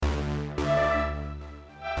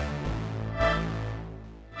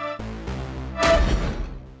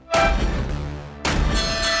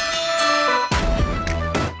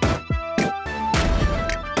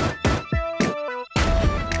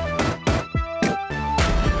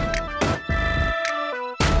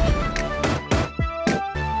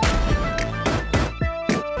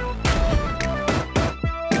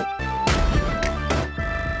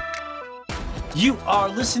You are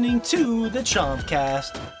listening to the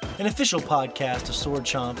Chompcast, an official podcast of Sword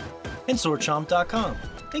Chomp and SwordChomp.com.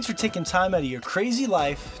 Thanks for taking time out of your crazy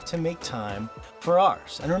life to make time for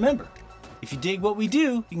ours. And remember, if you dig what we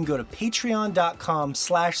do, you can go to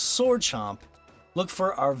patreon.com/SwordChomp. Look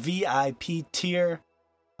for our VIP tier.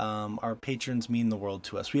 Our patrons mean the world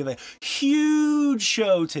to us. We have a huge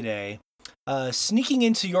show today, sneaking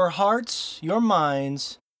into your hearts, your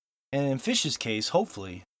minds, and in Fish's case,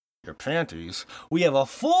 hopefully, your panties. We have a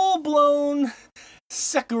full-blown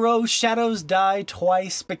Sekiro Shadows Die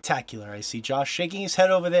Twice spectacular. I see Josh shaking his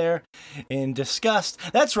head over there in disgust.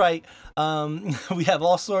 That's right. We have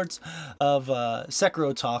all sorts of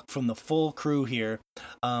Sekiro talk from the full crew here.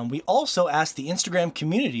 We also asked the Instagram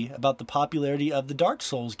community about the popularity of the Dark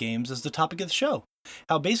Souls games as the topic of the show.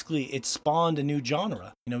 How basically it spawned a new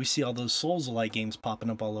genre. You know, we see all those Souls-alike games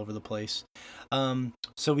popping up all over the place.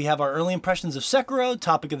 So we have our early impressions of Sekiro.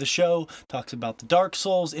 Topic of the show talks about the Dark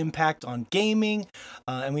Souls impact on gaming.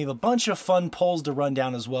 And we have a bunch of fun polls to run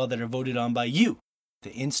down as well that are voted on by you,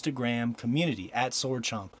 the Instagram community, at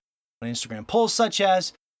SwordChomp. On Instagram, polls such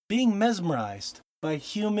as being mesmerized by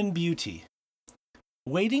human beauty,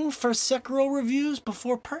 waiting for Sekiro reviews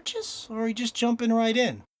before purchase, or are you just jumping right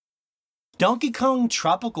in? Donkey Kong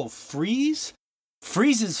Tropical Freeze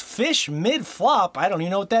freezes fish mid-flop. I don't even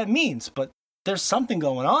know what that means, but there's something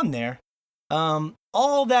going on there.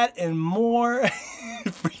 All that and more.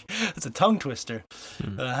 That's a tongue twister.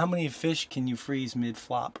 How many fish can you freeze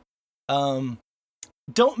mid-flop?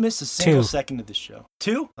 Don't miss a single second of the show.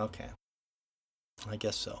 2? Okay. I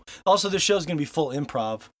guess so. Also, this show's going to be full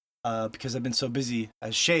improv because I've been so busy.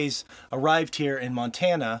 As Shay's arrived here in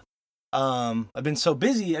Montana, I've been so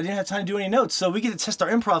busy, I didn't have time to do any notes, so we get to test our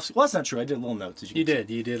improv. Well, that's not true. I did little notes. You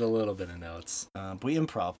did a little bit of notes. But we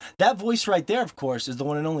improv. That voice right there, of course, is the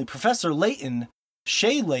one and only Professor Layton,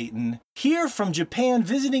 Shay Layton, here from Japan,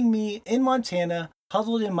 visiting me in Montana,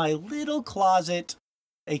 huddled in my little closet,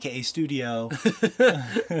 aka studio.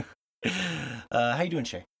 How you doing,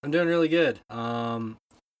 Shay? I'm doing really good.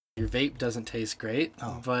 Your vape doesn't taste great,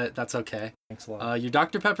 but that's okay. Thanks a lot. Your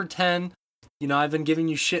Dr. Pepper 10, you know, I've been giving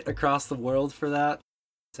you shit across the world for that.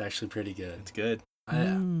 It's actually pretty good. It's good. You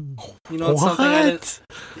know, it's something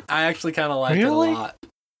I actually kind of like it a lot.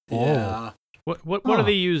 Yeah. What do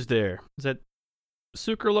they use there? Is that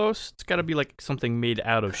sucralose? It's got to be like something made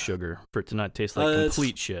out of sugar for it to not taste like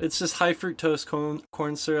complete shit. It's just high fructose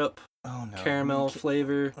corn syrup. Oh, no. Caramel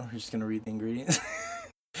flavor. Oh, you're just going to read the ingredients?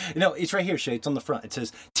 No, it's right here, Shay. It's on the front. It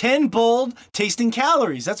says 10 bold tasting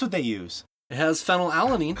calories. That's what they use. It has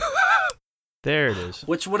phenylalanine. There it is.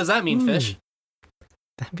 What does that mean, Fish?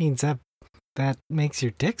 That means that makes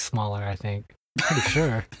your dick smaller, I think. Pretty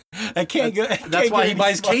sure. That's why he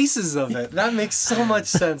buys cases of it. That makes so much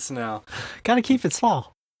sense now. Gotta keep it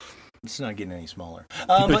small. It's not getting any smaller.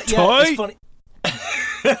 But yeah, it's funny.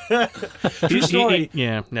 True story.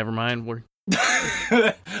 Yeah, never mind.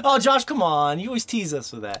 Oh, Josh, come on. You always tease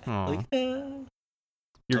us with that. Like, You're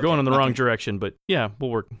going in the wrong direction, but yeah,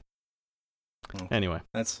 we'll work. Okay. Anyway.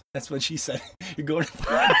 That's what she said. You're going in the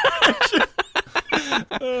wrong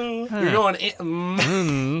direction. You're going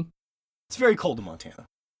in. It's very cold in Montana.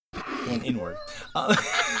 Going inward.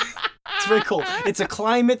 It's very cold. It's a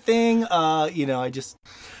climate thing.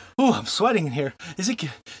 I'm sweating in here.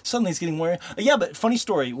 Suddenly it's getting warm. Yeah, but funny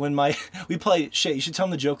story. When we played, Shay, you should tell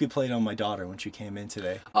them the joke we played on my daughter when she came in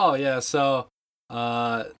today. Oh, yeah. So,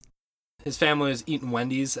 his family was eating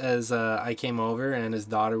Wendy's as I came over, and his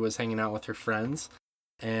daughter was hanging out with her friends.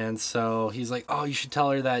 And so he's like, oh, you should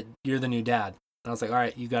tell her that you're the new dad. And I was like, all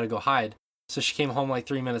right, you got to go hide. So she came home like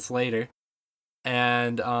 3 minutes later,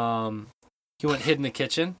 and he went hid in the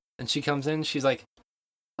kitchen, and she comes in, she's like,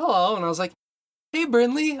 hello. And I was like, hey,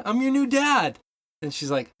 Brindley, I'm your new dad. And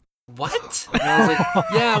she's like, what? And I was like,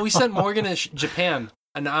 yeah, we sent Morgan to Japan,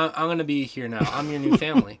 and I'm going to be here now. I'm your new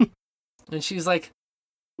family. And she's like,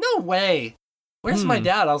 no way. Where's my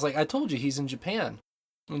dad? I was like, I told you he's in Japan.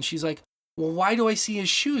 And she's like, well, why do I see his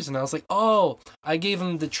shoes? And I was like, oh, I gave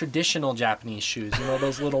him the traditional Japanese shoes. You know,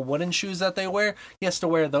 those little wooden shoes that they wear? He has to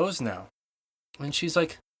wear those now. And she's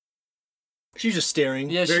like... She was just staring.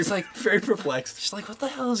 Yeah, she's like... very perplexed. She's like, what the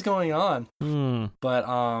hell is going on?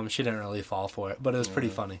 But she didn't really fall for it. But it was pretty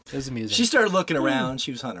funny. It was amusing. She started looking around.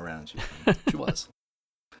 She was hunting around. She was.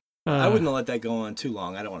 I wouldn't have let that go on too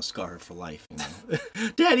long. I don't want to scar her for life. You know?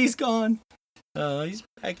 Daddy's gone. He's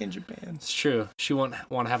back in Japan. It's true. She won't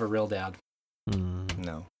want to have a real dad.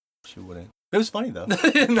 No, she wouldn't. It was funny, though.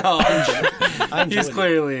 No, he's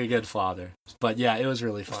clearly a good father. But yeah, it was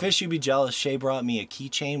really fun. Fish, you'd be jealous. Shay brought me a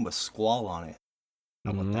keychain with Squall on it.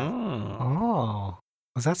 How about that? Oh.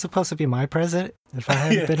 Was that supposed to be my present if I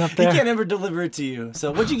hadn't been up He there? can't ever deliver it to you.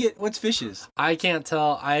 So what'd you get? What's Fish's? I can't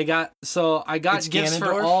tell. I got It's gifts for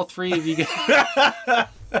Ganondorf? all three of you guys.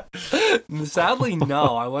 Sadly,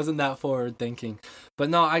 no, I wasn't that forward thinking. But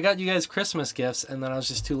no, I got you guys Christmas gifts, and then I was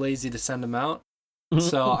just too lazy to send them out.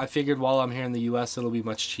 So I figured while I'm here in the U.S., it'll be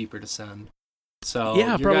much cheaper to send. So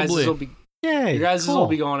Yeah, your guys' probably. will be Yay, your guys' cool. will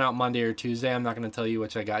be going out Monday or Tuesday. I'm not going to tell you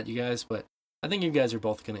which I got you guys, but I think you guys are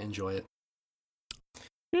both going to enjoy it.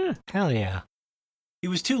 Yeah. Hell yeah. He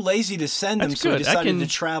was too lazy to send them, That's so he good. I decided can to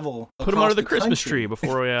travel. Put them across under the Christmas country. tree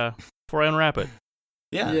before I unwrap it.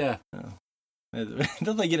 Yeah. Yeah.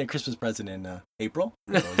 Don't they get a Christmas present in April?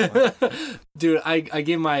 Dude, I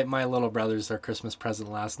gave my little brothers their Christmas present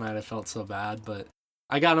last night. I felt so bad, but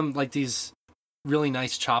I got them like these really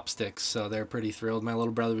nice chopsticks, so they're pretty thrilled. My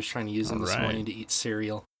little brother was trying to use them this Alright. morning to eat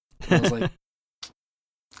cereal. And I was like,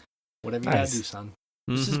 whatever you Nice. gotta do, son.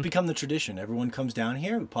 This has Mhm. become the tradition. Everyone comes down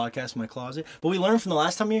here, we podcast in my closet. But we learned from the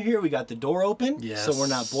last time you were here, we got the door open, so we're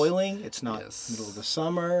not Yes. boiling. It's not Yes. middle of the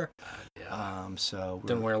summer. Yeah. So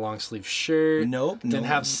Didn't wear a long sleeve shirt. Nope. Didn't no,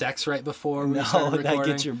 have sex right before we No, started that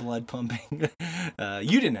recording. gets your blood pumping.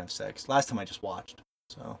 You didn't have sex. Last time I just watched.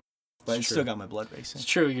 So, but It's it true. still got my blood racing. It's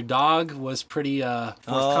true. Your dog was pretty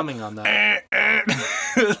forthcoming on that.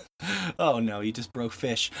 Oh no, you just broke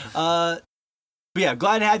Fish. But yeah,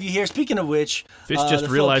 glad to have you here. Speaking of which, Fish just the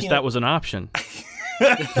realized Filipino- that was an option.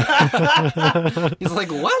 He's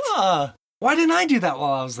like, what? Why didn't I do that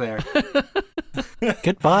while I was there?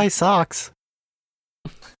 Goodbye, socks.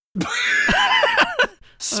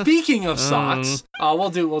 Speaking of socks, we'll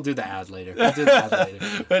do the ad later. We'll do the ad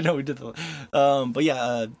later. No, we did the. But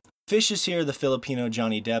yeah, Fish is here. The Filipino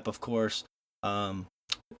Johnny Depp, of course,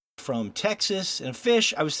 from Texas. And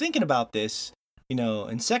Fish, I was thinking about this. You know,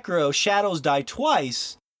 in Sekiro, Shadows die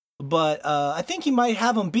twice, but I think he might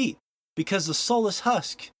have him beat because the soulless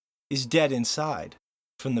husk is dead inside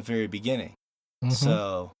from the very beginning. Mhm.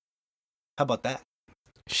 So, how about that?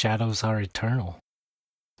 Shadows are eternal.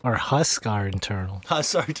 Or husk are eternal.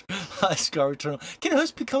 Husk are eternal. Can a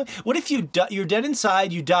husk become? What if you're dead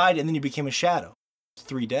inside, you died, and then you became a shadow? It's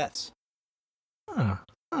 3 deaths. Huh.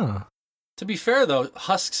 Huh. To be fair, though,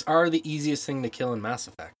 husks are the easiest thing to kill in Mass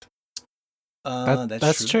Effect.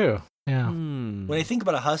 That's true. Yeah. Hmm. When I think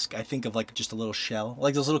about a husk, I think of like just a little shell,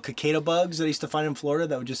 like those little cicada bugs that I used to find in Florida.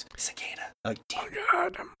 That would just cicada. Like,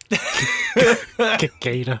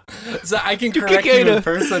 Cicada. So I can correct you in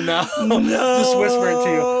person now. Just whisper it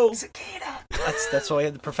to you. Cicada. That's why I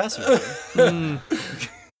had the professor. Hmm.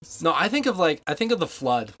 No, I think of the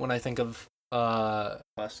Flood when I think of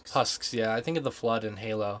Husks. husks. Yeah, I think of the Flood in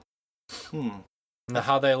Halo. Hmm. And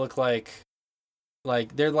how they look like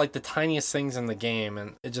they're like the tiniest things in the game,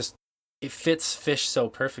 and it fits Fish so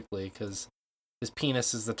perfectly because his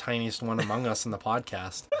penis is the tiniest one among us in the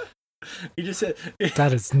podcast. You just said.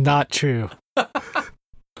 That is not true.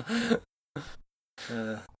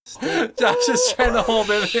 Josh is trying to hold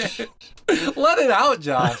it in. Let it out,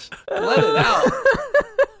 Josh. Let it out.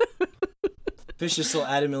 Fish is still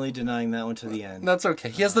adamantly denying that one to the end. That's okay.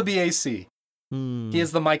 He has the BAC. Hmm. He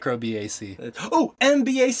has the micro BAC. Oh,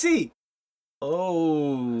 MBAC.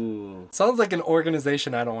 Oh. Sounds like an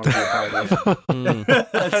organization I don't want to be a part of. Hmm.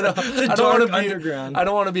 I don't want to be underground. I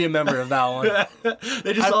don't want to be a member of that one.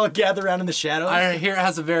 They just all gather around in the shadows. I hear it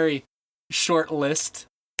has a very short list.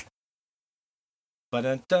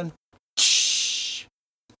 Dun.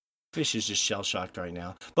 Fish is just shell shocked right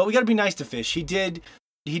now. But we got to be nice to Fish. He did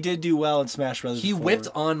do well in Smash Brothers. He before. whipped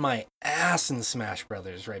on my ass in Smash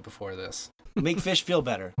Brothers right before this. Make Fish feel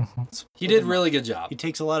better. He did really good job. He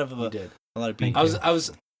takes a lot of He did. a lot of Thank beating. you.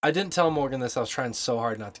 I didn't tell Morgan this. I was trying so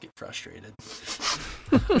hard not to get frustrated.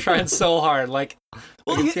 Trying so hard, like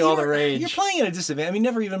I can feel all the rage. You're playing at a disadvantage. I mean,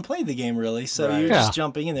 never even played the game really, so Right. you're Yeah. just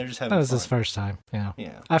jumping in there, just having That was fun. his first time. Yeah.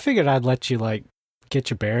 Yeah. I figured I'd let you get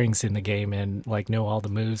your bearings in the game and know all the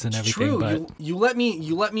moves and It's everything. true. But You let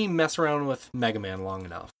me mess around with Mega Man long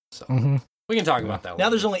enough, so Mhm. we can talk about that. Now later.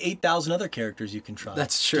 there's only 8,000 other characters you can try.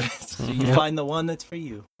 That's true. So you Yep. find the one that's for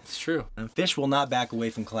you. It's true. And Fish will not back away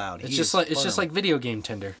from Cloud. It's He just is like firm. video game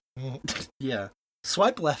Tinder. Yeah.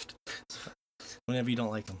 Swipe left whenever you don't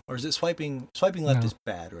like them. Or is it swiping left No. is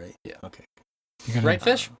bad, right? Yeah. Okay. you're gonna Right,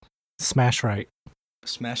 Fish? smash right.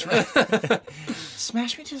 Smash right.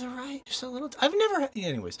 Smash me to the right just a little. I've never.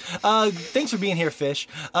 Anyways, thanks for being here, Fish.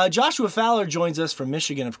 Joshua Fowler joins us from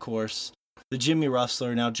Michigan, of course. The Jimmy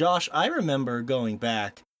Rustler. Now, Josh, I remember going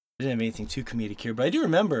back. I didn't have anything too comedic here, but I do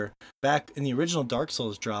remember back in the original Dark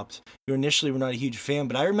Souls dropped. You initially were not a huge fan,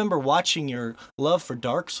 but I remember watching your love for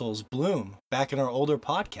Dark Souls bloom back in our older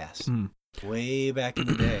podcast, Hmm. way back in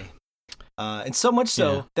the day. And so much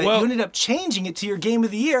so Yeah. that Well- you ended up changing it to your game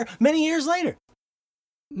of the year many years later.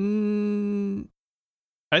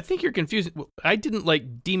 I think you're confused. I didn't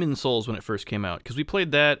like Demon Souls when it first came out because we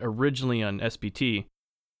played that originally on SBT,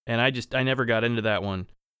 and I never got into that one,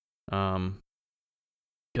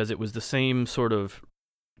 because it was the same sort of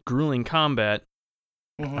grueling combat,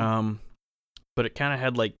 Mhm. but it kind of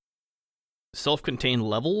had like self-contained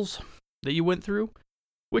levels that you went through,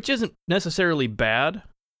 which isn't necessarily bad,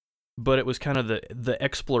 but it was kind of the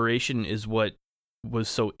exploration is what was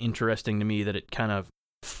so interesting to me that it kind of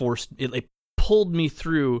forced it pulled me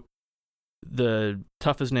through the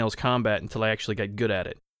tough as nails combat until I actually got good at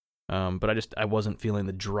it. But I wasn't feeling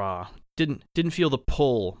the draw. Didn't feel the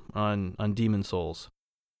pull on Demon Souls.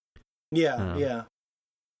 Yeah, yeah.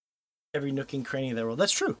 Every nook and cranny of that world.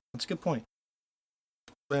 That's true. That's a good point.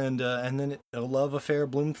 And then a love affair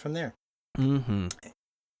bloomed from there. Mm-hmm.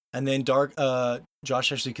 And then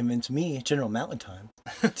Josh actually convinced me, General Mountain Time,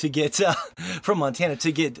 to get from Montana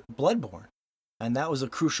to get Bloodborne, and that was a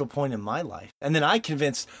crucial point in my life. And then I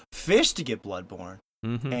convinced Fish to get Bloodborne,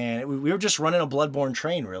 Mm-hmm. and we were just running a Bloodborne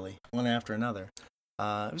train, really, one after another.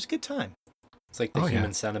 It was a good time. It's like the Oh, yeah.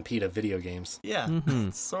 human centipede of video games. Yeah, Mm-hmm.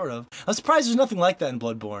 sort of. I'm surprised there's nothing like that in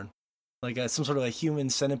Bloodborne, like some sort of a human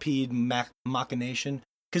centipede machination.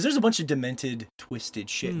 Because there's a bunch of demented, twisted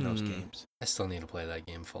shit in those games. I still need to play that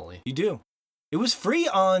game fully. You do. It was free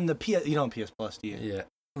on the PS. You know, on PS Plus, do you? Yeah.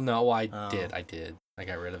 No, I Oh. did. I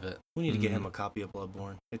got rid of it. We need to get him a copy of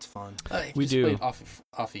Bloodborne. It's fun. We just do. play it off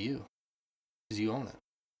of you, because you own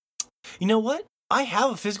it. You know what? I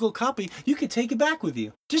have a physical copy. You could take it back with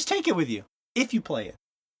you. Just take it with you if you play it.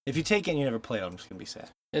 If you take it and you never play it, I'm just gonna be sad.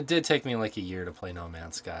 It did take me like a year to play No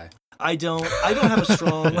Man's Sky. I don't have a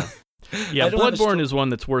strong. Yeah, I don't have a Bloodborne is one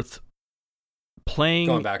that's worth playing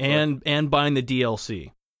Going back for and buying the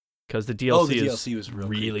DLC, because the DLC, Oh, the is DLC was real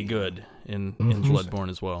really creepy. good in Mhm. Bloodborne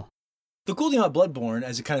as well. The cool thing about Bloodborne,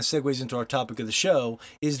 as it kind of segues into our topic of the show,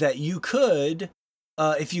 is that you could,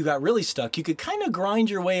 if you got really stuck, you could kind of grind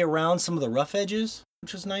your way around some of the rough edges,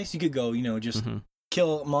 which was nice. You could go, just Mhm.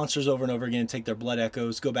 kill monsters over and over again, take their blood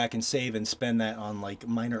echoes, go back and save and spend that on like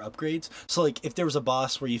minor upgrades. So like if there was a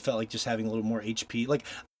boss where you felt like just having a little more HP, like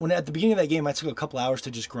when at the beginning of that game I took a couple hours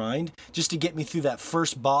to just grind just to get me through that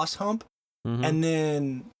first boss hump, Mhm. and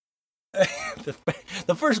then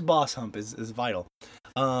the first boss hump is vital.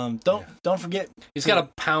 Don't forget. You just gotta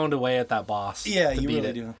pound away at that boss. Yeah, to you beat really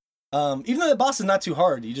it. do. Even though the boss is not too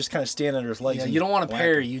hard, you just kind of stand under his legs. Yeah, and you don't want to whack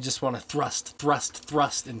parry. him. You just want to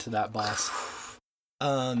thrust into that boss.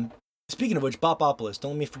 Speaking of which, Bopopolis.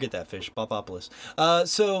 Don't let me forget that Fish. Bopopolis.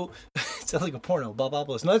 So it sounds like a porno.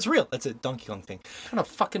 Bopopolis. No, that's real. That's a Donkey Kong thing. What kind of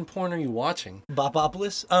fucking porn are you watching?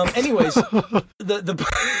 Bopopolis. Anyways, the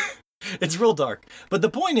it's real dark. But the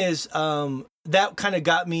point is, that kind of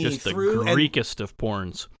got me Just the through. Greekest of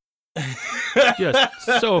porns.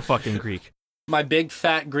 Just so fucking Greek. My big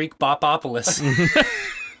fat Greek Bopopolis.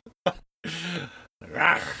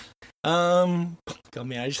 I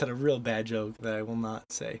mean, I just had a real bad joke that I will not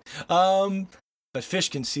say. But Fish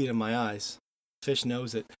can see it in my eyes. Fish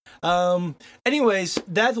knows it. Anyways,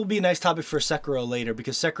 that will be a nice topic for Sekiro later,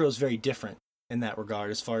 because Sekiro is very different in that regard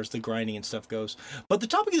as far as the grinding and stuff goes. But the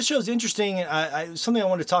topic of the show is interesting, and something I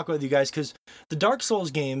wanted to talk about with you guys, because the Dark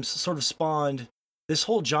Souls games sort of spawned this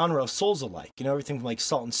whole genre of Souls-alike. You know, everything from like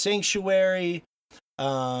Salt and Sanctuary.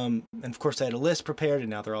 And of course I had a list prepared and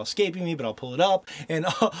now they're all escaping me, but I'll pull it up. And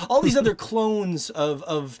all these other clones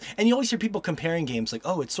of, and you always hear people comparing games like,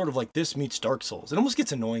 oh, it's sort of like this meets Dark Souls. It almost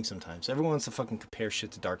gets annoying sometimes. Everyone wants to fucking compare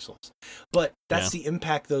shit to Dark Souls. But that's the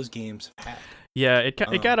impact those games have had. Yeah, it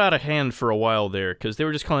got out of hand for a while there, because they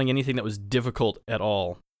were just calling anything that was difficult at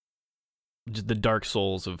all just the Dark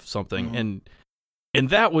Souls of something. Mhm. And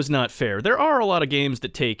that was not fair. There are a lot of games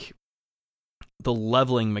that take the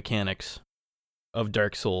leveling mechanics of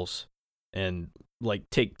Dark Souls and like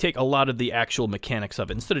take a lot of the actual mechanics of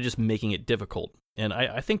it instead of just making it difficult. And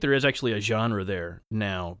I think there is actually a genre there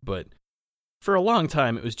now, but for a long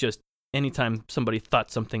time it was just anytime somebody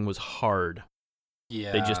thought something was hard,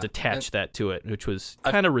 Yeah. they just attached that to it, which was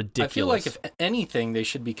I- kind of ridiculous. I feel like if anything, they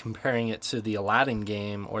should be comparing it to the Aladdin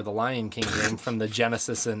game or the Lion King game from the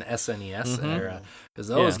Genesis and SNES Mhm. era, because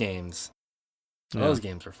those Yeah. games, Yeah. those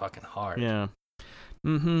games were fucking hard. Yeah.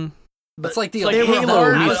 Mm-hmm. It's like the It's like Aladdin Halo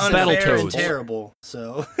Halo meets meets unfair and Battletoads. terrible.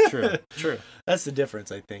 So True, true. that's the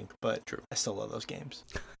difference, I think. But True. I still love those games.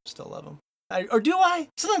 Still love them. Or do I?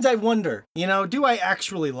 Sometimes I wonder, do I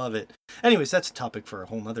actually love it? Anyways, that's a topic for a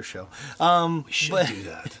whole nother show. We should but- do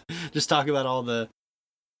that. Just talk about all the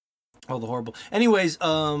horrible. Anyways,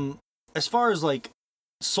 as far as like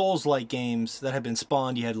Souls-like games that have been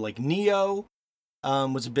spawned, you had like Neo,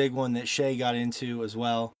 was a big one that Shay got into as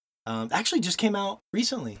well. Actually just came out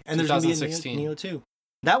recently, and there's going to be a 2016. Neo 2.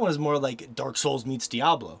 That one is more like Dark Souls meets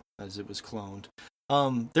Diablo, as it was cloned.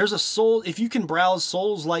 There's a Soul, if you can browse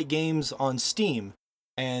Souls-like games on Steam,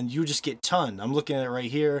 and you just get ton. I'm looking at it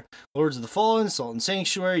right here. Lords of the Fallen, Salt and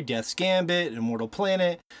Sanctuary, Death's Gambit, Immortal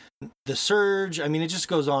Planet, The Surge. I mean, it just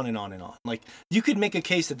goes on and on and on. Like, you could make a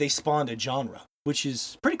case that they spawned a genre, which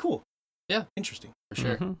is pretty cool. Yeah. Interesting. For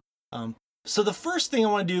sure. Mhm. So the first thing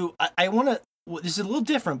I want to do, I want to, this is a little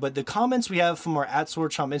different, but the comments we have from our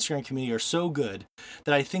 @SwordChomp Instagram community are so good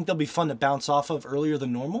that I think they'll be fun to bounce off of earlier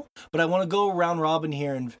than normal. But I want to go round robin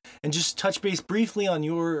here and just touch base briefly on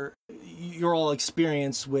your all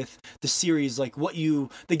experience with the series, like the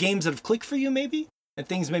games that have clicked for you maybe, and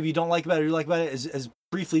things maybe you don't like about it or you like about it as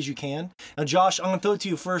briefly as you can. Now, Josh, I'm going to throw it to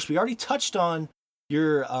you first. We already touched on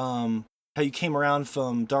your, how you came around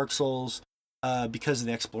from Dark Souls because of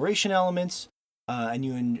the exploration elements. And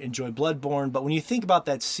you enjoy Bloodborne, but when you think about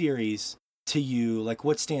that series, to you, like,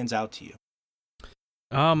 what stands out to you?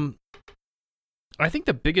 I think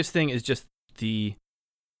the biggest thing is just the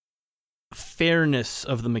fairness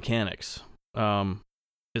of the mechanics.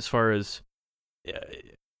 As far as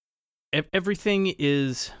everything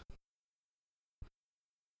is,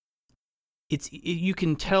 you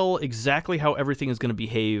can tell exactly how everything is going to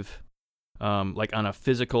behave, like on a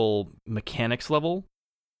physical mechanics level.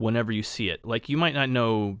 Whenever you see it, like, you might not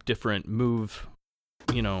know different move,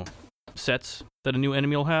 sets that a new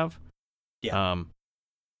enemy will have. Yeah.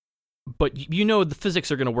 But the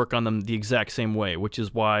physics are going to work on them the exact same way, which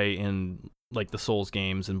is why in like the Souls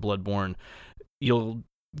games and Bloodborne, you'll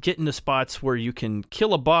get into spots where you can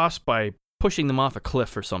kill a boss by pushing them off a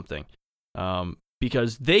cliff or something,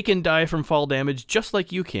 because they can die from fall damage just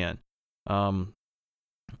like you can,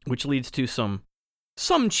 which leads to some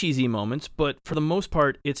cheesy moments, but for the most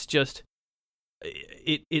part, it's just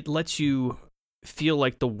it lets you feel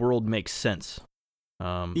like the world makes sense.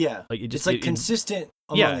 Yeah, like it's like consistent.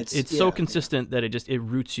 It's so consistent that it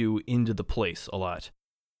roots you into the place a lot,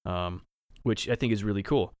 which I think is really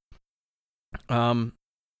cool. So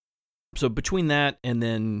between that and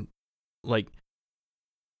then, like,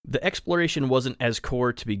 the exploration wasn't as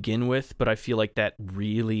core to begin with, but I feel like that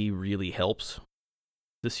really, really helps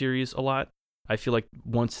the series a lot. I feel like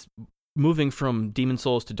once moving from Demon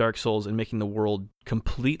Souls to Dark Souls and making the world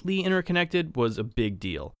completely interconnected was a big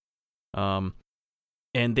deal. And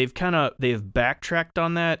they've backtracked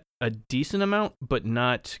on that a decent amount, but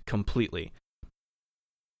not completely.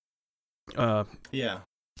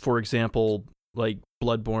 For example, like,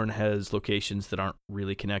 Bloodborne has locations that aren't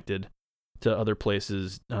really connected to other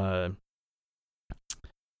places.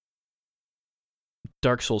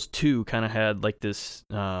 Dark Souls 2 kind of had like this,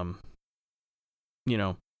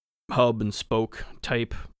 hub and spoke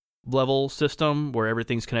type level system where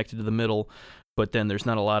everything's connected to the middle, but then there's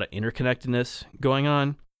not a lot of interconnectedness going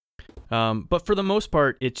on. But for the most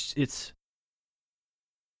part, it's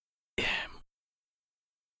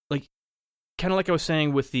like, kind of like I was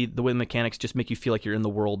saying with the way the mechanics just make you feel like you're in the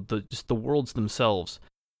world. The worlds themselves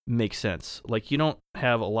make sense. Like, you don't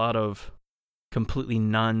have a lot of completely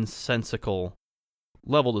nonsensical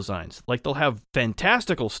level designs. Like, they'll have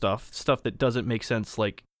fantastical stuff that doesn't make sense,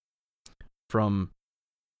 like, from,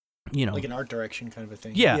 like an art direction kind of a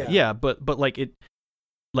thing. Yeah, but like, it,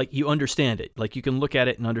 like, you understand it. Like, you can look at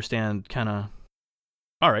it and understand kind of,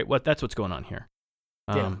 all right, that's what's going on here.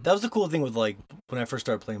 Yeah, that was the cool thing with, like, when I first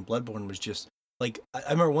started playing Bloodborne, was just, like, I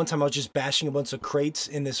remember one time I was just bashing a bunch of crates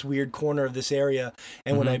in this weird corner of this area,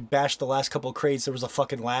 and when I bashed the last couple of crates, there was a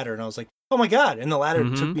fucking ladder, and I was like, oh my god, and the ladder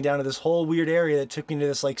took me down to this whole weird area that took me to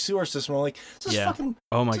this, like, sewer system. I'm like, this is fucking,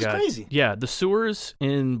 oh my this god, is crazy. Yeah, the sewers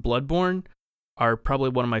in Bloodborne are probably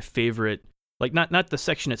one of my favorite, like, not the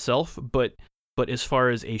section itself, but as far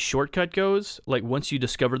as a shortcut goes, like, once you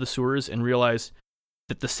discover the sewers and realize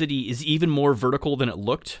that the city is even more vertical than it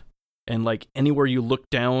looked, and, like, anywhere you looked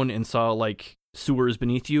down and saw, like, sewers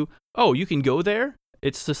beneath you, oh, you can go there?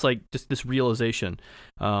 It's just, like, just this realization.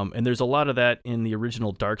 And there's a lot of that in the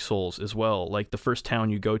original Dark Souls as well. Like, the first town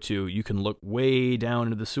you go to, you can look way down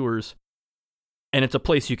into the sewers, and it's a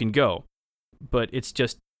place you can go. But it's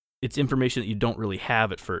information that you don't really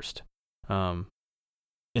have at first,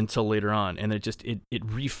 until later on. And it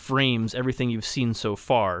reframes everything you've seen so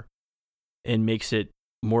far and makes it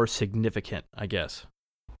more significant, I guess.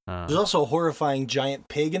 There's also a horrifying giant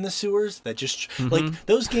pig in the sewers that just, like,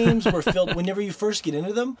 those games were filled, whenever you first get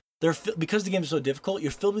into them, because the game is so difficult,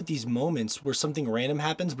 you're filled with these moments where something random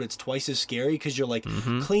happens, but it's twice as scary because you're like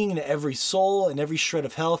clinging to every soul and every shred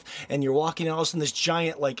of health, and you're walking out, all of a sudden this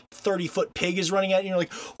giant like 30-foot pig is running at you, and you're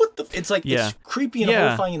like, what the? It's like it's creepy and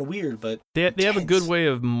horrifying and weird, but they have a good way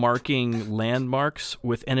of marking landmarks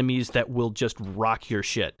with enemies that will just rock your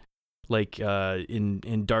shit. Like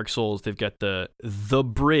in Dark Souls, they've got the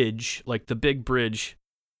bridge, like the big bridge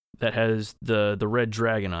that has the red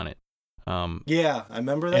dragon on it. Yeah, I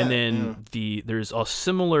remember that. And then there's a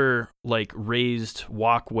similar like raised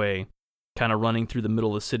walkway kind of running through the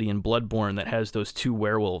middle of the city in Bloodborne that has those 2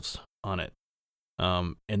 werewolves on it.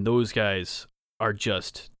 And those guys are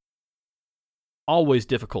just always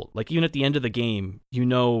difficult. Like even at the end of the game, you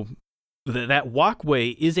know that walkway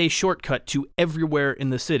is a shortcut to everywhere in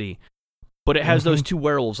the city, but it has those 2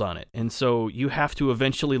 werewolves on it. And so you have to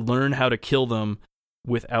eventually learn how to kill them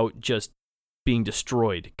without just being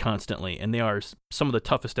destroyed constantly. And they are some of the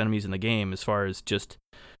toughest enemies in the game as far as just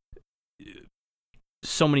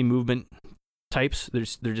so many movement types.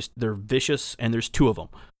 They're vicious, and there's 2 of them.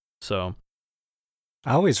 So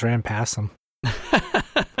I always ran past them.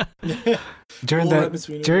 During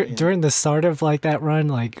the start of like that run,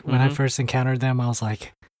 like when I first encountered them, I was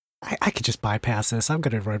like, I could just bypass this. I'm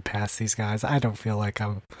gonna run past these guys. I don't feel like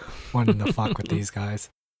I'm wanting to fuck with these guys.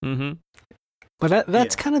 But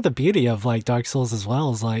that's kind of the beauty of like Dark Souls as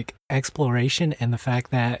well, is like exploration and the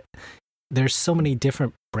fact that there's so many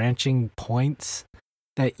different branching points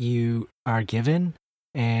that you are given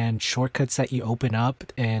and shortcuts that you open up,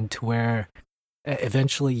 and to where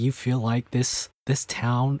eventually you feel like this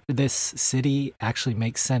town, this city actually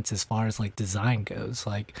makes sense as far as like design goes.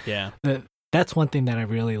 Like that's one thing that I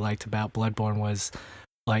really liked about Bloodborne was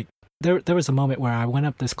like there was a moment where I went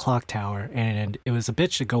up this clock tower, and it was a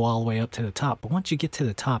bitch to go all the way up to the top. But once you get to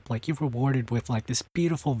the top, like you're rewarded with like this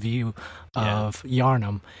beautiful view of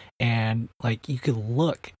Yharnam, and like you could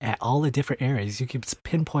look at all the different areas. You could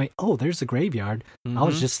pinpoint, oh, there's a graveyard. I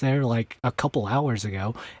was just there like a couple hours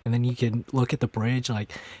ago, and then you can look at the bridge.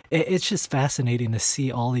 Like it's just fascinating to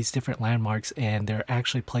see all these different landmarks, and they're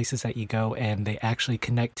actually places that you go, and they actually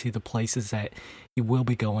connect to the places that you will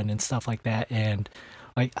be going and stuff like that. And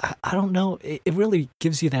like, I don't know, it really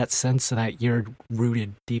gives you that sense that you're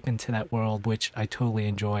rooted deep into that world, which I totally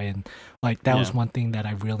enjoy. And like, that was one thing that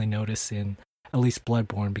I really noticed in at least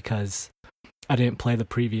Bloodborne, because I didn't play the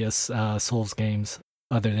previous Souls games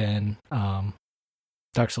other than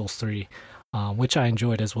Dark Souls 3, which I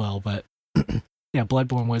enjoyed as well. But yeah,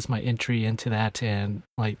 Bloodborne was my entry into that, and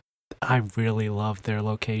like, I really loved their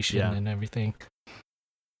location and everything.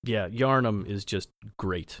 Yeah, Yharnam is just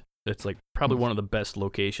great. It's like probably one of the best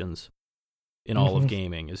locations in all of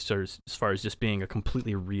gaming as far as just being a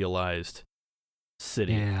completely realized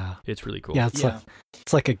city. Yeah, it's really cool. Yeah,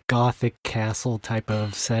 it's like a gothic castle type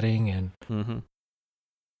of setting, and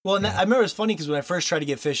well, and I remember it's funny because when I first tried to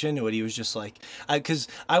get Fish into it, he was just like, because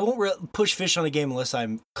I won't push Fish on a game unless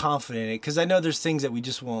I'm confident in it, because I know there's things that we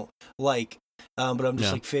just won't like. But I'm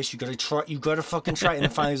just like, Fish, you gotta fucking try it. And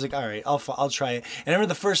then finally he's like, all right, I'll try it. And I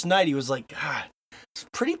remember the first night he was like, God, he's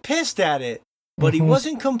pretty pissed at it, but he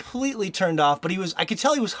wasn't completely turned off. But I could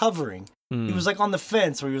tell he was hovering. He was like on the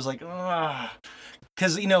fence where he was like,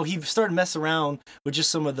 because he started messing around with just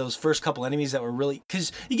some of those first couple enemies that were really,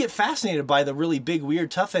 because you get fascinated by the really big, weird,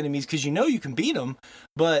 tough enemies because you can beat them,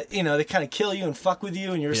 but they kind of kill you and fuck with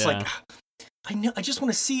you, and you're just like, I just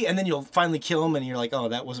want to see, and then you'll finally kill them, and you're like, oh,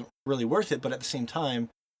 that wasn't really worth it. But at the same time,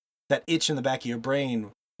 that itch in the back of your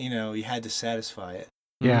brain, you had to satisfy it.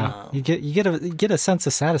 Yeah, you get a sense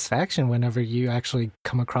of satisfaction whenever you actually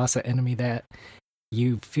come across an enemy that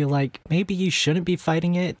you feel like maybe you shouldn't be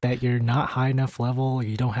fighting it, that you're not high enough level, or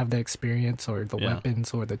you don't have the experience or the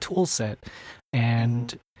weapons or the tool set,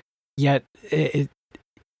 and yet that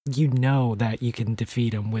you can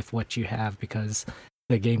defeat them with what you have because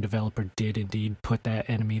the game developer did indeed put that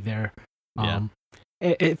enemy there.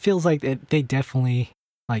 It feels like they definitely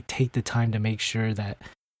like take the time to make sure that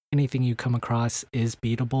anything you come across is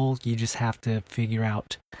beatable. You just have to figure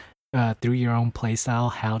out through your own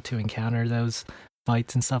playstyle how to encounter those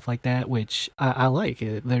fights and stuff like that, which I like.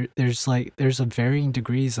 There's a varying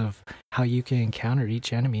degrees of how you can encounter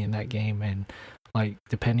each enemy in that game, and like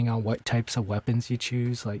depending on what types of weapons you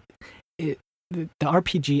choose, like the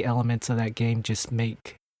RPG elements of that game just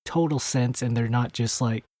make total sense, and they're not just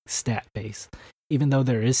like stat based. Even though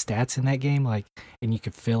there is stats in that game, like, and you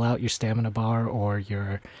could fill out your stamina bar or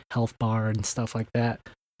your health bar and stuff like that,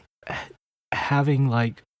 having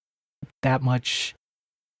like that much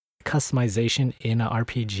customization in an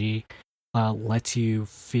RPG lets you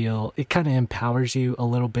feel, it kind of empowers you a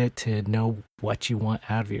little bit to know what you want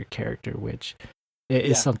out of your character, which It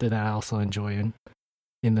Yeah. is something that I also enjoy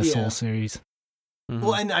in the Yeah. Soul series. Mhm.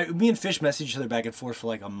 Well, and me and Fish messaged each other back and forth for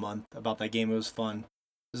like a month about that game. It was fun.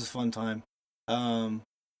 It was a fun time.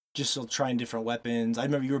 Just still trying different weapons. I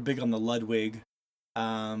remember you were big on the Ludwig.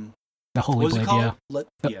 The What Holy was it Blade, called?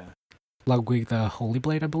 yeah. Yeah. Ludwig the Holy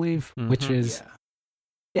Blade, I believe, which Mhm. is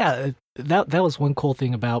Yeah. that was one cool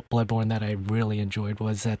thing about Bloodborne that I really enjoyed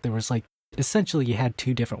was that there was like essentially you had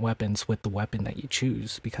two different weapons with the weapon that you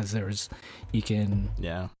choose because you can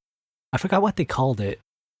Yeah. I forgot what they called it,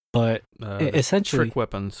 but The essentially trick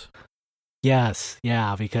weapons. yes,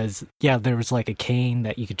 yeah, because there was like a cane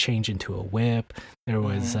that you could change into a whip. There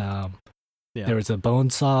was Yeah. there was a bone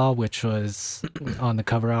saw which was on the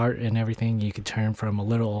cover art and everything. You could turn from a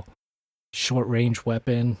little short range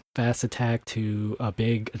weapon, fast attack to a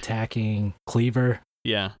big attacking cleaver.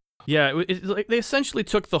 Yeah. Yeah. Like they essentially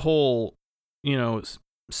took the whole,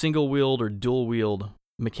 single wield or dual wield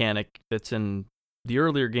mechanic that's in the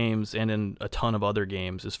earlier games and in a ton of other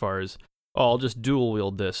games as far as, I'll just dual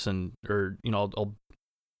wield this or I'll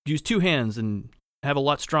use two hands and have a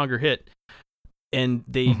lot stronger hit. And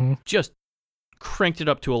they just cranked it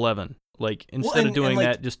up to 11. Like instead of doing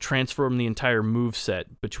that, just transform the entire move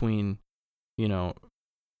set between,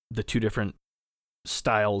 the two different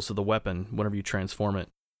styles of the weapon whenever you transform it.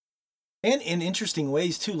 And in interesting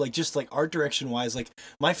ways too, like just like art direction wise, like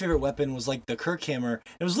my favorite weapon was like the Kirkhammer.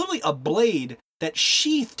 It was literally a blade that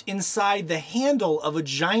sheathed inside the handle of a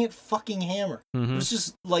giant fucking hammer. Mm-hmm. It was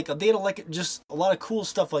just like they had just a lot of cool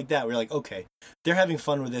stuff like that. We're like, okay, they're having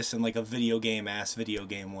fun with this in like a video game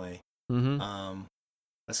way. Mm-hmm.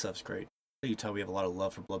 That stuff's great. You can tell we have a lot of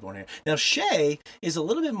love for Bloodborne here. Now Shay is a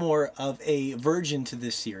little bit more of a virgin to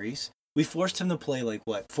this series. We forced him to play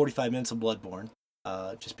 45 minutes of Bloodborne.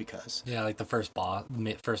 Just because. Yeah, like the first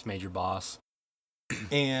major boss.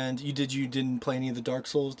 And you didn't play any of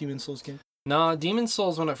the Demon Souls games? No, Demon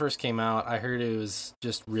Souls when it first came out, I heard it was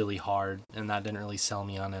just really hard, and that didn't really sell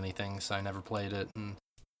me on anything, so I never played it. And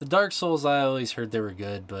the Dark Souls, I always heard they were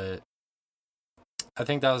good, but I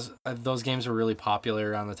think those games were really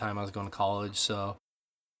popular around the time I was going to college, so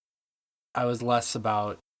I was less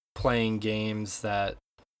about playing games that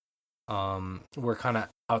were kind of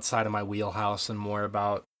outside of my wheelhouse and more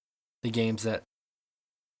about the games that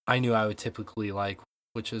I knew I would typically like,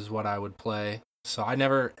 which is what I would play. So I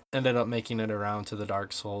never ended up making it around to the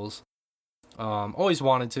Dark Souls. Always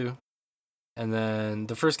wanted to. And then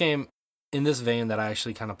the first game in this vein that I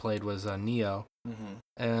actually kind of played was Nioh. Mm-hmm.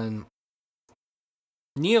 And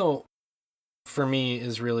Nioh, for me,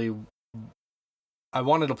 is really... I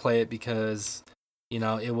wanted to play it because,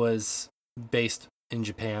 it was based in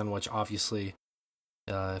Japan, which obviously,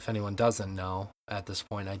 if anyone doesn't know at this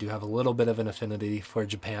point, I do have a little bit of an affinity for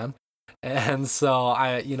Japan. And so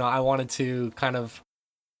I wanted to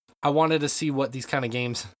see what these kind of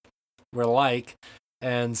games were like.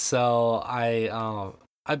 And so I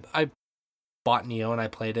bought Nioh and I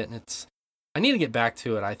played it, and I need to get back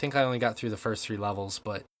to it. I think I only got through the first 3 levels,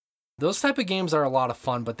 but those type of games are a lot of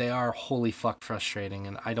fun, but they are holy fuck frustrating,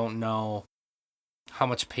 and I don't know how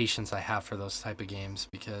much patience I have for those type of games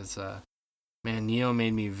because man, Nioh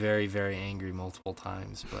made me very, very angry multiple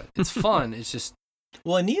times, but it's fun. It's just...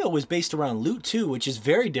 Well, and Nioh was based around loot too, which is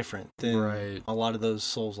very different than Right. a lot of those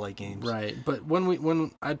Souls-like games. Right, but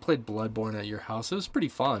when I played Bloodborne at your house, it was pretty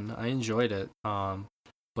fun. I enjoyed it.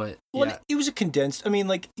 But Well, yeah, it was a condensed. I mean,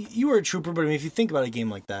 you were a trooper, but if you think about a game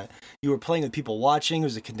like that, you were playing with people watching. It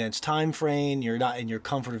was a condensed time frame. You're not in your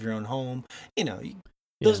comfort of your own home.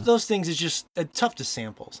 Those things is just tough to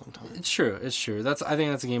sample sometimes. it's true. It's true. I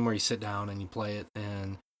think that's a game where you sit down and you play it,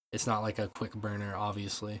 and it's not like a quick burner,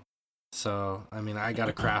 obviously. So, I mean, I got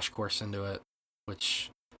a crash course into it, which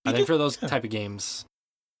I think for those type of games,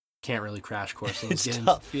 can't really crash course in those It's games.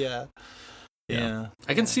 tough, yeah.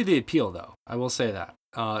 I can see the appeal, though. I will say that.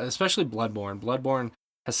 Especially Bloodborne. Bloodborne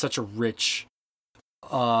has such a rich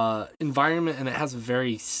environment, and it has a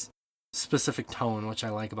very specific tone, which I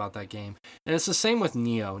like about that game. And it's the same with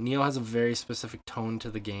Nioh. Nioh has a very specific tone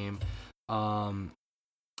to the game.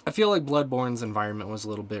 I feel like Bloodborne's environment was a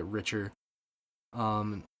little bit richer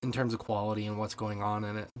in terms of quality and what's going on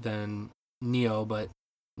in it than Nioh, but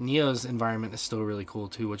Nioh's environment is still really cool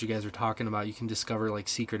too. What you guys are talking about, you can discover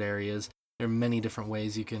secret areas. There are many different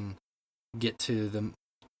ways you can get to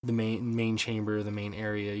the main chamber, the main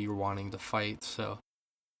area you're wanting to fight. So,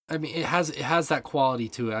 I mean, it has that quality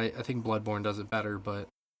to it. I think Bloodborne does it better, but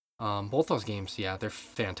both those games, yeah, they're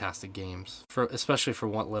fantastic games. Especially for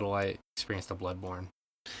what little I experienced of Bloodborne.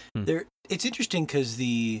 It's interesting because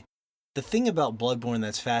the thing about Bloodborne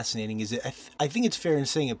that's fascinating is that I think it's fair in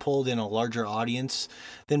saying it pulled in a larger audience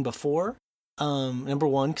than before. Number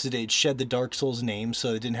one, because it shed the Dark Souls name,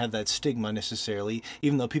 so it didn't have that stigma necessarily,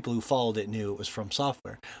 even though people who followed it knew it was From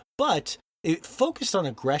Software. But it focused on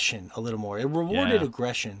aggression a little more. It rewarded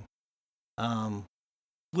aggression,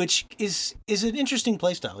 which is an interesting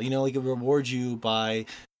playstyle. You know, like it rewards you by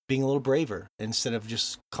being a little braver instead of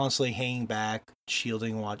just constantly hanging back,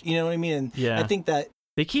 shielding, watch. You know what I mean? And I think that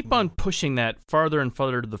they keep on pushing that farther and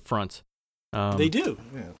farther to the front. They do.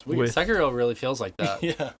 Yeah, it's weird. Sekiro really feels like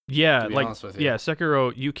that. Yeah, like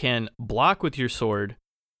Sekiro, you can block with your sword,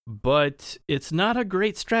 but it's not a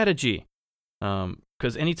great strategy.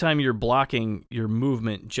 Because anytime you're blocking, your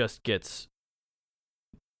movement just gets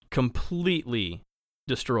completely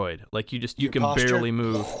destroyed. Like you can posture? barely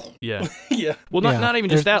move. Yeah. Yeah. Well, not even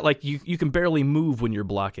just that. Like you can barely move when you're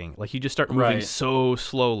blocking. Like you just start moving so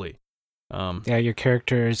slowly. Your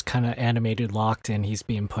character is kind of animated, locked, and he's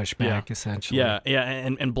being pushed back essentially. Yeah,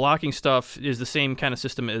 and blocking stuff is the same kind of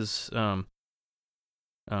system as the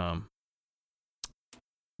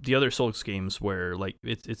other Souls games, where like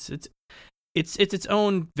it's its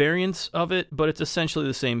own variance of it, but it's essentially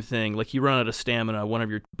the same thing. Like you run out of stamina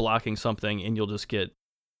whenever you're blocking something, and you'll just get,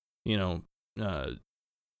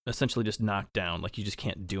 essentially just knocked down. Like you just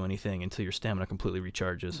can't do anything until your stamina completely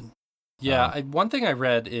recharges. Yeah, one thing I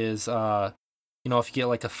read is, if you get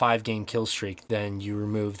like a 5-game kill streak, then you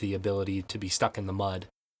remove the ability to be stuck in the mud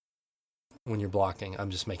when you're blocking.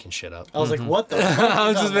 I'm just making shit up. I was like, what the fuck?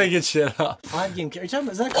 I'm just making shit up. 5-game kill.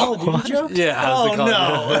 Is that Call of Duty joke? Yeah,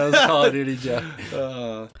 that was a Call of Duty joke.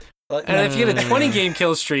 And if you get a 20-game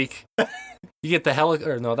kill streak, you get the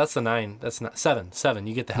that's the 9. That's not 7. 7.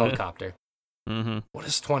 You get the helicopter. Mm-hmm. What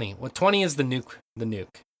is 20? 20 is the nuke. The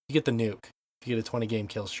nuke. You get the nuke if you get a 20-game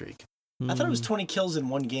kill streak. I thought it was 20 kills in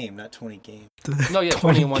one game, not 20 games. No,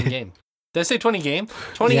 20 in one game. Did I say 20 game?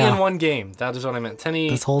 20 in one game. That is what I meant.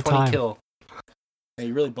 20 kill. Yeah,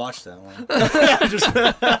 you really botched that one.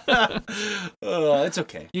 It's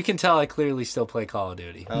okay. You can tell I clearly still play Call of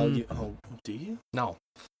Duty. Do you? No.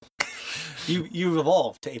 You've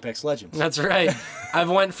evolved to Apex Legends. That's right.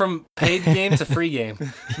 I've went from paid game to free game.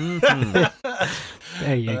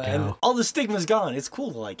 There you go. And all the stigma's gone. It's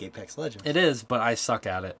cool to like Apex Legends. It is, but I suck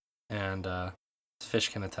at it. And Fish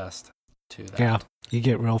can attest to that. Yeah, you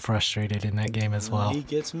get real frustrated in that game as well. He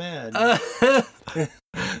gets mad.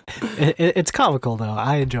 It's comical, though.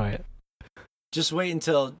 I enjoy it. Just wait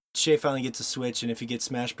until Shay finally gets a Switch, and if he gets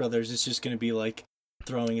Smash Brothers, it's just going to be like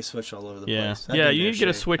throwing a Switch all over the place. Yeah, you need to get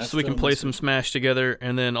a Switch so we can play some Smash together,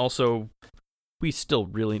 and then also, we still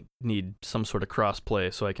really need some sort of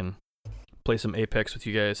cross-play so I can play some Apex with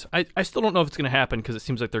you guys. I still don't know if it's going to happen because it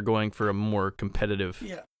seems like they're going for a more competitive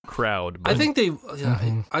crowd. I think they...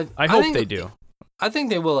 I hope they do. I think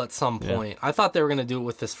they will at some point. I thought they were going to do it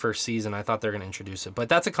with this first season. I thought they were going to introduce it. But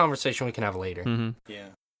that's a conversation we can have later. Mm-hmm. Yeah.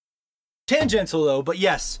 Tangential, though. But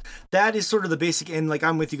yes, that is sort of the basic... And like,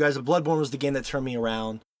 I'm with you guys. Bloodborne was the game that turned me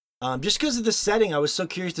around. Just because of the setting, I was so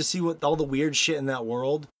curious to see what all the weird shit in that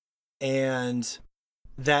world. And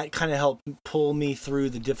that kind of helped pull me through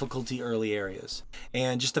the difficulty early areas.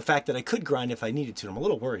 And just the fact that I could grind if I needed to. I'm a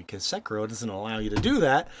little worried because Sekiro doesn't allow you to do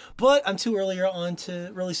that. But I'm too early on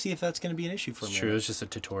to really see if that's going to be an issue for me. It's true. It's just a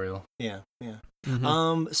tutorial. Yeah.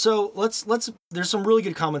 Mm-hmm. So let's there's some really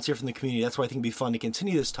good comments here from the community. That's why I think it'd be fun to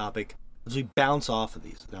continue this topic as we bounce off of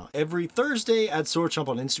these. Now, every Thursday at SwordChomp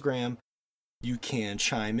on Instagram, you can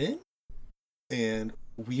chime in and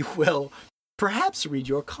we will perhaps read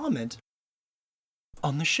your comment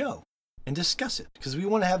on the show and discuss it because we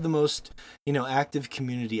want to have the most active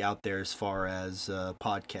community out there as far as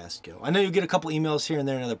podcasts go. I know you'll get a couple emails here and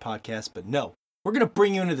there in other podcasts, but no, we're gonna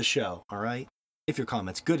bring you into the show, all right, if your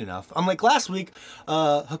comment's good enough. Unlike last week,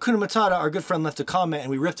 Hakuna Matata, our good friend, left a comment and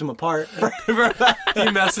we ripped him apart. He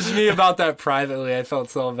messaged me about that privately. I felt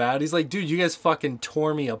so bad. He's like, dude, you guys fucking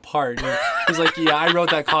tore me apart. And he's like, yeah, I wrote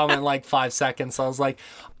that comment in like 5 seconds. So I was like,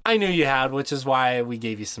 I knew you had, which is why we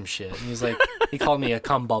gave you some shit. And he's like, he called me a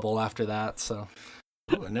cum bubble after that. So,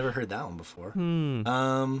 ooh, I never heard that one before.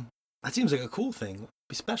 That seems like a cool thing. It'd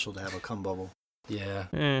be special to have a cum bubble. Yeah,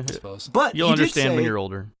 I suppose. But you'll understand when you're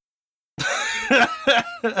older.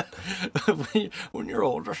 when you're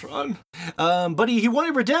older, son. But he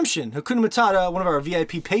wanted redemption. Hakuna Matata, one of our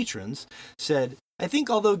VIP patrons, said, I think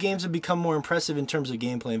although games have become more impressive in terms of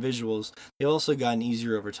gameplay and visuals, they've also gotten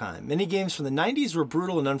easier over time. Many games from the 90s were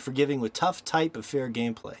brutal and unforgiving with tough type of fair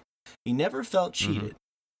gameplay. You never felt cheated. Mm-hmm.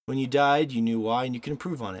 When you died, you knew why and you could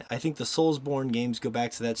improve on it. I think the Soulsborne games go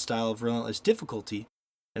back to that style of relentless difficulty,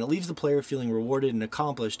 and it leaves the player feeling rewarded and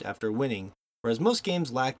accomplished after winning, whereas most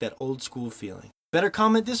games lack that old school feeling. Better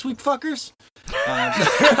comment this week, fuckers?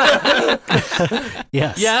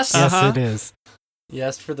 Yes. Yes, it is.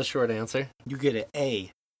 Yes, for the short answer. You get an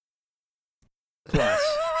A plus.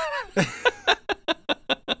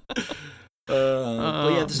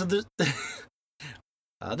 But yeah, so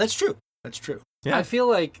that's true. That's true. Yeah. I feel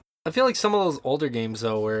like some of those older games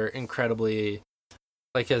though were incredibly,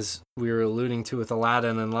 like as we were alluding to with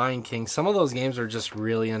Aladdin and Lion King, some of those games were just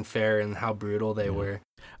really unfair in how brutal they were.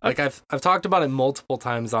 Like I've talked about it multiple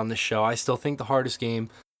times on this show. I still think the hardest game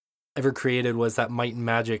ever created was that Might and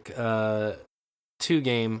Magic 2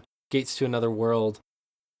 game, Gates to Another World,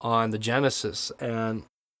 on the Genesis. And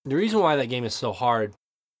the reason why that game is so hard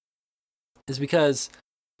is because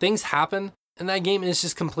things happen and that game is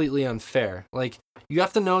just completely unfair. Like, you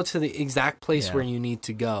have to know to the exact place where you need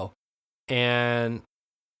to go. And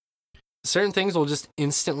certain things will just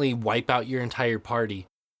instantly wipe out your entire party.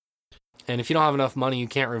 And if you don't have enough money, you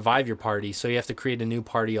can't revive your party, so you have to create a new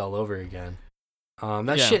party all over again.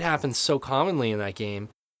 That shit happens so commonly in that game.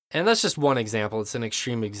 And that's just one example. It's an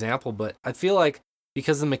extreme example, but I feel like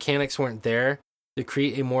because the mechanics weren't there to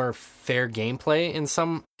create a more fair gameplay in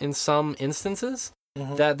some instances,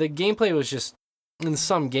 that the gameplay was just, in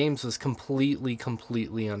some games, was completely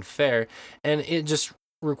unfair. And it just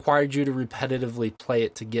required you to repetitively play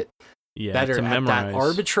it to get better at that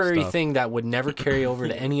arbitrary thing that would never carry over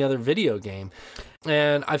to any other video game.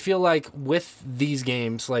 And I feel like with these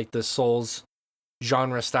games, like the Souls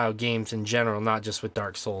genre style games in general, not just with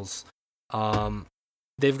Dark Souls,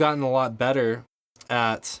 they've gotten a lot better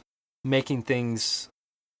at making things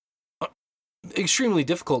extremely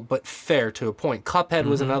difficult but fair to a point. Cuphead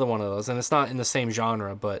was another one of those, and it's not in the same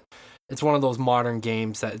genre, but it's one of those modern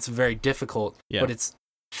games that it's very difficult, but it's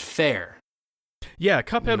fair. Yeah,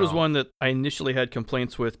 Cuphead was one that I initially had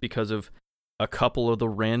complaints with because of a couple of the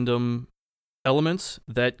random elements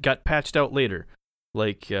that got patched out later.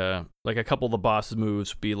 Like a couple of the boss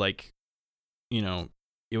moves would be like, it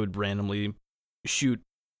would randomly shoot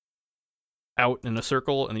out in a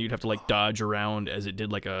circle, and then you'd have to like dodge around as it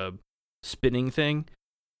did like a spinning thing.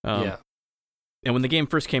 And when the game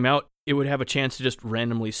first came out, it would have a chance to just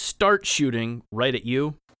randomly start shooting right at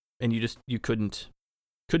you, and you couldn't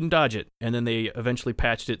dodge it. And then they eventually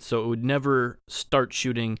patched it so it would never start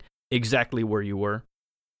shooting exactly where you were.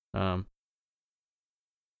 And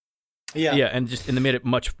they made it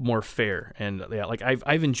much more fair. And like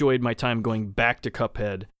I've enjoyed my time going back to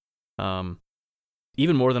Cuphead,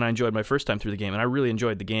 even more than I enjoyed my first time through the game. And I really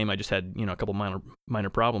enjoyed the game. I just had a couple minor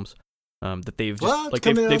problems that they've just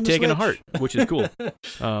they've taken to heart, which is cool.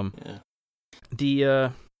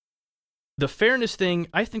 The fairness thing,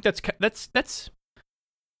 I think that's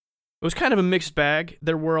it was kind of a mixed bag.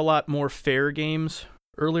 There were a lot more fair games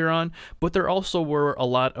earlier on, but there also were a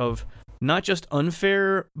lot of not just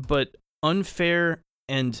unfair, but unfair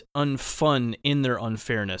and unfun in their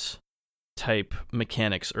unfairness type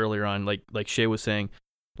mechanics earlier on, like Shay was saying.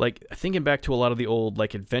 Like, thinking back to a lot of the old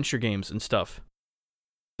like adventure games and stuff,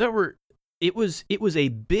 it was a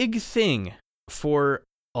big thing for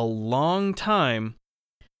a long time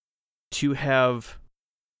to have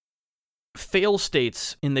fail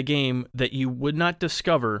states in the game that you would not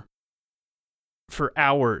discover for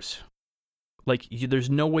hours. Like, there's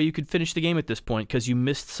no way you could finish the game at this point because you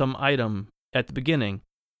missed some item at the beginning.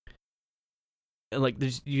 And like,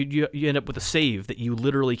 you end up with a save that you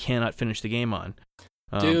literally cannot finish the game on.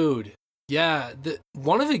 Dude, yeah.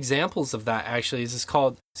 One of the examples of that actually is this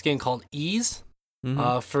game called Ys.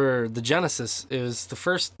 For the Genesis. It was the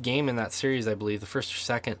first game in that series, I believe, the first or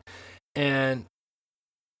second. And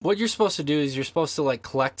what you're supposed to do is you're supposed to like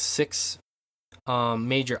collect 6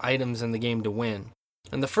 major items in the game to win.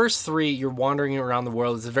 And the first 3, you're wandering around the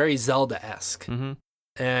world. It's very Zelda-esque.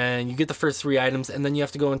 And you get the first 3 items, and then you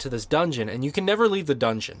have to go into this dungeon, and you can never leave the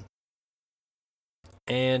dungeon.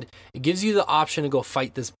 And it gives you the option to go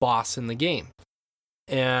fight this boss in the game.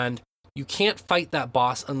 And you can't fight that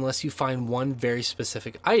boss unless you find one very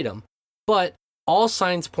specific item. But all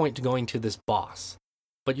signs point to going to this boss.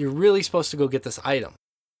 But you're really supposed to go get this item.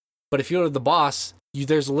 But if you go to the boss,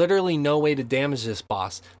 there's literally no way to damage this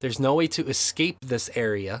boss. There's no way to escape this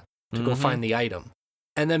area to go find the item.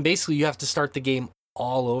 And then basically you have to start the game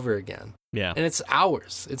all over again. Yeah. And it's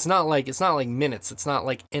hours. It's not like minutes. It's not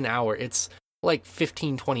like an hour. It's like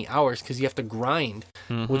 15, 20 hours because you have to grind,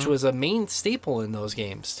 which was a main staple in those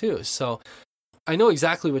games too. So I know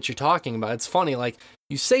exactly what you're talking about. It's funny, like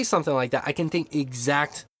you say something like that, I can think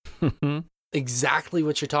exactly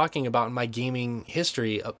what you're talking about in my gaming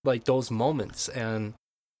history, like those moments. And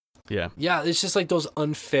yeah, it's just like those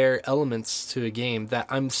unfair elements to a game that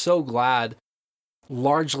I'm so glad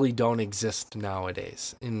largely don't exist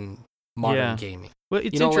nowadays in modern gaming. Well,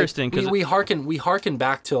 it's interesting because we harken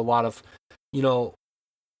back to a lot of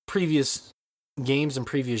previous games and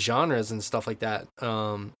previous genres and stuff like that.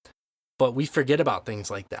 But we forget about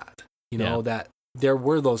things like that. You know, that there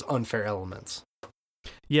were those unfair elements.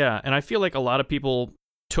 Yeah, and I feel like a lot of people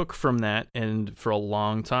took from that, and for a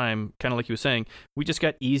long time, kind of like you were saying, we just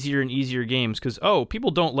got easier and easier games because,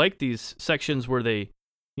 people don't like these sections where they,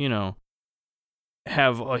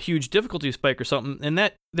 have a huge difficulty spike or something, and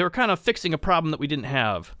that they were kind of fixing a problem that we didn't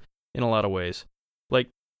have in a lot of ways. Like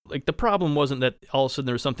the problem wasn't that all of a sudden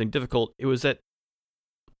there was something difficult, it was that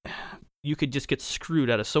you could just get screwed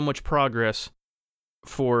out of so much progress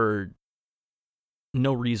for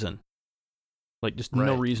no reason. Like, just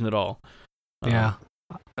no reason at all. Yeah.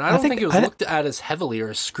 And I don't think it was looked at as heavily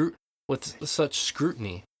or with such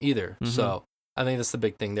scrutiny either. Mm-hmm. So I think that's the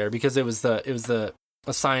big thing there, because it was a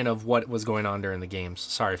sign of what was going on during the games.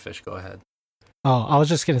 Sorry, Fish, go ahead. Oh, I was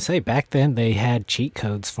just going to say, back then they had cheat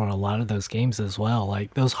codes for a lot of those games as well.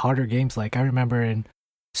 Like, those harder games, like, I remember in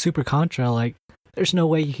Super Contra, like, there's no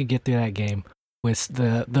way you could get through that game with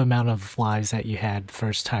the amount of lives that you had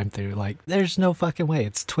first time through. Like, there's no fucking way.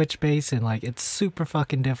 It's Twitch-based, and, like, it's super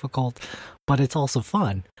fucking difficult, but it's also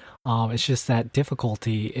fun. It's just that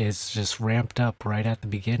difficulty is just ramped up right at the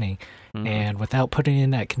beginning. Mm-hmm. And without putting in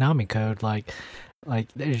that Konami code, like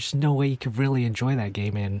there's no way you could really enjoy that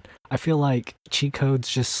game. And I feel like cheat codes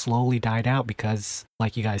just slowly died out because,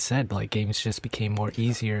 like you guys said, like, games just became more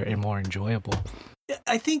easier and more enjoyable.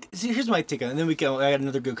 I think, here's my take on it, and then I got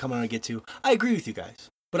another good comment to get to. I agree with you guys,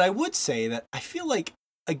 but I would say that I feel like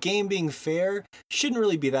a game being fair shouldn't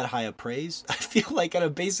really be that high of praise. I feel like at a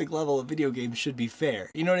basic level, a video game should be fair.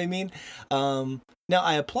 You know what I mean? Now,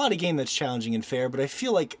 I applaud a game that's challenging and fair, but I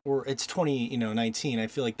feel like it's 2019. I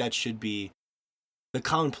feel like that should be the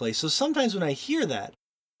commonplace. So sometimes when I hear that,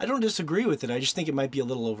 I don't disagree with it. I just think it might be a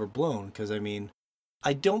little overblown, because, I mean,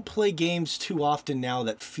 I don't play games too often now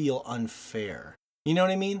that feel unfair. You know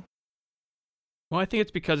what I mean? Well, I think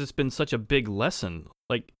it's because it's been such a big lesson.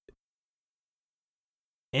 Like,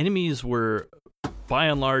 enemies were, by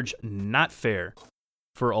and large, not fair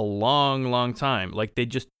for a long, long time. Like,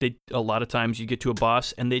 a lot of times you get to a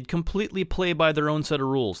boss and they'd completely play by their own set of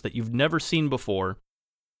rules that you've never seen before,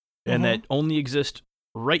 and that only exist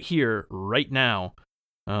right here, right now,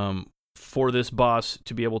 for this boss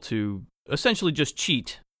to be able to essentially just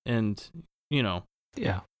cheat and,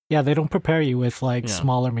 Yeah, they don't prepare you with, like,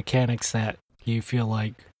 smaller mechanics that you feel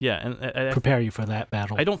like prepare you for that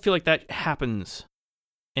battle. I don't feel like that happens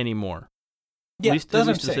anymore. Yeah, at least to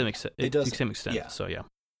some extent. Yeah. So, yeah.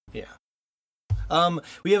 Yeah.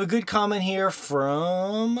 We have a good comment here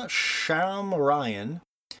from Sham Ryan.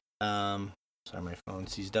 Sorry, my phone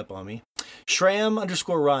seized up on me.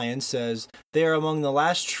 Shram_Ryan says, they are among the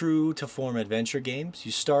last true to form adventure games.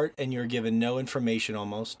 You start and you're given no information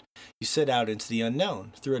almost. You set out into the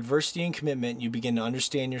unknown. Through adversity and commitment, you begin to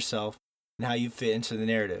understand yourself and how you fit into the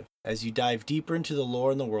narrative. As you dive deeper into the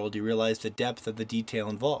lore and the world, you realize the depth of the detail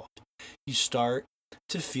involved. You start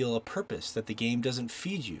to feel a purpose that the game doesn't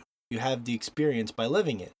feed you. You have the experience by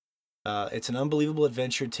living it. It's an unbelievable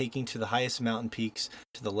adventure, taking to the highest mountain peaks,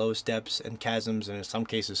 to the lowest depths and chasms, and in some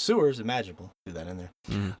cases sewers imaginable. Do that in there.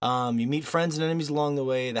 Mm-hmm. You meet friends and enemies along the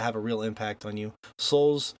way that have a real impact on you.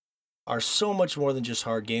 Souls are so much more than just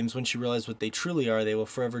hard games. Once you realize what they truly are, they will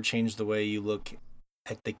forever change the way you look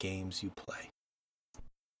at the games you play.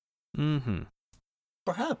 Mm-hmm.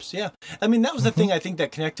 Perhaps, yeah. I mean, that was the thing I think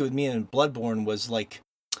that connected with me in Bloodborne was, like,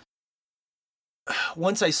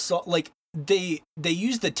 once I saw, like, they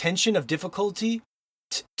use the tension of difficulty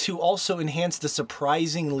to also enhance the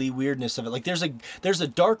surprisingly weirdness of it. Like, there's a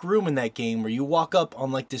dark room in that game where you walk up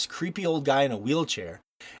on, like, this creepy old guy in a wheelchair,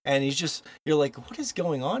 and you're like, what is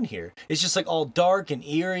going on here? It's just, like, all dark and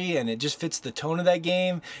eerie, and it just fits the tone of that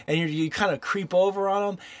game, and you kind of creep over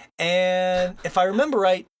on him, and if I remember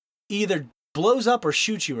right, either blows up or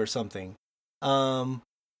shoots you or something.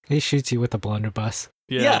 He shoots you with a blunderbuss.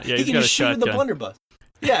 Yeah, he can just shoot with the blunderbuss.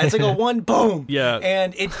 Yeah, it's like a one boom. Yeah.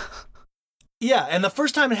 And and the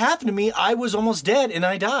first time it happened to me, I was almost dead and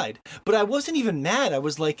I died. But I wasn't even mad. I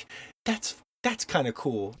was like, that's kind of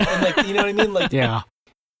cool. And, like, you know what I mean? Like, yeah.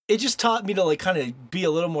 It just taught me to, like, kind of be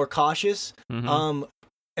a little more cautious. Mm-hmm.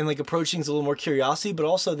 And, like, approach things with a little more curiosity, but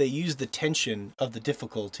also they use the tension of the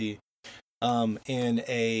difficulty in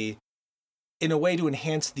a way to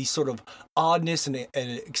enhance the sort of oddness and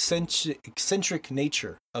eccentric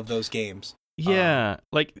nature of those games. Yeah,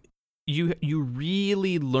 like, you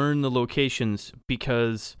really learn the locations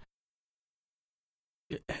because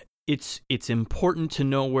it's important to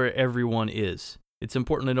know where everyone is. It's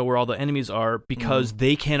important to know where all the enemies are because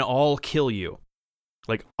they can all kill you.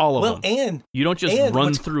 Like, all of them. And you don't just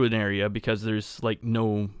run through an area because there's, like,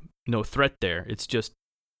 no threat there. It's just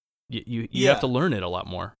you have to learn it a lot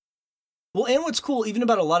more. Well, and what's cool, even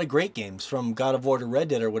about a lot of great games, from God of War to Red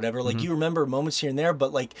Dead or whatever, like you remember moments here and there,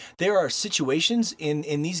 but like there are situations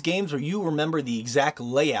in these games where you remember the exact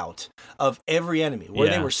layout of every enemy, where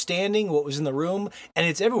they were standing, what was in the room, and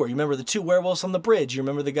it's everywhere. You remember the 2 werewolves on the bridge, you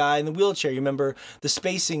remember the guy in the wheelchair, you remember the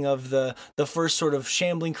spacing of the first sort of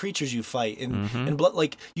shambling creatures you fight, and blood,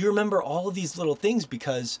 like you remember all of these little things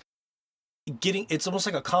because it's almost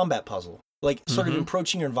like a combat puzzle. Like sort of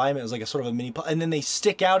approaching your environment as like a sort of a mini, and then they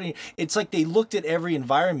stick out. And it's like they looked at every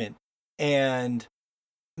environment and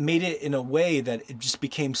made it in a way that it just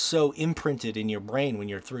became so imprinted in your brain when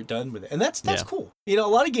you're done with it. And that's cool. You know, a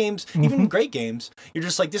lot of games, even great games, you're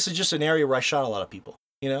just like, this is just an area where I shot a lot of people.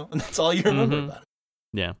 You know, and that's all you remember about it.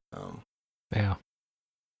 Yeah. Yeah.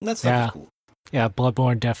 And that stuff is cool. Yeah,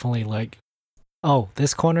 Bloodborne definitely like, oh,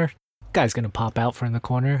 this corner. Guy's gonna pop out from the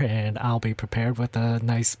corner, and I'll be prepared with a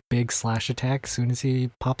nice big slash attack as soon as he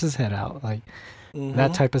pops his head out, like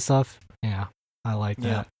that type of stuff. Yeah, I like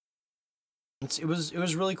that. It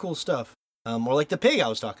was really cool stuff. Or like the pig I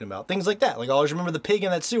was talking about, things like that. Like I always remember the pig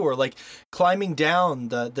in that sewer, like climbing down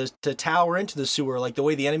the tower into the sewer, like the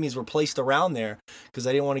way the enemies were placed around there, because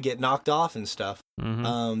I didn't want to get knocked off and stuff.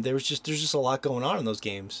 There's just a lot going on in those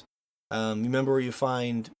games. Remember where you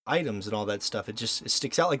find items and all that stuff. It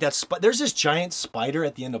sticks out like that. There's this giant spider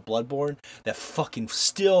at the end of Bloodborne that fucking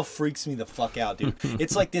still freaks me the fuck out, dude.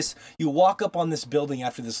 It's like this, you walk up on this building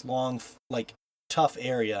after this long, like, tough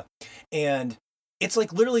area, and it's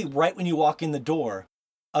like literally right when you walk in the door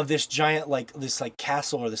of this giant, like, this like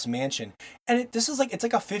castle or this mansion. And it's like a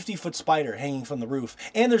 50-foot spider hanging from the roof.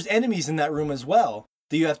 And there's enemies in that room as well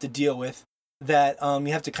that you have to deal with, that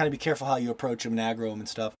you have to kind of be careful how you approach them and aggro them and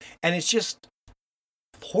stuff. And it's just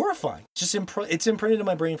horrifying. It's just it's imprinted in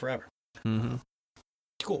my brain forever.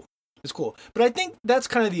 Cool. It's cool. But I think that's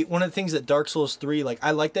kind of one of the things that Dark Souls 3, like,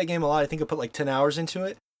 I like that game a lot. I think I put like 10 hours into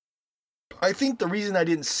it. I think the reason I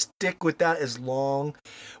didn't stick with that as long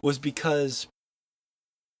was because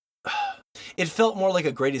it felt more like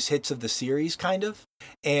a greatest hits of the series, kind of.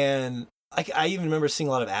 And I even remember seeing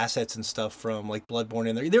a lot of assets and stuff from like Bloodborne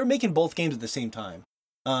in there. They were making both games at the same time.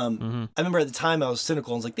 I remember at the time I was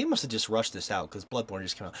cynical and was like, they must have just rushed this out because Bloodborne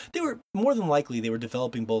just came out. They were more than likely they were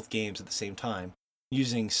developing both games at the same time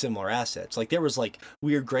using similar assets. Like there was like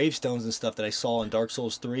weird gravestones and stuff that I saw in Dark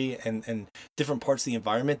Souls 3 and different parts of the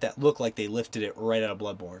environment that looked like they lifted it right out of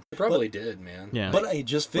Bloodborne. They probably did, man. Yeah. But I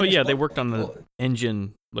just finished. Well, yeah, they worked on the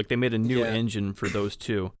engine. Like they made a new engine for those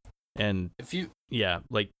two. And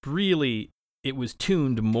like really, it was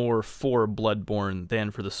tuned more for Bloodborne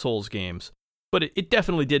than for the Souls games. But it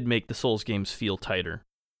definitely did make the Souls games feel tighter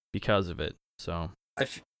because of it. So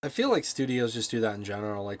I feel like studios just do that in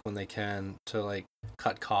general, like when they can, to like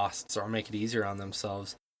cut costs or make it easier on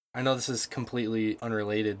themselves. I know this is completely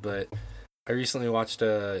unrelated, but I recently watched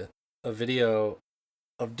a video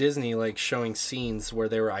of Disney like showing scenes where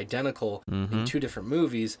they were identical in 2 different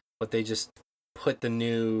movies, but they just put the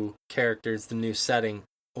new characters, the new setting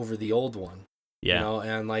over the old one. Yeah. You know,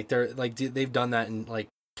 and like they've done that in like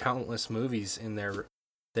countless movies in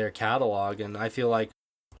their catalog, and I feel like,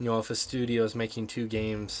 you know, if a studio is making 2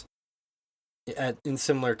 games in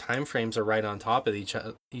similar time frames or right on top of each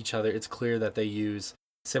other, it's clear that they use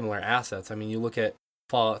similar assets. I mean, you look at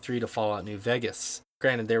Fallout 3 to Fallout New Vegas.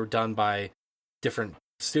 Granted, they were done by different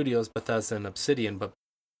studios, Bethesda and Obsidian, but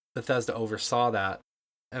Bethesda oversaw that,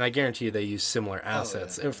 and I guarantee you they use similar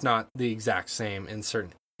assets, if not the exact same in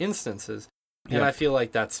certain instances. And I feel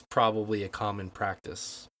like that's probably a common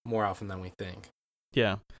practice more often than we think.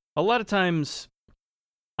 Yeah. A lot of times,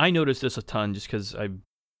 I notice this a ton just because I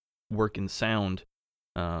work in sound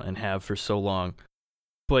and have for so long.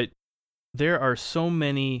 But there are so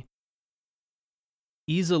many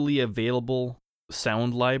easily available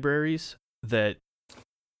sound libraries that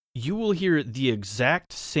you will hear the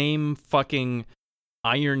exact same fucking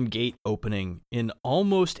Iron Gate opening in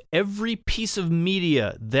almost every piece of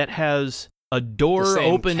media that has a door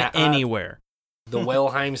open anywhere. The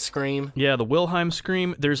Wilhelm scream. Yeah, the Wilhelm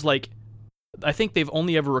scream. There's like, I think they've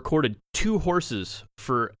only ever recorded 2 horses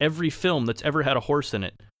for every film that's ever had a horse in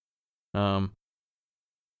it.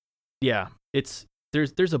 Yeah,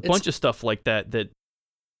 there's a bunch of stuff like that.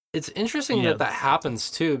 It's interesting that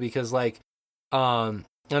happens too, because like, I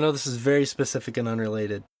know this is very specific and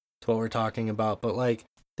unrelated to what we're talking about, but like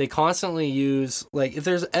they constantly use, like, if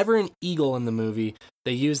there's ever an eagle in the movie,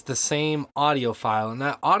 they use the same audio file, and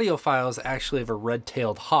that audio file is actually of a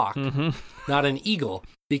red-tailed hawk, not an eagle,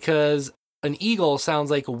 because an eagle sounds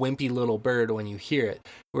like a wimpy little bird when you hear it,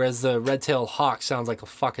 whereas the red-tailed hawk sounds like a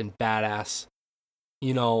fucking badass,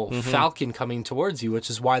 you know, falcon coming towards you, which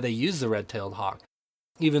is why they use the red-tailed hawk.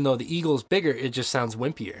 even though the eagle is bigger, it just sounds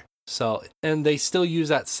wimpier. So, and they still use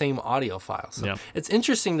that same audio file. So Yeah. it's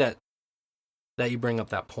interesting that you bring up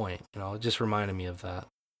that point. You know, it just reminded me of that.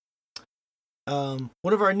 One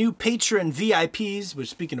of our new patron VIPs, which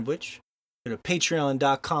speaking of which, go to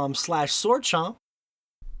patreon.com/swordchomp.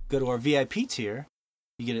 Go to our VIP tier.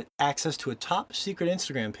 You get access to a top secret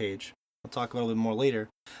Instagram page. I'll talk about it a little bit more later.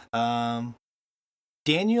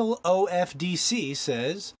 Daniel OFDC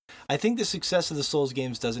says, I think the success of the Souls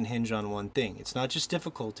games doesn't hinge on one thing. It's not just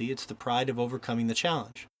difficulty, it's the pride of overcoming the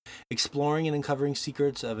challenge. Exploring and uncovering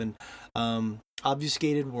secrets of an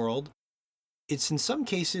obfuscated world. It's in some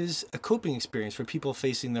cases a coping experience for people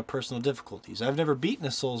facing their personal difficulties. I've never beaten a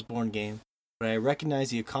Soulsborne game, but I recognize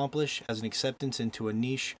the accomplish as an acceptance into a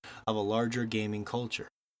niche of a larger gaming culture.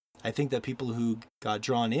 I think that people who got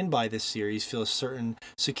drawn in by this series feel a certain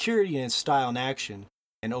security in its style and action,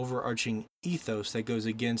 an overarching ethos that goes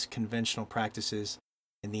against conventional practices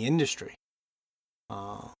in the industry.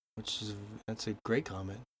 That's a great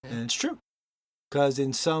comment. Yeah. And it's true. Because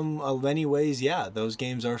in many ways, yeah, those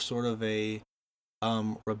games are sort of a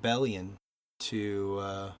rebellion to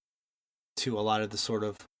a lot of the sort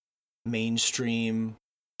of mainstream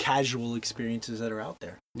casual experiences that are out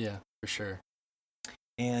there. Yeah, for sure.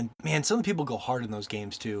 And man, some people go hard in those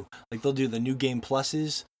games too. Like they'll do the new game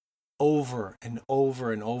pluses over and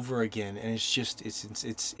over and over again, and it's just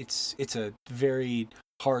it's a very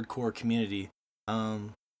hardcore community.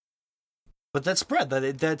 But that's spread.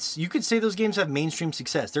 That's you could say those games have mainstream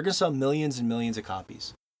success. They're gonna sell millions and millions of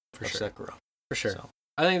copies for of sure. Sekiro. For sure. So.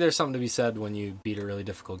 I think there's something to be said when you beat a really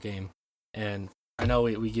difficult game. And I know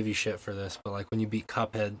we give you shit for this, but like when you beat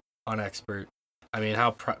Cuphead on Expert, I mean,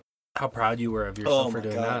 how proud you were of yourself for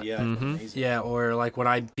doing that. Yeah, amazing. Yeah, or like when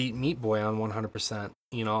I beat Meat Boy on 100%,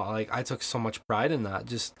 you know, like I took so much pride in that.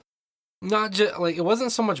 Not just like it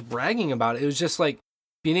wasn't so much bragging about it. It was just like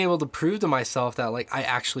being able to prove to myself that like I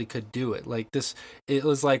actually could do it. Like it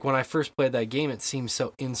was like when I first played that game, it seemed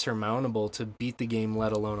so insurmountable to beat the game,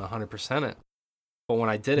 let alone 100% it. But when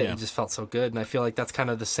I did it, it just felt so good. And I feel like that's kind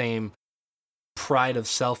of the same pride of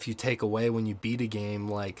self you take away when you beat a game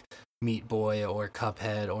like Meat Boy or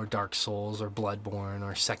Cuphead or Dark Souls or Bloodborne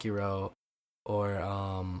or Sekiro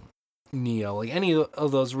or Neo. Like any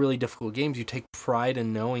of those really difficult games, you take pride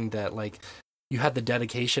in knowing that like you had the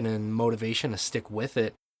dedication and motivation to stick with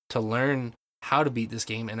it to learn how to beat this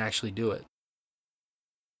game and actually do it.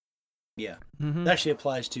 Yeah. It actually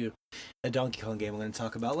applies to a Donkey Kong game I'm going to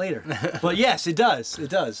talk about later. But yes, it does. It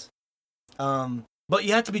does. But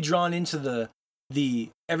you have to be drawn into the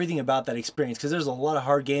everything about that experience, because there's a lot of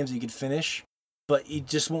hard games that you could finish, but it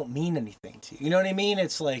just won't mean anything to you. You know what I mean?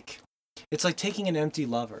 It's like taking an empty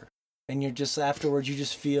lover, and you're just afterwards you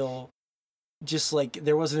just feel just like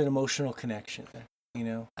there wasn't an emotional connection there, you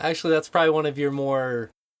know? Actually, that's probably one of your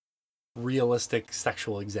more realistic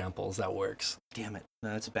sexual examples that works. Damn it.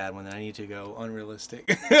 No, that's a bad one. I need to go unrealistic.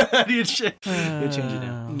 I need to change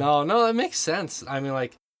it now. No, that makes sense. I mean,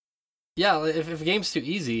 like, yeah, if a game's too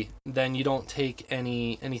easy, then you don't take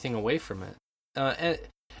anything away from it. And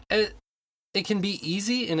it can be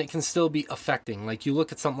easy and it can still be affecting. Like, you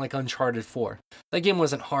look at something like Uncharted 4. That game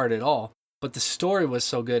wasn't hard at all, but the story was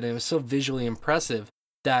so good and it was so visually impressive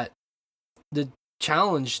that the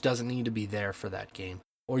challenge doesn't need to be there for that game.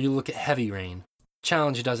 Or you look at Heavy Rain.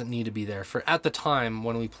 Challenge doesn't need to be there. For at the time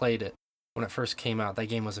when we played it, when it first came out, that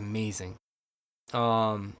game was amazing.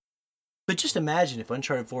 But just imagine if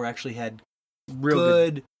Uncharted 4 actually had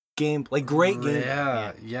good game, like great game.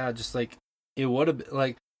 Yeah, just like it would have been,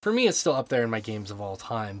 like, for me it's still up there in my games of all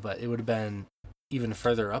time, but it would have been even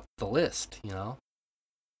further up the list, you know?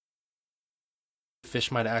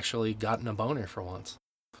 Fish might have actually gotten a boner for once.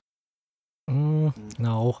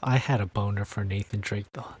 No, I had a boner for Nathan Drake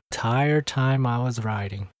the entire time I was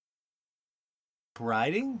riding.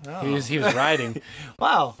 Riding? Oh. He was riding.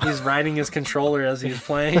 Wow. He was riding his controller as he was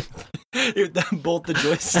playing. Both the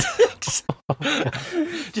joysticks.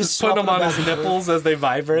 Just putting them on his nipples as they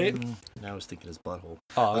vibrate. I was thinking his butthole.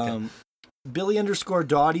 Oh, okay.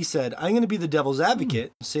 Billy_Dottie said, I'm going to be the devil's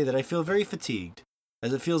advocate and say that I feel very fatigued,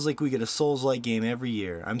 as it feels like we get a Souls-like game every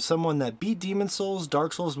year. I'm someone that beat Demon's Souls,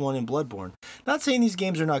 Dark Souls 1, and Bloodborne. Not saying these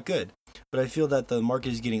games are not good, but I feel that the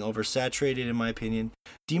market is getting oversaturated, in my opinion.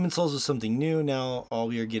 Demon's Souls is something new. Now all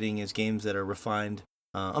we are getting is games that are refined.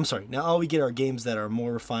 Now all we get are games that are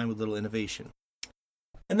more refined with little innovation.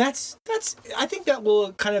 And that's I think that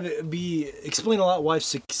will kind of explain a lot why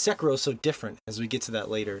Sekiro is so different as we get to that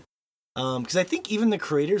later. Because I think even the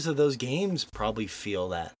creators of those games probably feel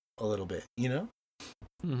that a little bit, you know?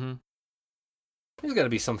 There's got to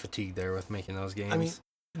be some fatigue there with making those games. I mean,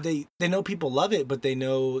 they know people love it, but they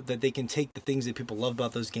know that they can take the things that people love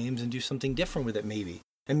about those games and do something different with it, maybe.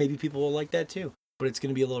 And maybe people will like that too. But it's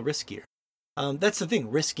going to be a little riskier. That's the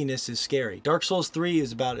thing. Riskiness is scary. Dark Souls 3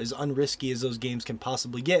 is about as unrisky as those games can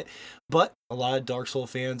possibly get. But a lot of Dark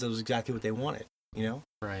Souls fans, that was exactly what they wanted. You know?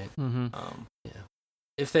 Right. Mm-hmm. Yeah.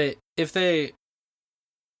 If they,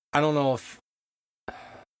 I don't know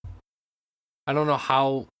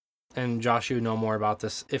how, and Josh, you know more about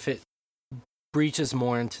this, if it breaches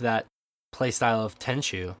more into that playstyle of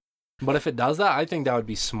Tenchu. But if it does that, I think that would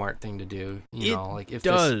be a smart thing to do. You know, like if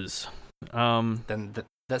does. Then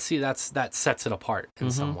that sets it apart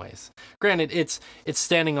in some ways. Granted, it's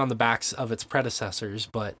standing on the backs of its predecessors,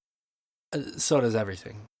 but so does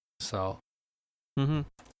everything. So. Mm-hmm.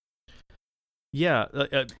 Yeah,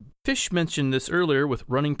 Fish mentioned this earlier with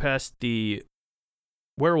running past the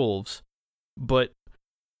werewolves,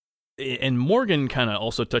 and Morgan kind of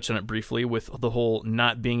also touched on it briefly with the whole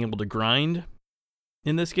not being able to grind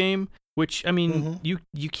in this game, which, I mean,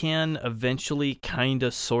 you can eventually kind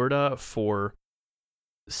of, sort of, for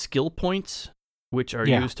skill points, which are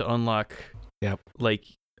used to unlock, like,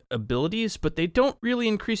 abilities, but they don't really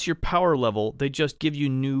increase your power level. They just give you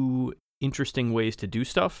new, interesting ways to do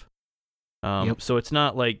stuff. So it's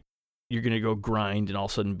not like you're going to go grind and all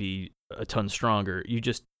of a sudden be a ton stronger. You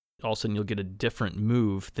just, all of a sudden, you'll get a different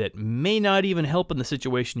move that may not even help in the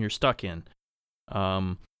situation you're stuck in.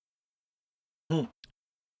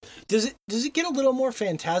 Does it get a little more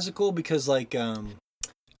fantastical? Because, like,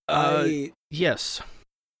 yes.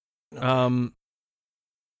 Okay.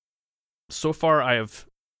 So far, I have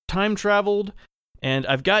time traveled, and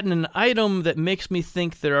I've gotten an item that makes me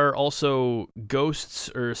think there are also ghosts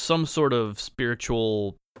or some sort of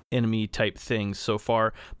spiritual enemy type things so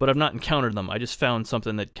far, but I've not encountered them. I just found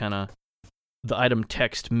something that kind of, the item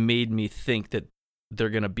text made me think that they're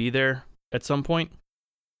going to be there at some point.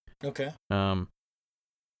 Okay.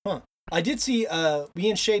 I did see, me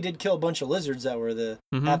and Shay did kill a bunch of lizards that were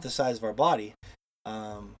half the size of our body.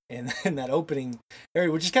 In that opening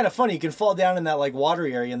area, which is kind of funny. You can fall down in that, like,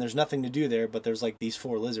 watery area and there's nothing to do there, but there's, like, these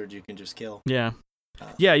 4 lizards you can just kill. Yeah.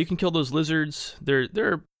 You can kill those lizards. They're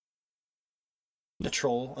the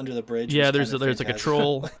troll under the bridge. Yeah, there's like a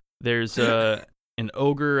troll. There's an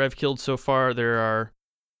ogre I've killed so far. There are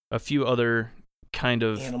a few other kind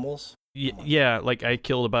of animals. Yeah, like I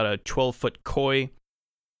killed about a 12-foot koi.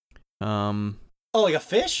 Oh, like a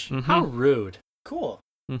fish? Mm-hmm. How rude. Cool.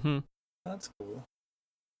 Mm-hmm. That's cool.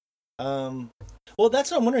 Well,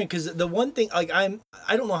 that's what I'm wondering, because the one thing, like, I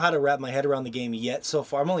don't know how to wrap my head around the game yet so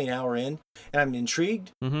far. I'm only an hour in, and I'm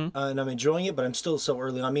intrigued, and I'm enjoying it, but I'm still so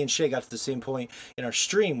early on. Me and Shay got to the same point in our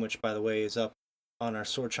stream, which, by the way, is up on our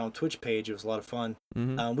Sword Chomp Twitch page. It was a lot of fun.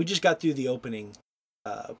 We just got through the opening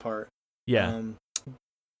part. Yeah. And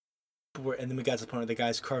then we got to the point where the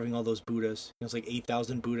guy's carving all those Buddhas. It was like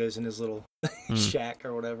 8,000 Buddhas in his little shack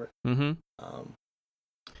or whatever.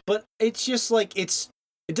 But it's just like, it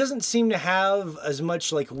doesn't seem to have as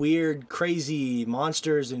much, like, weird, crazy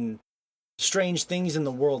monsters and strange things in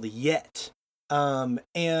the world yet.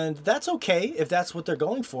 And that's okay if that's what they're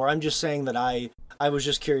going for. I'm just saying that I was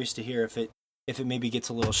just curious to hear if it maybe gets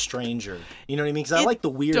a little stranger. You know what I mean? Because I like the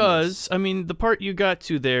weirdness. It does. I mean, the part you got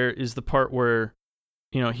to there is the part where,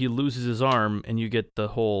 you know, he loses his arm and you get the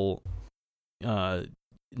whole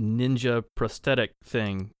ninja prosthetic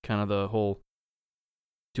thing, kind of the whole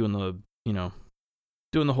doing the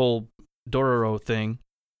whole Dororo thing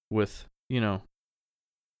with, you know,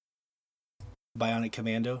 Bionic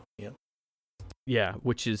Commando. Yep. Yeah,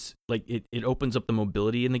 which is like it opens up the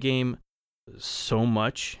mobility in the game so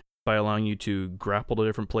much by allowing you to grapple to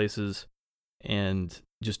different places and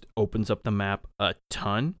just opens up the map a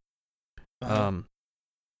ton.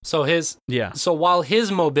 So while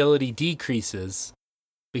his mobility decreases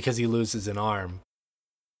because he loses an arm,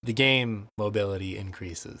 the game mobility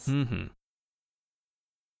increases.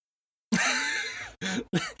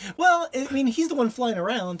 Well, I mean, he's the one flying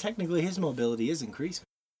around. Technically, his mobility is increasing.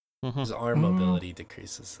 His arm mobility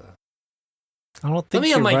decreases. I don't think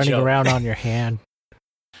you're running around on your hand.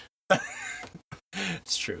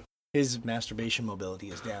 It's true. His masturbation mobility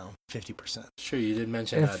is down 50%. Sure, you did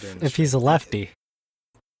mention that during the if he's a lefty.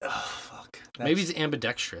 Oh, fuck. Maybe he's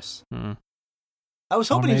ambidextrous. I was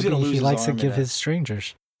hoping he was going to lose his arm. He likes to give his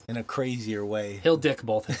strangers. In a crazier way. He'll dick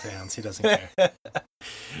both his hands. He doesn't care.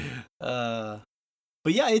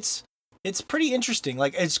 But yeah, it's pretty interesting.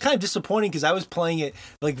 Like, it's kind of disappointing because I was playing it,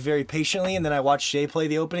 like, very patiently, and then I watched Shay play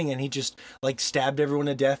the opening, and he just, like, stabbed everyone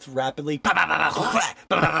to death rapidly. I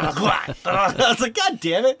was like, God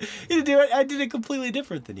damn it! You didn't do it. I did it completely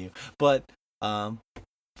different than you. But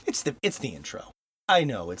it's the intro. I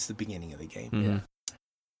know it's the beginning of the game. Yeah.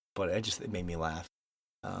 but it made me laugh.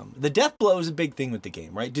 The death blow is a big thing with the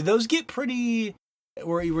game, right? Do those get pretty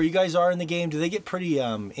where you guys are in the game? Do they get pretty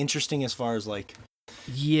interesting as far as like?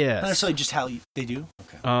 Yes. Not necessarily just how they do.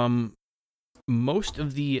 Okay. Most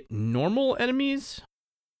of the normal enemies,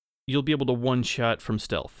 you'll be able to one-shot from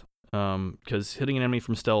stealth. Because hitting an enemy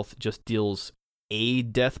from stealth just deals a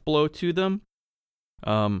death blow to them,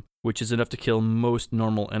 which is enough to kill most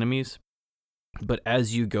normal enemies. But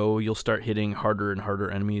as you go, you'll start hitting harder and harder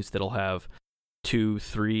enemies that'll have 2,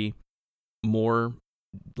 3 more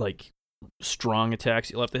like strong attacks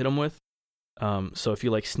you'll have to hit them with. So if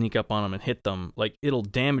you like sneak up on them and hit them, like it'll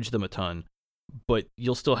damage them a ton, but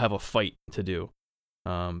you'll still have a fight to do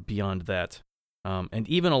beyond that. And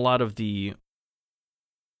even a lot of the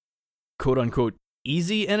quote unquote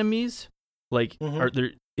easy enemies, like are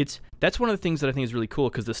there. That's one of the things that I think is really cool,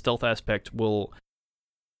 because the stealth aspect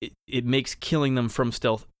it makes killing them from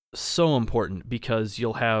stealth so important, because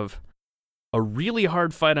you'll have a really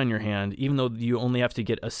hard fight on your hand, even though you only have to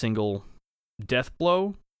get a single death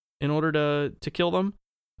blow in order to kill them,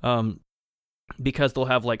 because they'll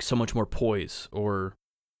have like so much more poise, or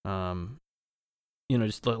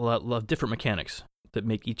just a lot of different mechanics that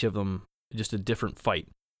make each of them just a different fight.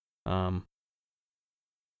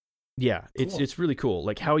 Yeah, cool. It's really cool.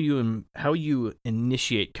 Like how you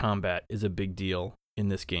initiate combat is a big deal in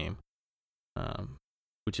this game,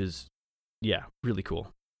 which is really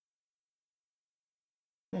cool.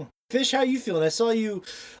 Fish, how you feeling? I saw you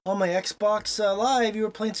on my Xbox Live. You were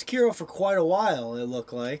playing Sekiro for quite a while, it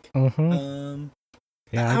looked like. Mm-hmm.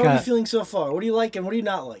 How are you feeling so far? What are you liking? What are you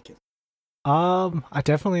not liking? I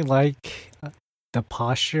definitely like the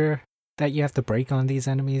posture that you have to break on these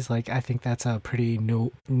enemies. Like, I think that's a pretty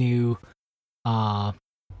new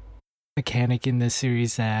mechanic in this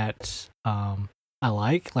series that I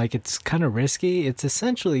like. Like, it's kind of risky. It's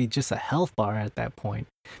essentially just a health bar at that point,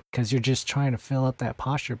 because you're just trying to fill up that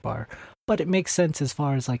posture bar. But it makes sense as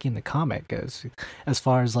far as like in the combat goes, as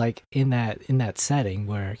far as like in that setting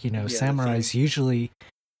where, samurais usually,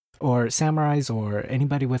 or samurais or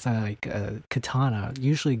anybody with a katana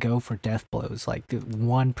usually go for death blows, like the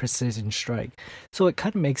one precision strike. So it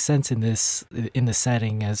kind of makes sense in the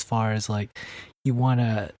setting, as far as like you want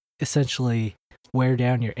to essentially wear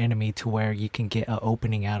down your enemy to where you can get an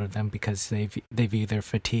opening out of them, because they've either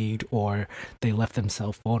fatigued or they left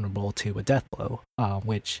themselves vulnerable to a death blow,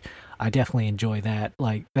 which I definitely enjoy that.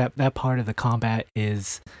 Like that part of the combat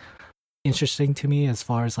is interesting to me, as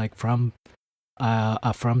far as like from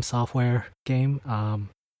a From Software game. But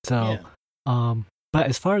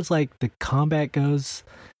as far as like the combat goes,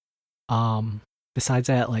 besides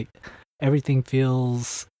that, like everything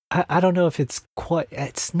feels, I don't know if it's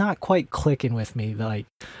not quite clicking with me. Like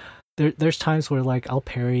there's times where like I'll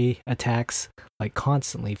parry attacks like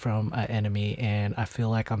constantly from an enemy, and I feel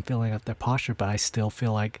like I'm filling up their posture, but I still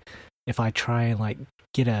feel like if I try and like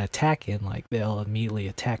get an attack in, like they'll immediately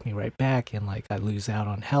attack me right back, and like I lose out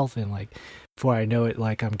on health, and like before I know it,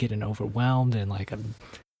 like I'm getting overwhelmed and like I'm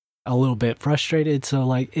a little bit frustrated. So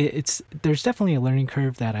like there's definitely a learning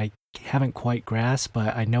curve that I haven't quite grasped,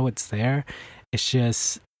 but I know it's there. It's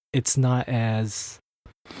just it's not as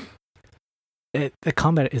the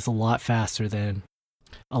combat is a lot faster than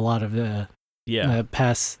a lot of their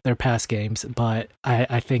past games, but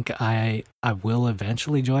I think I will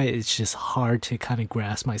eventually enjoy it. It's just hard to kind of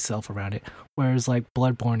grasp myself around it. Whereas like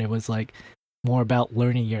Bloodborne, it was like more about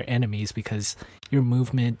learning your enemies, because your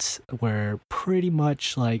movements were pretty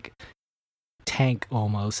much like tank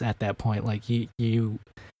almost at that point. Like your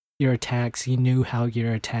attacks, you knew how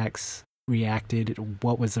your attacks reacted,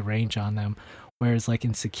 what was the range on them. Whereas like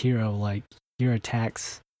in Sekiro, like your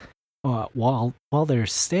attacks, while they're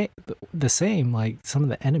the same, like some of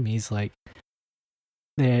the enemies, like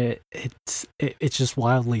it's just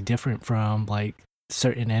wildly different from like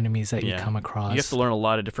certain enemies that you come across. You have to learn a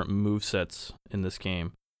lot of different movesets in this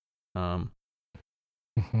game.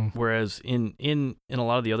 Whereas in a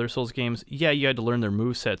lot of the other Souls games, you had to learn their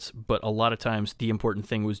movesets, but a lot of times the important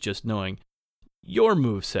thing was just knowing your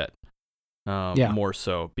moveset. More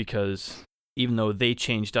so, because even though they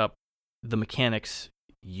changed up, the mechanics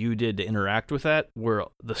you did to interact with that were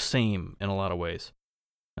the same in a lot of ways.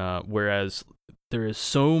 Whereas there is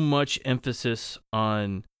so much emphasis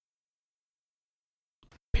on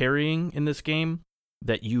parrying in this game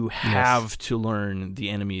that you have to learn the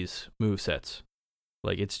enemy's movesets.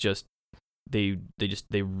 Like it's just they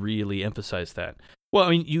really emphasize that. Well, I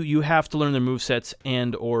mean, you have to learn their movesets,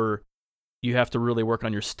 and or you have to really work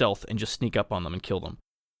on your stealth and just sneak up on them and kill them.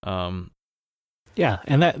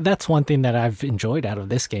 And that's one thing that I've enjoyed out of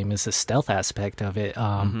this game is the stealth aspect of it.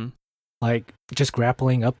 Like just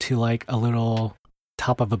grappling up to like a little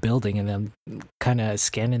top of a building and then kind of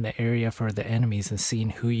scanning the area for the enemies and seeing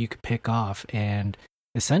who you could pick off. And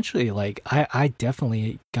essentially, like, I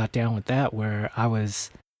definitely got down with that, where I was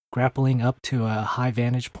grappling up to a high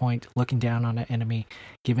vantage point, looking down on an enemy,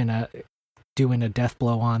 doing a death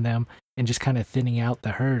blow on them, and just kind of thinning out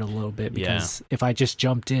the herd a little bit, because if I just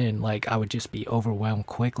jumped in, like, I would just be overwhelmed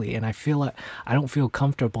quickly. And I feel like I don't feel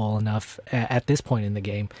comfortable enough at this point in the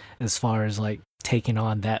game as far as like taking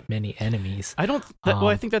on that many enemies. Well,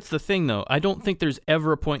 I think that's the thing, though. I don't think there's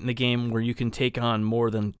ever a point in the game where you can take on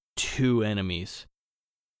more than 2 enemies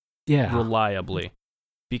reliably,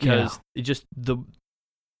 because it just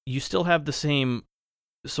you still have the same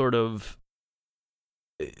sort of,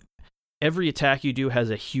 every attack you do has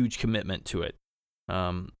a huge commitment to it.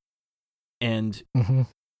 And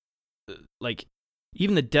like,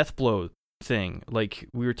 even the death blow thing, like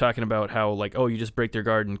we were talking about how, like, oh, you just break their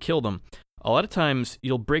guard and kill them. A lot of times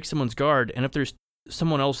you'll break someone's guard, and if there's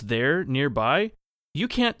someone else there nearby, you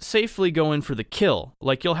can't safely go in for the kill.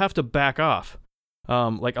 Like, you'll have to back off.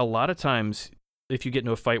 Like, a lot of times, if you get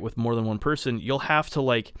into a fight with more than one person, you'll have to,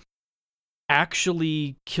 like,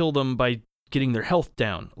 actually kill them by getting their health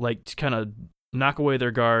down. Like, to kind of knock away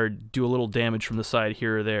their guard, do a little damage from the side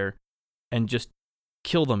here or there, and just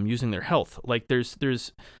kill them using their health. Like,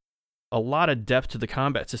 there's a lot of depth to the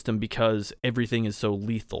combat system because everything is so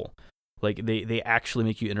lethal. Like, they actually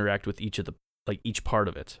make you interact with each part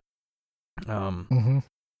of it. And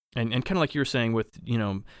kind of like you were saying with, you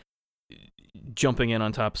know, jumping in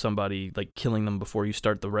on top of somebody, like killing them before you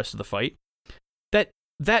start the rest of the fight,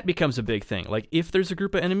 that becomes a big thing. Like, if there's a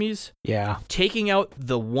group of enemies, taking out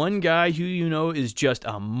the one guy who you know is just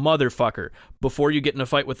a motherfucker before you get in a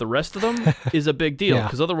fight with the rest of them is a big deal,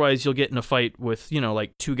 because otherwise you'll get in a fight with, you know,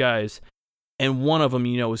 like 2 guys, and one of them,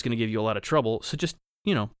 you know, is going to give you a lot of trouble. So just,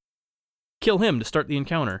 you know, kill him to start the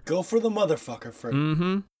encounter. Go for the motherfucker first.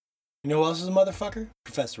 Mm-hmm. You know who else is a motherfucker?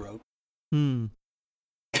 Professor Oak.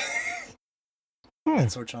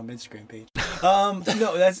 That's Sword Chomp Instagram page.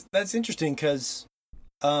 No, that's interesting, because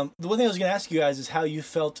the one thing I was going to ask you guys is how you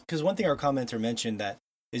felt, because one thing our commenter mentioned that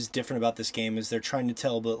is different about this game is they're trying to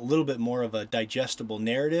tell a little bit more of a digestible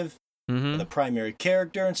narrative, the primary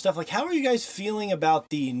character and stuff. Like, how are you guys feeling about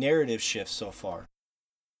the narrative shift so far?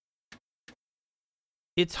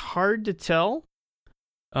 It's hard to tell.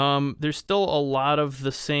 There's still a lot of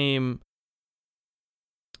the same.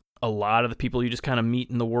 A lot of the people you just kind of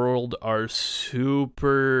meet in the world are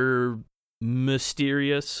super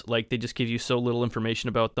mysterious. Like, they just give you so little information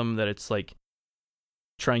about them that it's like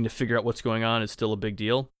trying to figure out what's going on is still a big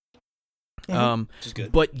deal. Which is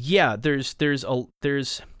good. But yeah, there is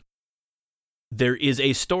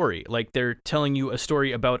a story. Like, they're telling you a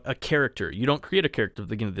story about a character. You don't create a character at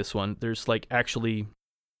the beginning of this one. There's like actually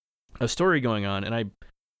a story going on, and I'm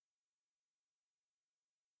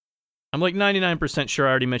like 99% sure I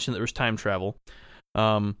already mentioned that there was time travel.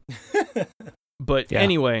 But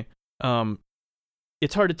anyway,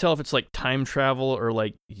 it's hard to tell if it's like time travel or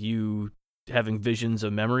like you having visions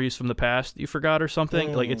of memories from the past that you forgot or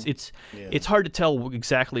something. Like, it's hard to tell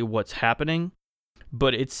exactly what's happening,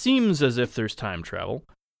 but it seems as if there's time travel.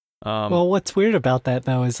 Well, what's weird about that,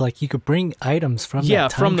 though, is like you could bring items from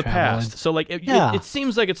from the past. So like it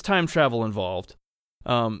seems like it's time travel involved.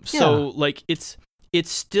 So like it's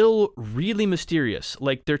still really mysterious.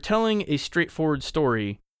 Like, they're telling a straightforward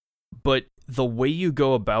story, but the way you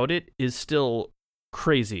go about it is still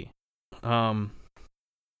crazy. Like,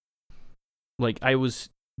 I was,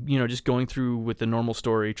 you know, just going through with the normal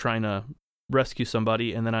story, trying to rescue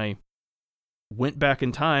somebody, and then I went back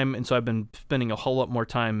in time, and so I've been spending a whole lot more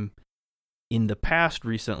time in the past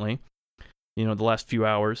recently, you know, the last few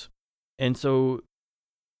hours. And so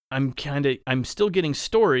I'm still getting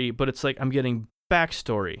story, but it's like I'm getting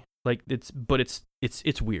backstory. Like, it's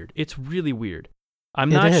weird. It's really weird. I'm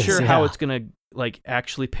not sure how it's gonna like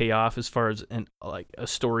actually pay off as far as a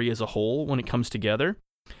story as a whole when it comes together,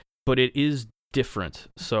 but it is different.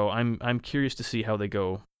 So I'm curious to see how they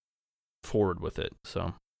go forward with it.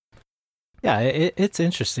 So yeah, it's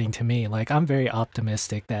interesting to me. Like, I'm very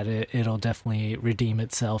optimistic that it'll definitely redeem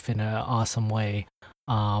itself in an awesome way.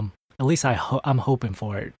 At least I'm hoping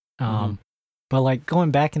for it. But like,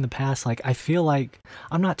 going back in the past, like, I feel like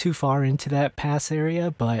I'm not too far into that past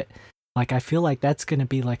area, but like, I feel like that's going to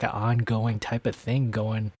be like an ongoing type of thing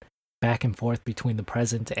going back and forth between the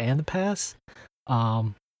present and the past.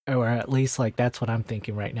 Or at least like that's what I'm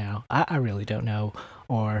thinking right now. I really don't know.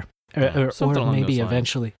 Or maybe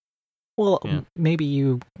eventually. Well, maybe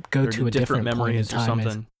you go to a different point in time. Or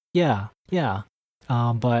something. Yeah.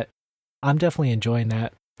 But I'm definitely enjoying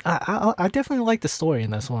that. I definitely like the story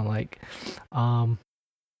in this one. Like,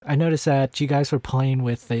 I noticed that you guys were playing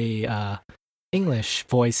with the English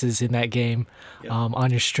voices in that game Yep. on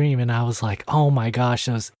your stream, and I was like, oh my gosh,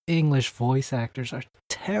 those English voice actors are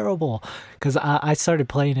terrible. Because I started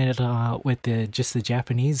playing it with just the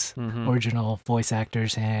Japanese Mhm. original voice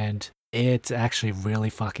actors, and it's actually really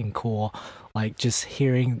fucking cool. Like just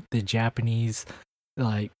hearing the Japanese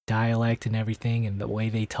like dialect and everything, and the way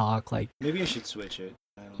they talk. Like Maybe I should switch it.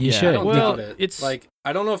 I don't know. You Yeah. should. I don't Well, doubt it. it's Like,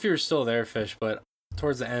 I don't know if you were still there, Fish, but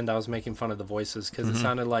towards the end, I was making fun of the voices because Mhm. it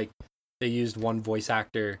sounded like they used one voice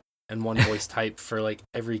actor and one voice type for like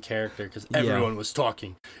every character because Yeah. everyone was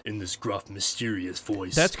talking in this gruff, mysterious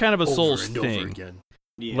voice. that's kind of a over Souls and over thing. again.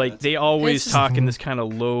 Yeah, Like that's- they always It's just- talk in this kind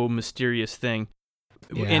of low, mysterious thing,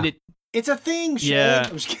 Yeah. and it. it's a thing. Shane. Yeah.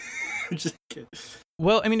 I'm just kidding. I'm just kidding.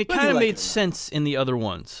 Well, I mean, it Whether kind you of like made it or not. sense in the other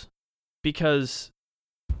ones because,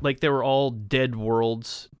 like, they were all dead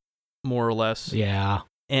worlds, more or less. yeah,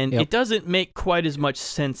 And Yep. it doesn't make quite as much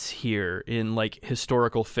sense here in like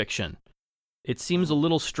historical fiction. It seems a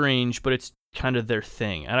little strange, but it's kind of their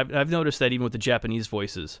thing. And I've noticed that even with the Japanese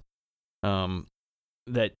voices,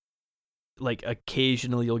 that like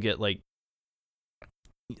occasionally you'll get like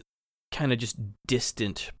kind of just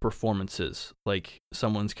distant performances, like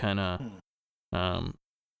someone's kind of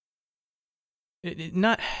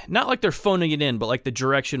not like they're phoning it in, but like the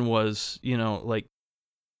direction was, like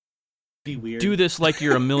Be weird. do this like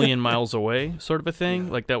you're a million miles away, sort of a thing.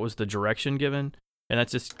 Yeah. Like that was the direction given, and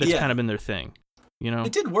that's Yeah. kind of been their thing,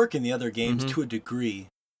 It did work in the other games Mhm. to a degree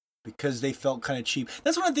because they felt kind of cheap.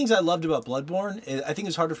 That's one of the things I loved about Bloodborne. I think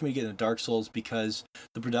it's harder for me to get into Dark Souls because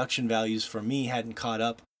the production values for me hadn't caught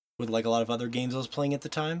up with like a lot of other games I was playing at the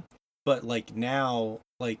time. But like now,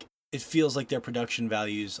 like it feels like their production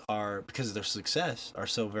values are, because of their success, are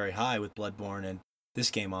so very high with Bloodborne and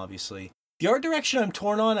this game, obviously. The art direction I'm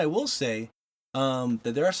torn on. I will say that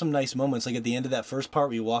there are some nice moments, like at the end of that first part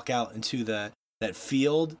where you walk out into that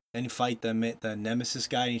field and you fight the Nemesis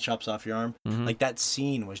guy and he chops off your arm. Mhm. Like that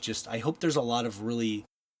scene was just, I hope there's a lot of really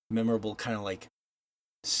memorable kind of like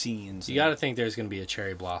scenes. You got to think there's going to be a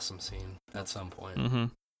cherry blossom scene at some point.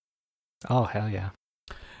 Mhm. oh hell yeah.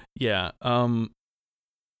 Yeah. I'm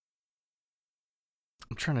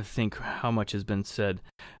trying to think how much has been said.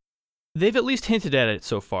 They've at least hinted at it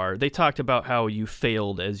so far. They talked about how you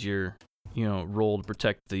failed as your, role to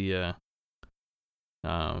protect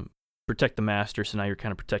the master. So now you're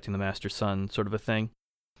kind of protecting the master's son, sort of a thing.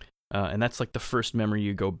 And that's like the first memory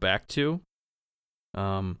you go back to.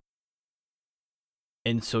 And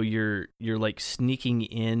so you're like sneaking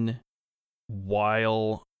in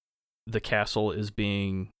while the castle is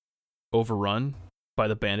being overrun by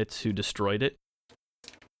the bandits who destroyed it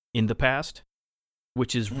in the past,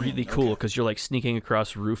 which is really cool okay. because you're like sneaking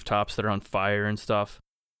across rooftops that are on fire and stuff.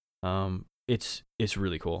 It's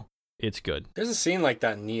really cool. It's good. There's a scene like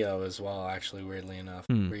that in Neo as well, actually, weirdly enough,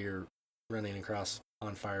 Hmm. where you're running across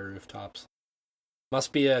on fire rooftops.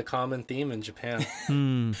 Must be a common theme in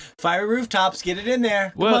Japan. Fire rooftops, get it in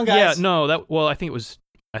there. Come Well, on, guys. yeah, no, I think it's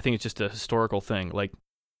just a historical thing. Like,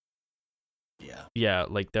 Yeah.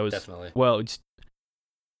 like that was Definitely. well, it's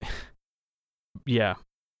yeah,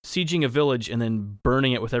 sieging a village and then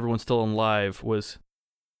burning it with everyone still alive was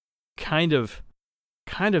kind of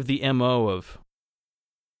the MO of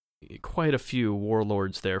quite a few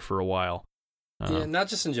warlords there for a while. Yeah, not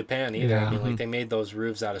just in Japan either. Yeah. I mean, like Mhm. they made those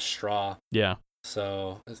roofs out of straw, Yeah.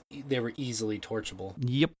 so they were easily torchable.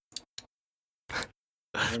 Yep.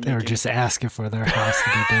 They were just asking for their house to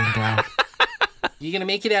be burned down. You're gonna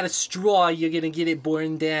make it out of straw. You're gonna get it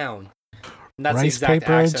burned down. And that's the Rice exact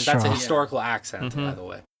paper and accent. That's a straw. historical accent, by Mhm. the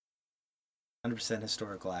way. 100%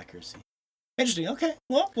 historical accuracy. Interesting. Okay.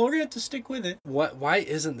 Well, we're going to have to stick with it. Why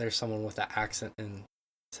isn't there someone with that accent in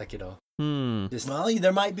Sekiro? Just Well,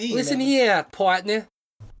 there might be. listen man. here, partner.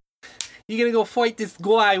 You're gonna go fight this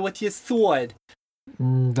guy with your sword.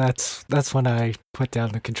 That's when I put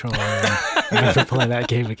down the controller and never play that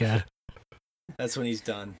game again. That's when he's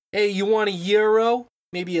done. Hey, you want a euro?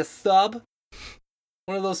 Maybe a sub?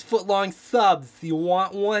 One of those foot-long subs. You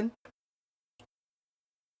want one?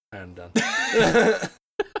 I'm done.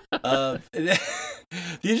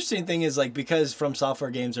 The interesting thing is, like, because From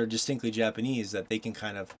Software games are distinctly Japanese, that they can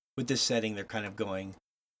kind of, with this setting, they're kind of going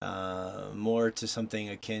more to something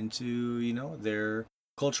akin to, their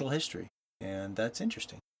cultural history. And that's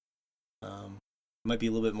interesting. Might be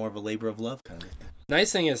a little bit more of a labor of love kind of thing.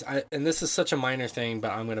 Nice thing is, and this is such a minor thing,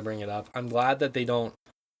 but I'm going to bring it up. I'm glad that they don't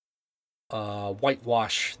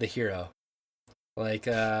whitewash the hero. Like,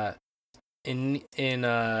 in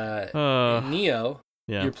Neo,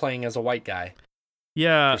 Yeah. you're playing as a white guy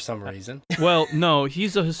Yeah. for some reason. Well, no,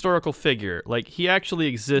 he's a historical figure. Like, he actually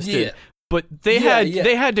existed, Yeah. but they Yeah,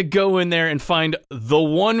 had to go in there and find the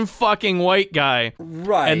one fucking white guy,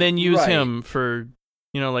 right, and then use right. him for,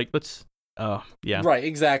 like, let's. Oh yeah. Right,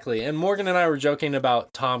 exactly. And Morgan and I were joking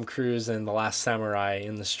about Tom Cruise and The Last Samurai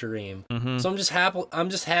in the stream. Mm-hmm. So I'm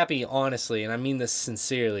just happy, honestly, and I mean this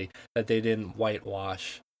sincerely, that they didn't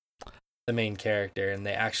whitewash the main character and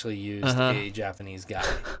they actually used a Japanese guy.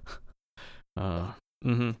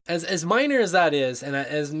 Mm-hmm. As minor as that is, and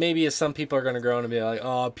as maybe as some people are going to grow and be like,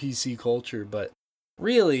 oh, PC culture, but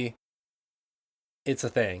really, it's a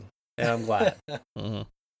thing, and I'm glad. Mm-hmm.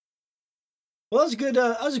 Well,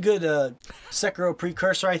 that was a good Sekiro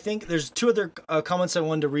precursor, I think. There's two other comments I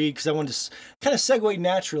wanted to read because I wanted to kind of segue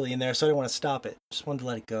naturally in there, so I didn't want to stop it. Just wanted to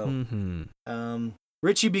let it go. Mm-hmm.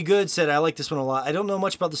 Richie Be Good said, I like this one a lot. I don't know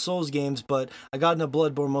much about the Souls games, but I got into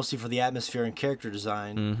Bloodborne mostly for the atmosphere and character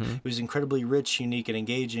design. Mm-hmm. It was incredibly rich, unique, and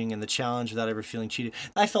engaging, and the challenge without ever feeling cheated.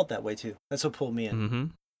 I felt that way, too. That's what pulled me in. Mm-hmm.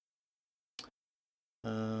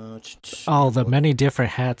 The many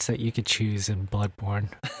different hats that you could choose in Bloodborne.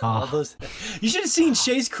 All those. You should have seen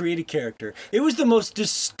Shay's created character. It was the most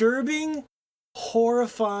disturbing,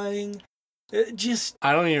 horrifying. I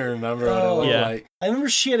don't even remember what it looked like. I remember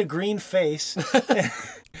she had a green face. She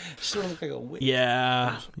sort of looked like a witch.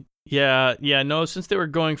 Yeah. No, since they were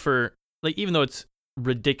going for, like, even though it's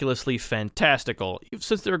ridiculously fantastical,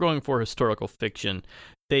 since they were going for historical fiction,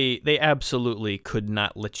 they absolutely could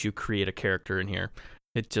not let you create a character in here.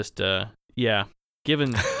 It just,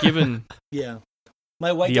 given yeah.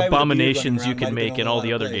 My white the guy abominations you could can make in all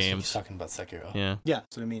the other plays. games. He's talking about Sekiro. Yeah. Yeah,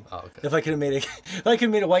 that's what I mean. Oh, okay. If I could have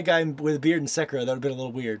made a white guy with a beard in Sekiro, that would have been a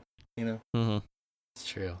little weird, you know. Mm-hmm. It's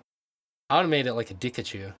true. I would have made it like a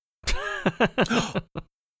Dikachu.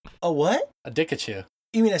 A what? A Dikachu.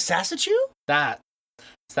 You mean a Sasachu? That.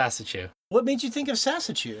 Sasachu. What made you think of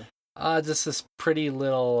Sasachu? Just this pretty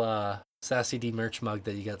little Sassy D merch mug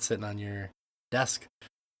that you got sitting on your desk.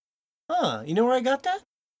 Huh. You know where I got that?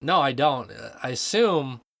 No, I don't. I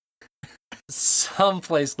assume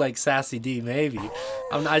someplace like Sassy D, maybe.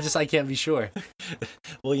 I can't be sure.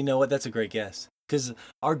 Well, you know what? That's a great guess. Because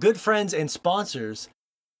our good friends and sponsors,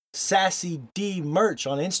 Sassy D Merch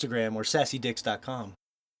on Instagram or sassydicks.com,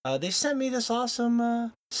 they sent me this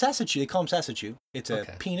awesome Sasachu. They call him Sasachu. It's a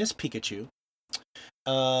penis Pikachu.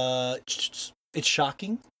 It's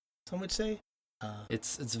shocking, some would say.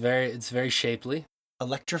 It's very shapely.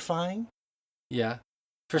 Electrifying. Yeah.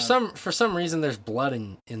 For some reason, there's blood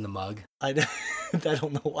in the mug. I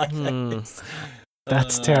don't know why that is.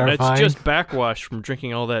 That's terrifying. It's just backwash from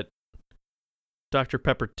drinking all that Dr.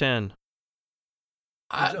 Pepper 10.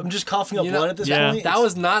 I'm just coughing up blood at this point. That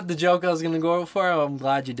was not the joke I was going to go for. I'm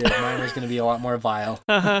glad you did. Mine was going to be a lot more vile.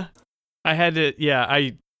 I had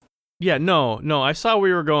to, no, I saw where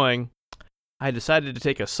you were going. I decided to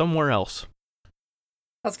take us somewhere else.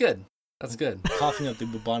 That's good. That's good. Coughing up the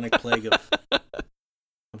bubonic plague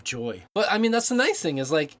of joy. But, I mean, that's the nice thing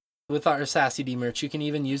is, like, with our Sassy D merch, you can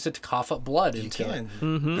even use it to cough up blood into it.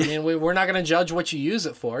 Mm-hmm. I mean, we're not going to judge what you use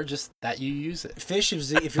it for, just that you use it. Fish,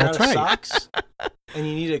 if you're out of socks and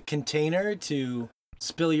you need a container to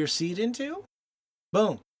spill your seed into,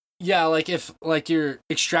 boom. Yeah, like if you're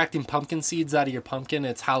extracting pumpkin seeds out of your pumpkin,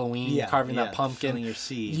 it's Halloween, carving that pumpkin. Your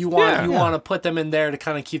seed. You want to put them in there to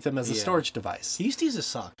kind of keep them as a storage device. He used to use a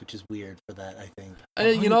sock, which is weird for that, I think.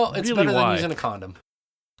 It's really better than using a condom.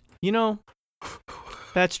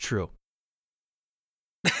 That's true.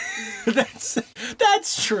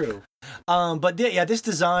 That's true. But this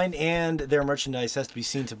design and their merchandise has to be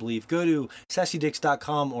seen to believe. Go to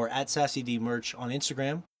sassydicks.com or at sassydmerch on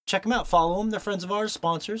Instagram. Check them out. Follow them. They're friends of ours,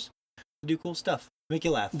 sponsors. They do cool stuff. Make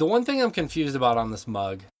you laugh. The one thing I'm confused about on this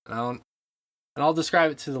mug, and I'll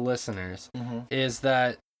describe it to the listeners, is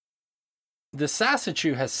that the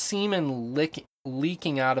Sasachu has semen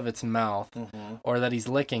leaking out of its mouth, or that he's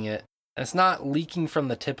licking it. And it's not leaking from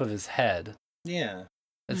the tip of his head. Yeah.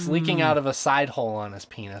 It's leaking out of a side hole on his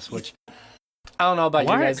penis, which I don't know about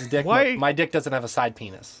your guys' dick. My dick doesn't have a side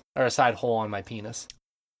penis or a side hole on my penis.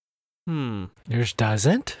 Yours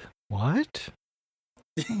doesn't? What?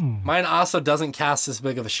 Mine also doesn't cast this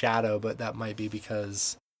big of a shadow, but that might be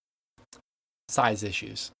because size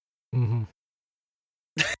issues. Mm-hmm.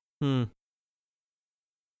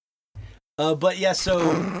 But yeah,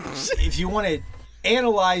 so if you want to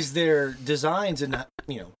analyze their designs in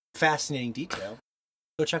fascinating detail,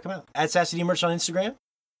 go check them out at Sassy D Merch on Instagram.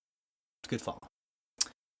 It's a good follow.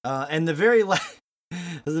 And the very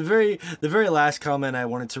last comment I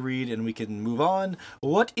wanted to read, and we can move on.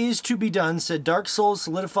 What is to be done said Dark Souls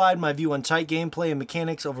solidified my view on tight gameplay and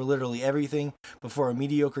mechanics over literally everything before a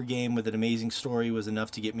mediocre game with an amazing story was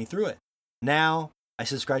enough to get me through it. Now I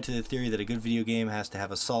subscribe to the theory that a good video game has to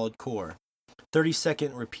have a solid core.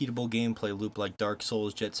 30-second repeatable gameplay loop like Dark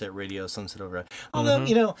Souls, Jet Set Radio, Sunset Overdrive.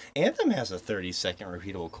 Although, Anthem has a 30-second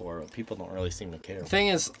repeatable core. People don't really seem to care. The thing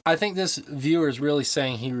is, I think this viewer is really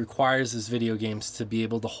saying he requires his video games to be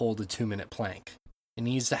able to hold a 2-minute plank. It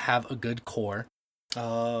needs to have a good core.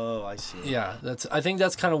 Oh, I see. Yeah, I think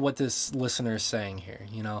that's kind of what this listener is saying here.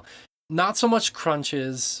 Not so much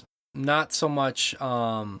crunches, not so much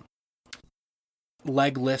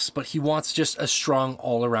leg lifts, but he wants just a strong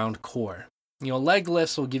all-around core. Leg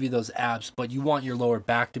lifts will give you those abs, but you want your lower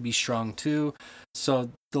back to be strong too.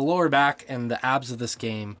 So the lower back and the abs of this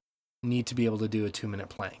game need to be able to do a 2-minute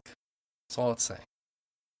plank. That's all it's saying.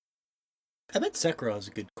 I bet Sekiro has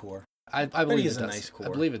a good core. I believe it does. A nice core. I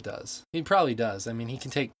believe it does. He probably does. I mean, he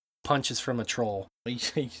can take punches from a troll.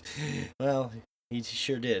 Well, he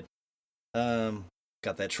sure did.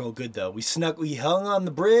 Got that troll good though. We hung on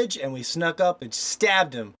the bridge and we snuck up and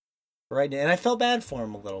stabbed him right. And I felt bad for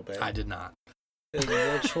him a little bit. I did not. The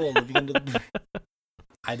little troll living under the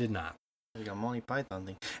I did not. Like a Monty Python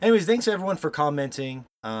thing. Anyways, thanks everyone for commenting.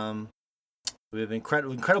 We have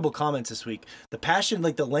incredible comments this week. The passion,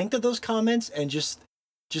 like the length of those comments, and just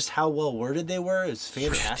how well worded they were is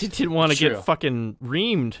fantastic. He didn't want to get fucking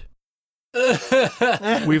reamed.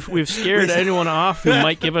 We've scared anyone off who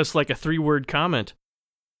might give us like a 3-word comment.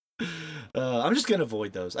 I'm just gonna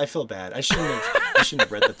avoid those. I feel bad. I shouldn't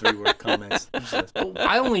have read the 3-word comments.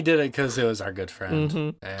 I only did it because it was our good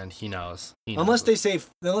friend, and he knows. Unless our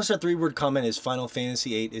 3-word comment is Final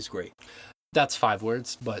Fantasy VIII is great. That's 5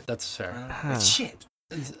 words, but that's fair. Shit.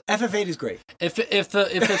 FF8 is great. If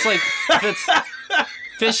it's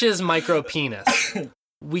Fish's micro penis,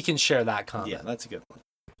 we can share that comment. Yeah, that's a good one.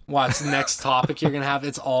 Watch the next topic you're gonna have.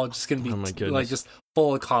 It's all just gonna be like just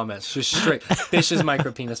full of comments, just straight. Fish's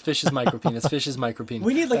micro penis. Fish's micro penis. Fish's micro penis.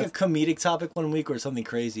 We need like a comedic topic one week or something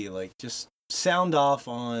crazy, like just sound off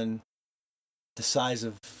on the size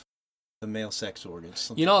of the male sex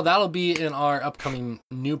organs. That'll be in our upcoming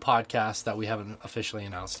new podcast that we haven't officially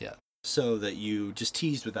announced yet. So that you just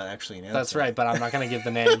teased without actually announcing. That's right, but I'm not gonna give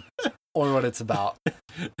the name or what it's about.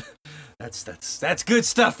 That's good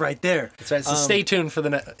stuff right there. That's right. So stay tuned for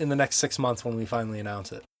in the next 6 months when we finally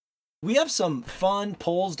announce it. We have some fun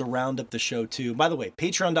polls to round up the show too. By the way,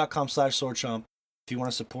 patreon.com/swordchomp if you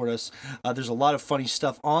want to support us. There's a lot of funny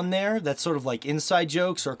stuff on there that's sort of like inside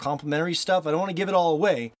jokes or complimentary stuff. I don't want to give it all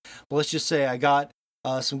away, but let's just say I got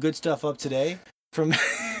some good stuff up today from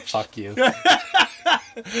Fuck you.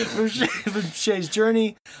 from Shay's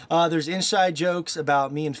journey. There's inside jokes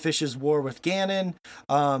about me and Fish's war with Ganon.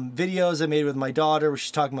 Videos I made with my daughter where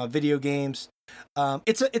she's talking about video games.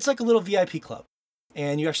 It's like a little VIP club,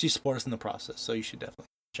 and you actually support us in the process, so you should definitely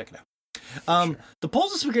check it out. Sure. The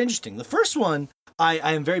polls this week are interesting. The first one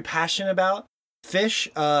I am very passionate about. Fish.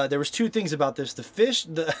 There was 2 things about this. The fish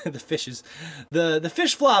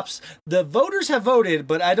flops. The voters have voted,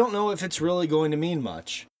 but I don't know if it's really going to mean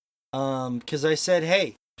much. Because I said,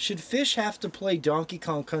 hey, should Fish have to play Donkey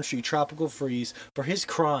Kong Country Tropical Freeze for his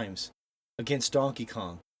crimes against Donkey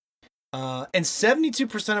Kong? And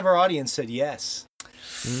 72% of our audience said yes.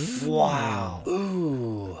 Wow.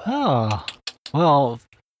 Ooh. Oh. Well,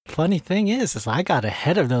 funny thing is I got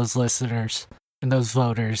ahead of those listeners and those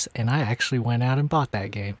voters, and I actually went out and bought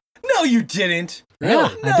that game. No, you didn't.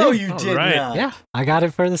 Yeah, no, you did not. Yeah, I got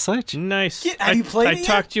it for the Switch. Nice. Have you played it I yet?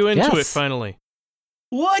 talked you into it Yes. finally.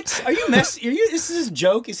 What? Are you messing? This is a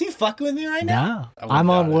joke. Is he fucking with me right now? No, I'm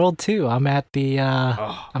on World 2. I'm at the.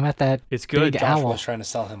 Oh, I'm at that. it's good. Big Josh owl. was trying to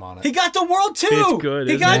sell him on it. He got the world too. It's good,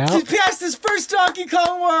 He isn't got it? past his first Donkey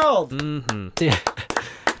Kong World. Mm-hmm.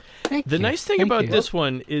 Thank The you. nice thing Thank about you. this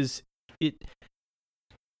one is it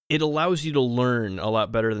allows you to learn a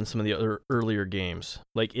lot better than some of the other earlier games.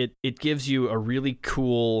 Like it gives you a really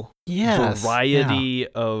cool variety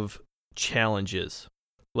of challenges.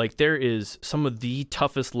 Like there is some of the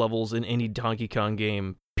toughest levels in any Donkey Kong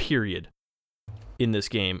game, period, in this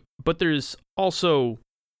game. But there's also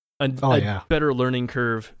a better learning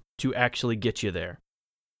curve to actually get you there.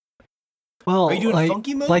 Well, Are you doing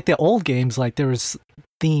funky mode? like the old games, like there was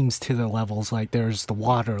themes to the levels. Like there's the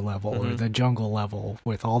water level or the jungle level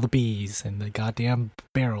with all the bees and the goddamn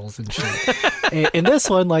barrels and shit. In this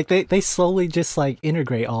one, like they slowly just like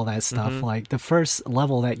integrate all that stuff. Like the first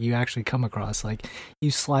level that you actually come across, like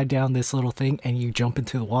you slide down this little thing and you jump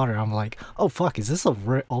into the water. I'm like, oh fuck, is this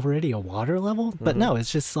already a water level? But no,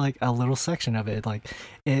 it's just like a little section of it. Like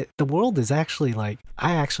the world is actually like,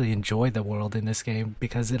 I actually enjoy the world in this game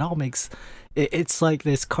because it all makes it's like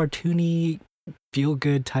this cartoony feel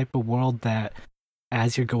good type of world that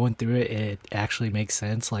as you're going through it, it actually makes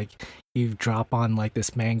sense. Like you drop on like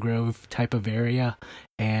this mangrove type of area,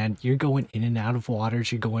 and you're going in and out of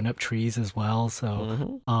waters. You're going up trees as well.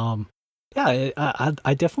 So, yeah,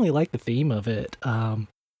 I definitely like the theme of it.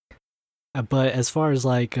 But as far as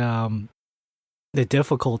like the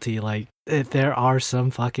difficulty, like there are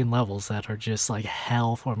some fucking levels that are just like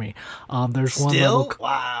hell for me. There's one level.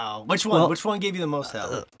 Wow. Which one? Which one gave you the most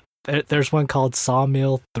hell? There's one called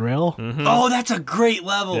Sawmill Thrill. Oh, that's a great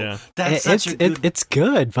level. Yeah. That's such a good. It's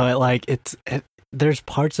good, but like there's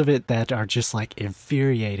parts of it that are just like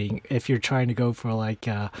infuriating if you're trying to go for like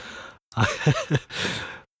oh,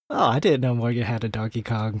 I didn't know Morgan had a Donkey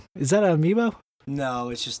Kong. Is that an amiibo? No,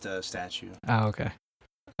 it's just a statue. Oh, okay.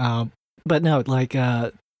 But no, like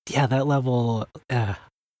yeah, that level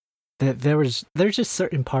there's just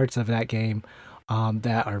certain parts of that game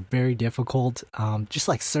that are very difficult, just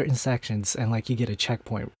like certain sections, and like you get a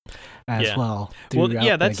checkpoint as well. Well,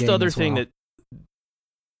 yeah, that's the other thing that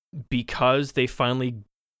because they finally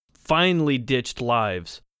ditched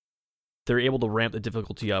lives, they're able to ramp the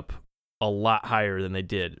difficulty up a lot higher than they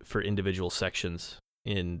did for individual sections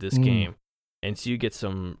in this game. And so you get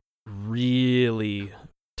some really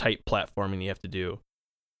tight platforming you have to do.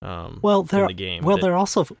 Well, they're in the game. They're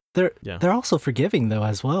also forgiving though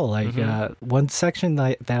as well. Like one section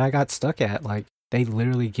that I got stuck at, like they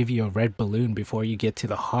literally give you a red balloon before you get to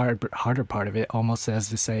the harder part of it, almost as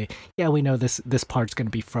to say, yeah, we know this part's gonna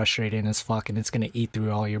be frustrating as fuck and it's gonna eat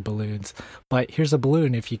through all your balloons. But here's a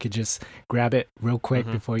balloon if you could just grab it real quick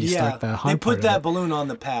before you start the hard part. They put that of it. balloon on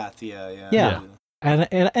the path. Yeah. Yeah.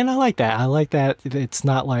 And I like that. I like that it's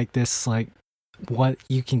not like this like what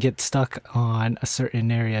you can get stuck on a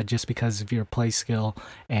certain area just because of your play skill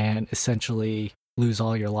and essentially lose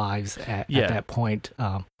all your lives at that point.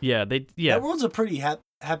 That world's a pretty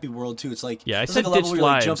happy world too. It's like I said ditch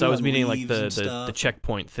lives. I was meaning like the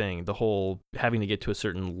checkpoint thing, the whole having to get to a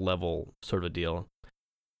certain level sort of a deal.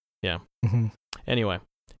 Yeah. Anyway,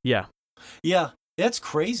 yeah. That's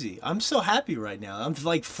crazy. I'm so happy right now. I'm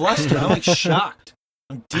like flustered. I'm like shocked.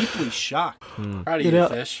 I'm deeply shocked. Proud of you,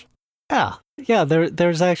 Fish. Yeah.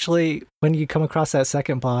 There's actually when you come across that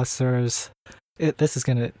second boss, this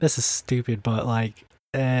is stupid, but like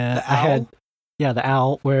the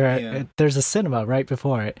owl where there's a cinema right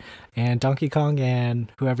before it, and Donkey Kong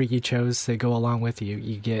and whoever you chose to go along with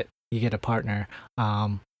you get a partner.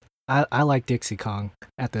 I like Dixie Kong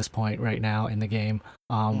at this point right now in the game.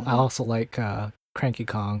 I also like Cranky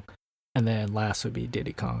Kong, and then last would be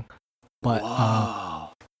Diddy Kong. But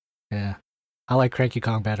yeah, I like Cranky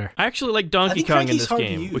Kong better. I actually like Donkey Kong in this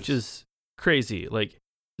game, which is crazy. Like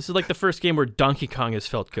this is like the first game where Donkey Kong has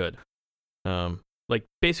felt good. Like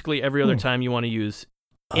basically every other time you want to use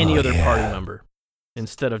any other party member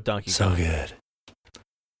instead of Donkey Kong. So good.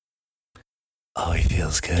 Oh, he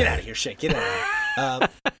feels good. Get out of here, Shake. Get out of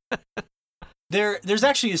here. There's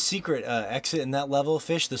actually a secret exit in that level,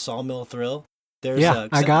 Fish, the Sawmill Thrill.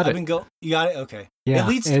 I got it. You got it? Okay. Yeah.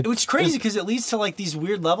 It's crazy because it leads to like these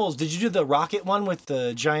weird levels. Did you do the rocket one with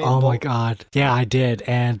the giant Oh my god. Yeah, I did.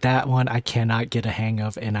 And that one I cannot get a hang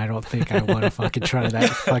of, and I don't think I want to fucking try that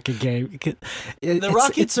fucking game. The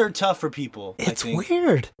rockets are tough for people. It's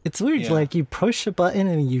weird. It's weird. Yeah. Like you push a button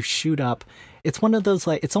and you shoot up. It's one of those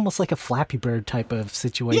like it's almost like a Flappy Bird type of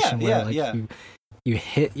situation you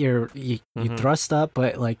hit you thrust up,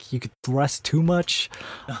 but like you could thrust too much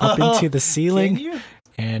up into the ceiling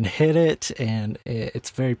and hit it, and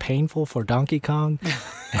it's very painful for Donkey Kong.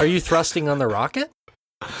 Are you thrusting on the rocket?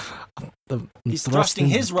 He's thrusting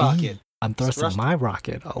his rocket. I'm thrusting my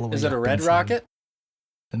rocket all the way. Is it a red rocket?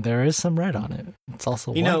 And there is some red on it. It's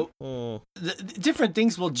also white. The different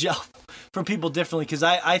things will gel for people differently because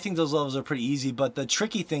I think those levels are pretty easy, but the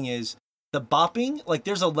tricky thing is the bopping. Like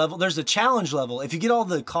there's a challenge level. If you get all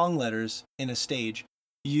the Kong letters in a stage,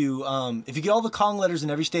 if you get all the Kong letters in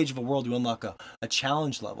every stage of a world, you unlock a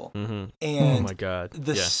challenge level. And oh my god.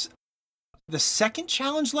 The second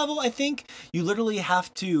challenge level, I think, you literally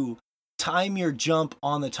have to time your jump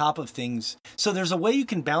on the top of things. So there's a way you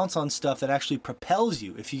can bounce on stuff that actually propels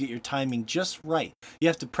you if you get your timing just right. You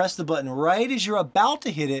have to press the button right as you're about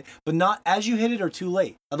to hit it, but not as you hit it or too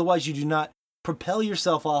late. Otherwise, you do not propel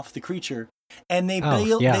yourself off the creature. And they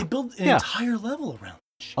build an entire level around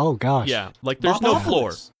it. Oh gosh. Yeah, like there's no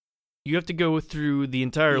floor. You have to go through the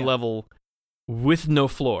entire level with no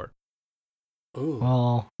floor. Ooh.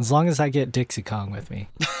 Well, as long as I get Dixie Kong with me.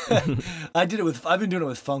 I've been doing it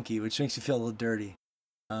with Funky, which makes you feel a little dirty.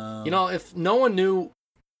 If no one knew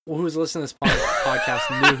who was listening to this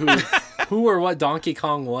podcast knew who or what Donkey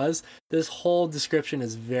Kong was, this whole description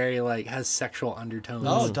is very has sexual undertones.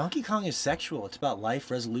 No, Donkey Kong is sexual. It's about life,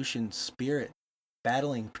 resolution, spirit.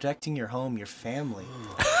 battling, protecting your home, your family.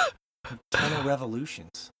 Tunnel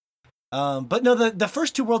revolutions. But no, the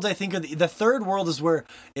first two worlds I think are the third world is where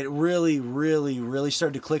it really, really, really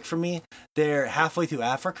started to click for me. They're halfway through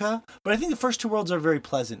Africa, but I think the first two worlds are very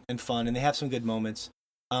pleasant and fun, and they have some good moments.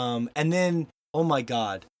 And then, oh my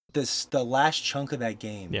God, the last chunk of that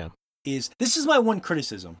game this is my one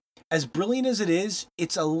criticism. As brilliant as it is,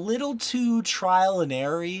 it's a little too trial and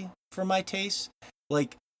error for my taste.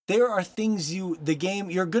 Like, there are things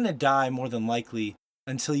you're gonna die more than likely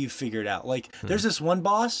until you figure it out. Like, there's this one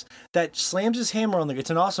boss that slams his hammer on it's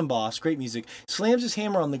an awesome boss, great music, slams his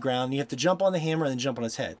hammer on the ground, and you have to jump on the hammer and then jump on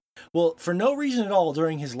his head. Well, for no reason at all,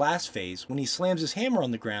 during his last phase, when he slams his hammer on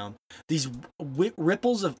the ground, these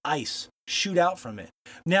ripples of ice shoot out from it.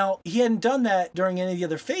 Now, he hadn't done that during any of the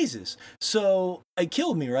other phases, so it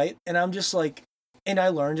killed me, right? And I'm just like, and I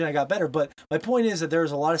learned and I got better, but my point is that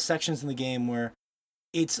there's a lot of sections in the game where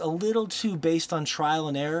it's a little too based on trial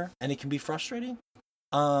and error, and it can be frustrating.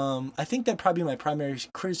 I think that'd probably be my primary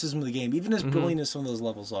criticism of the game, even as brilliant as some of those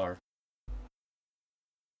levels are.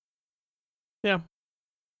 Yeah.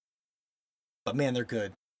 But man, they're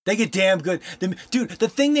good. They get damn good. Dude, the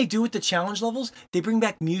thing they do with the challenge levels, they bring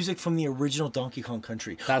back music from the original Donkey Kong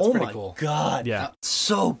Country. That's pretty cool. God. Yeah.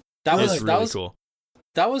 So that good. was really cool.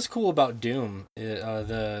 That was cool about Doom,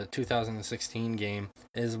 the 2016 game,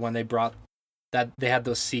 is when they brought that they had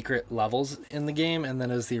those secret levels in the game, and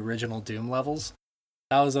then it was the original Doom levels.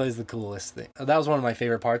 That was always the coolest thing. That was one of my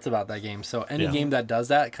favorite parts about that game. So any game that does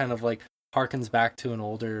that kind of like harkens back to an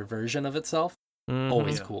older version of itself.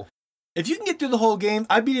 Always cool. If you can get through the whole game,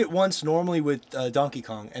 I beat it once normally with Donkey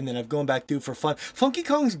Kong, and then I've gone back through for fun. Funky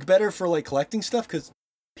Kong's better for like collecting stuff because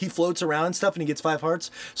he floats around and stuff, and he gets 5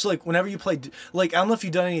 hearts. So like whenever you play, like I don't know if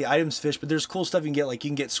you've done any items fish, but there's cool stuff you can get. Like you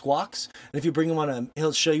can get squawks, and if you bring him on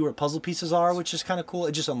he'll show you where puzzle pieces are, which is kind of cool.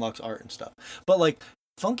 It just unlocks art and stuff. But like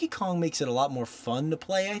Funky Kong makes it a lot more fun to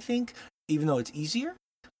play, I think, even though it's easier.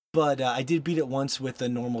 But I did beat it once with the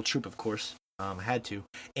normal troop, of course. I had to.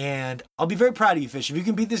 And I'll be very proud of you, Fish. If you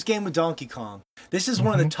can beat this game with Donkey Kong, this is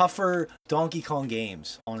one of the tougher Donkey Kong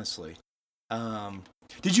games, honestly.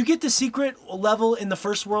 Did you get the secret level in the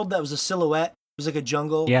first world that was a silhouette? It was like a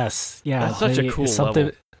jungle? Yes. Yeah. That's such a cool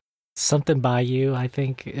level. Something Bayou, I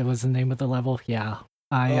think it was the name of the level. Yeah.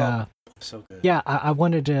 So good. Yeah, I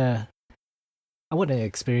wanted to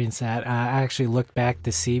experience that. I actually looked back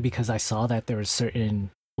to see because I saw that there were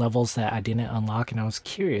certain levels that I didn't unlock, and I was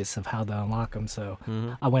curious of how to unlock them. So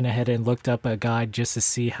I went ahead and looked up a guide just to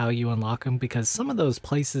see how you unlock them, because some of those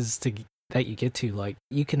places that you get to, like,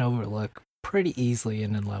 you can overlook pretty easily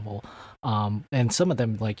in a level. And some of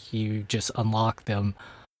them, like, you just unlock them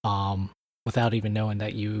without even knowing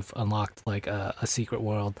that you've unlocked like a secret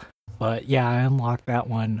world. But yeah, I unlocked that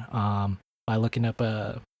one by looking up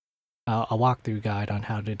a walkthrough guide on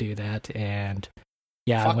how to do that, and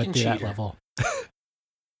yeah, I went through that level.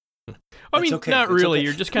 I mean, okay. not It's really. okay.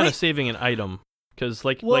 You're just kind of saving an item, because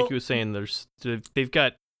like you were saying, they've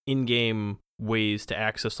got in-game ways to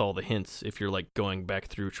access all the hints if you're like going back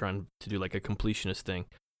through trying to do like a completionist thing.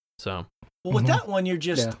 So well, with that one, you're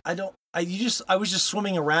just I was just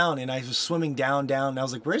swimming around, and I was swimming down, and I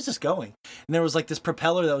was like, where's this going? And there was like this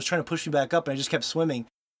propeller that was trying to push me back up, and I just kept swimming,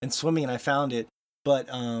 and I found it. But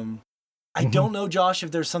I don't know, Josh,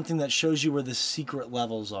 if there's something that shows you where the secret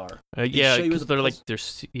levels are. Yeah, because they're like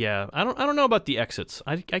there's I don't know about the exits.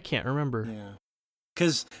 I can't remember. Yeah.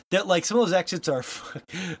 Because like some of those exits are,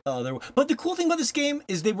 but the cool thing about this game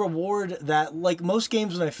is they reward that. Like most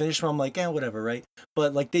games, when I finish them, I'm like, whatever, right?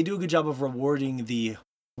 But like they do a good job of rewarding the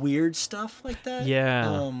weird stuff like that.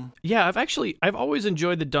 Yeah, yeah. I've always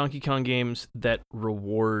enjoyed the Donkey Kong games that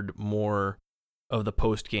reward more of the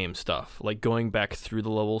post game stuff, like going back through the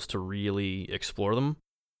levels to really explore them.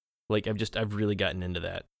 Like I've really gotten into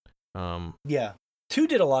that. Yeah. 2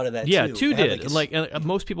 did a lot of that, too. Yeah, 2 did. Like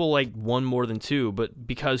most people like 1 more than 2, but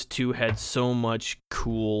because 2 had so much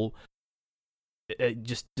cool,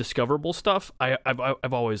 just discoverable stuff,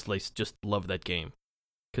 I've always like just loved that game,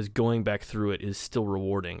 because going back through it is still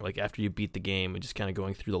rewarding. Like after you beat the game and just kind of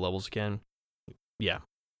going through the levels again. Yeah.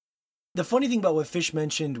 The funny thing about what Fish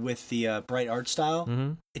mentioned with the bright art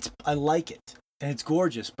style, I like it. And it's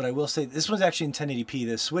gorgeous, but I will say this one's actually in 1080p.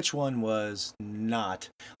 The Switch one was not.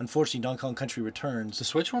 Unfortunately, Donkey Kong Country Returns. The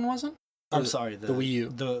Switch one wasn't? I'm sorry, the Wii U.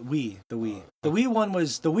 The Wii. The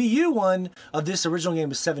Wii U one of this original game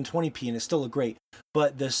was 720p, and it still looked great.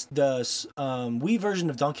 But the Wii version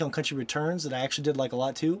of Donkey Kong Country Returns that I actually did like a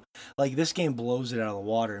lot too, like this game blows it out of the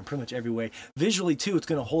water in pretty much every way. Visually too, it's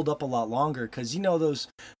going to hold up a lot longer, because those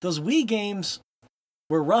Wii games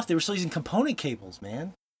were rough. They were still using component cables,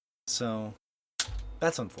 man. So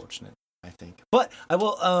that's unfortunate. I think. But I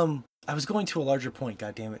will. I was going to a larger point.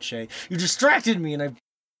 God damn it, Shay! You distracted me, and I.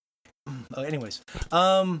 Oh, anyways,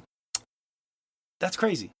 that's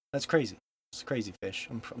crazy. That's crazy. It's crazy, Fish.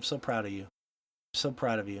 I'm so proud of you. I'm so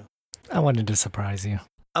proud of you. I wanted to surprise you.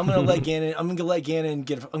 I'm gonna let Gannon. I'm gonna let Gannon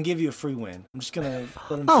give you a free win. I'm just gonna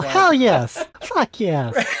let him. Oh fly. hell yes! Fuck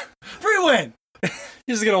yes! Free win.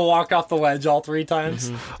 You're just gonna walk off the ledge all 3 times.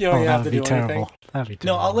 You don't even have to do anything. That'd be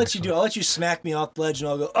No, terrible. I'll let you do. I'll let you smack me off the ledge, and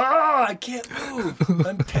I'll go. Oh, I can't move.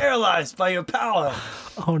 I'm paralyzed by your power.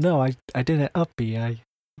 Oh no, I didn't up B. I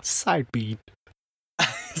side beat.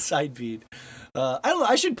 Side beat. I don't know.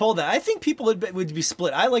 I should pull that. I think people would be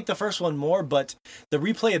split. I like the first one more, but the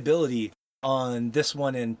replayability on this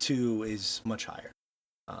 1 and 2 is much higher.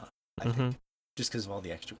 I think just because of all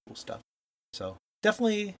the extra cool stuff. So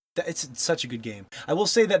definitely, it's such a good game. I will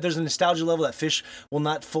say that there's a nostalgia level that Fish will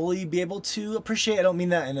not fully be able to appreciate. I don't mean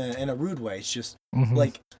that in a rude way. It's just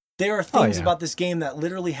like there are things about this game that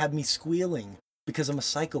literally have me squealing because I'm a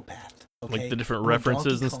psychopath. Okay? Like the different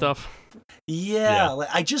references and stuff. Yeah, like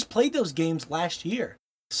I just played those games last year,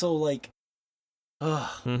 so like,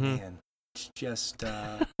 oh man, it's just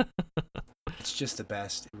the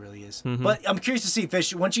best. It really is. But I'm curious to see,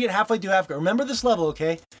 Fish. Once you get halfway through Africa, remember this level,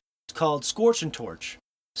 okay? It's called Scorch and Torch.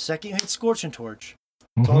 Second you hit Scorch and Torch,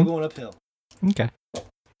 it's all going uphill. Okay.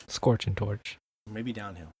 Scorch and Torch. Maybe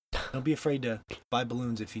downhill. Don't be afraid to buy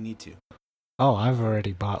balloons if you need to. Oh, I've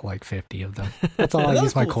already bought like 50 of them. That's all I That's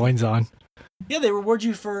use my cool. coins on. Yeah, they reward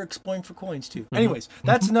you for exploring for coins too. Anyways,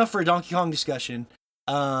 that's enough for a Donkey Kong discussion.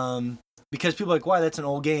 Because people are like, why? That's an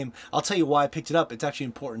old game. I'll tell you why I picked it up. It's actually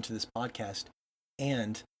important to this podcast.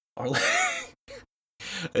 And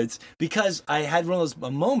it's because I had one of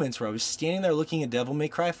those moments where I was standing there looking at Devil May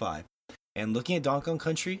Cry 5 and looking at Donkey Kong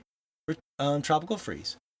Country Tropical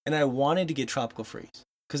Freeze. And I wanted to get Tropical Freeze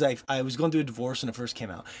because I was going through a divorce when it first came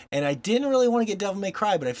out. And I didn't really want to get Devil May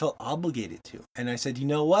Cry, but I felt obligated to. And I said, you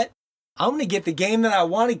know what? I'm going to get the game that I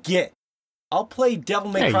want to get. I'll play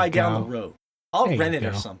Devil May Cry down the road. I'll rent it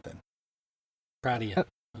or something. Proud of you.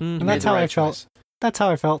 And that's how I felt. That's how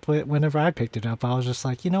I felt whenever I picked it up. I was just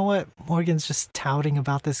like, you know what? Morgan's just touting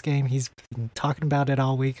about this game. He's been talking about it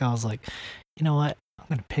all week. I was like, you know what? I'm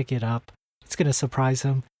going to pick it up. It's going to surprise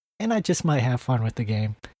him. And I just might have fun with the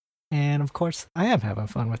game. And of course, I am having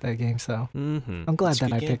fun with that game. So I'm glad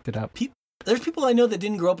that I picked it up. There's people I know that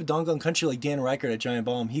didn't grow up with Donkey Kong Country like Dan Reichert at Giant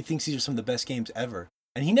Bomb. He thinks these are some of the best games ever.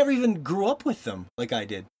 And he never even grew up with them like I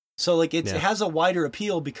did. So like it has a wider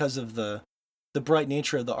appeal because of the bright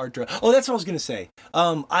nature of the art direction. Oh, that's what I was going to say.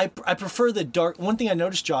 I prefer the dark. One thing I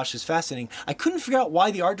noticed, Josh, is fascinating. I couldn't figure out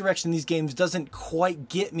why the art direction in these games doesn't quite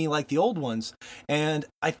get me like the old ones. And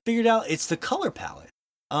I figured out it's the color palette.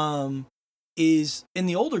 Is in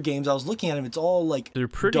the older games, I was looking at them, it's all like they're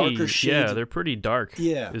pretty darker shades. Yeah, they're pretty dark.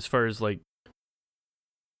 Yeah. As far as like,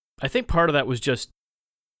 I think part of that was just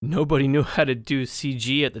nobody knew how to do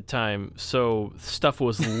CG at the time, so stuff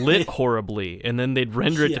was lit horribly, and then they'd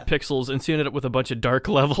render it to pixels, and so you ended up with a bunch of dark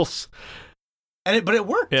levels. But it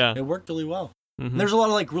worked. Yeah, it worked really well. There's a lot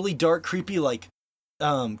of like really dark, creepy like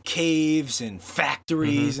caves and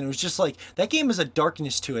factories, and it was just like that game has a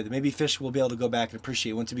darkness to it that maybe Fish will be able to go back and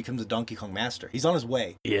appreciate once he becomes a Donkey Kong master. He's on his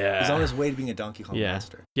way. Yeah, he's on his way to being a Donkey Kong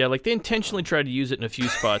master. Yeah, like they intentionally tried to use it in a few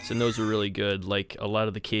spots, and those were really good. Like a lot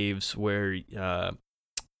of the caves where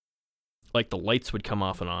like the lights would come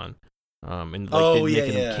off and on, and like they'd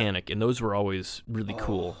make a mechanic, and those were always really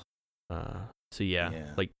cool. So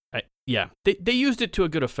like they used it to a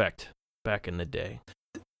good effect back in the day.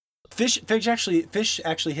 Fish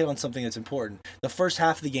actually hit on something that's important. The first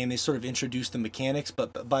half of the game, they sort of introduced the mechanics,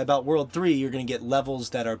 but by about World 3, you're going to get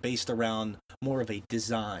levels that are based around more of a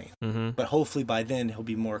design. But hopefully by then, he'll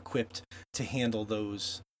be more equipped to handle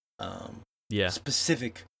those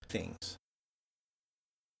specific things.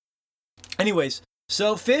 Anyways,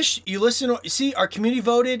 so Fish, you see, our community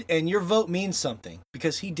voted, and your vote means something,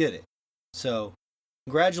 because he did it. So,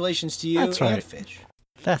 congratulations to you and Fish.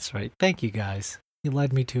 That's right. Thank you, guys. You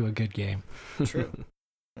led me to a good game. True.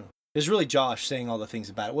 It was really Josh saying all the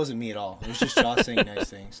things about it. It wasn't me at all. It was just Josh saying nice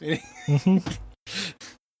things.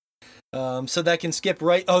 So that can skip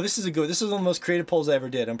right. Oh, this is one of the most creative polls I ever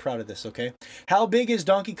did. I'm proud of this, okay? How big is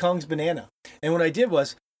Donkey Kong's banana? And what I did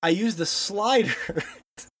was I used the slider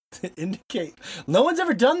to indicate. No one's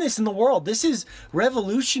ever done this in the world. This is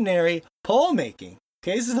revolutionary poll making.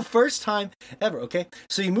 Okay, this is the first time ever, okay?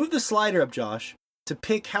 So you move the slider up, Josh, to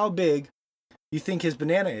pick how big you think his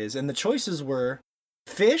banana is, and the choices were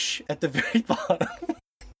Fish at the very bottom,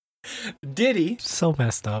 Diddy, so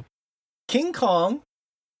messed up, King Kong,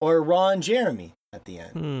 or Ron Jeremy at the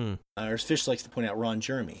end. Or as Fish likes to point out, Ron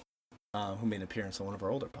Jeremy. who made an appearance on one of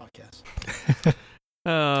our older podcasts.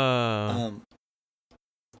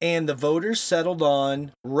 And the voters settled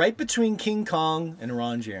on right between King Kong and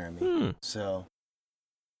Ron Jeremy. So,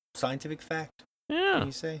 scientific fact. Yeah. Can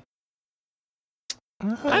you say?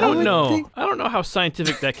 I don't know. I don't know how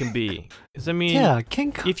scientific that can be. Because I mean,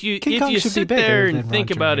 King Kong. if you Kong should sit be bigger there and than think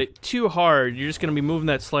Ron about Jeremy. it too hard, you're just going to be moving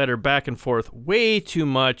that slider back and forth way too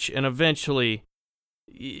much, and eventually,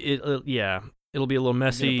 it'll be a little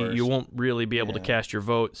messy. burst. You won't really be able to Yeah. cast your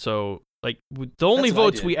vote. So, like, the only That's what I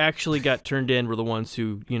votes did. we actually got turned in were the ones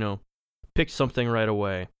who, picked something right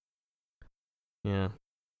away. Yeah.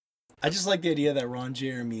 I just like the idea that Ron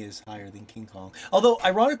Jeremy is higher than King Kong. Although,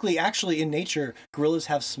 ironically, actually, in nature, gorillas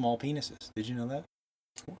have small penises. Did you know that?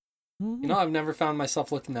 You know, I've never found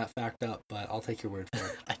myself looking that fact up, but I'll take your word for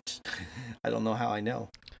it. I don't know how I know,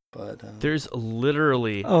 but There's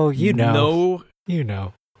literally Oh, no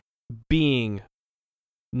no being,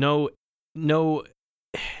 no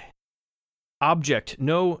object,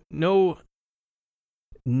 no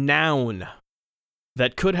noun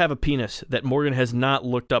that could have a penis that Morgan has not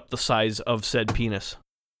looked up the size of said penis.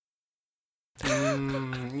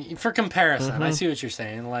 For comparison, I see what you're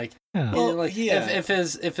saying. Like, Yeah. Well, like yeah. if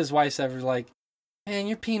his wife's ever like, man,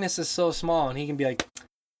 your penis is so small, and he can be like,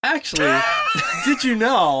 actually, did you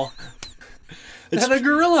know that a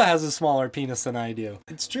gorilla has a smaller penis than I do?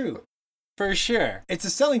 it's true. For sure. It's a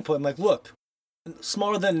selling point. I'm like, look,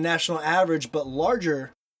 smaller than the national average, but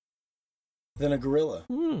larger than a gorilla.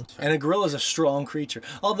 And a gorilla is a strong creature.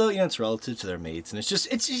 Although, it's relative to their mates, and it's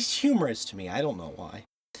just humorous to me. I don't know why.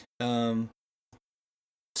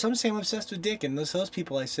 Some say I'm obsessed with dick, and those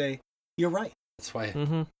people I say, you're right. That's why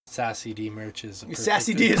Mm-hmm. Sassy D merch is a perfect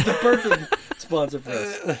Sassy D is the perfect sponsor for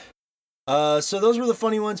us. So those were the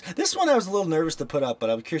funny ones. This one I was a little nervous to put up, but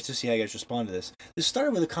I'm curious to see how you guys respond to this. This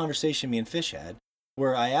started with a conversation me and Fish had,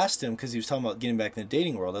 where I asked him, because he was talking about getting back in the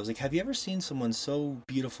dating world, I was like, have you ever seen someone so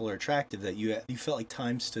beautiful or attractive that you felt like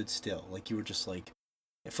time stood still? Like you were just like,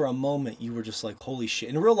 for a moment, you were just like, holy shit.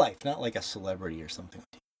 In real life, not like a celebrity or something,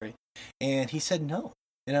 right? And he said no.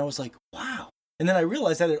 And I was like, wow. And then I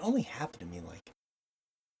realized that it only happened to me like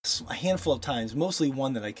a handful of times, mostly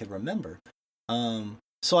one that I could remember.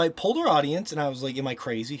 So I polled our audience, and I was like, am I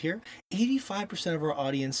crazy here? 85% of our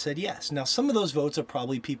audience said yes. Now, some of those votes are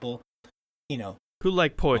probably people, Who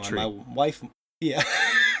like poetry? my wife, yeah,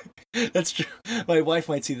 that's true. My wife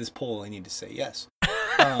might see this poll. I need to say yes.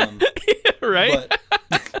 Right?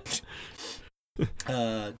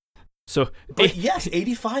 So But yes,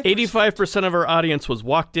 85%. 85% of our audience was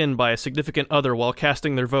walked in by a significant other while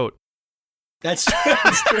casting their vote. That's true.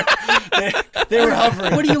 That's true. They were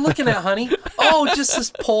hovering. What are you looking at, honey? Oh, just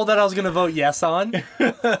this poll that I was going to vote yes on.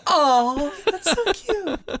 Oh, that's so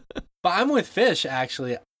cute. But I'm with Fish,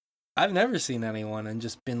 actually. I've never seen anyone and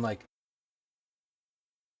just been like,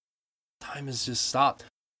 time has just stopped.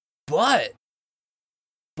 But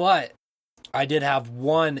I did have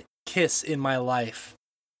one kiss in my life.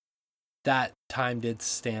 That time did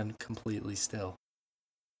stand completely still.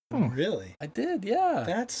 Really? I did, yeah.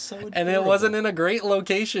 That's so adorable. And it wasn't in a great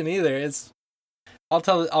location either.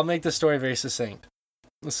 I'll make the story very succinct.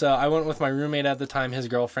 So I went with my roommate at the time, his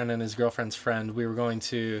girlfriend and his girlfriend's friend. We were going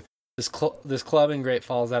to this club in Great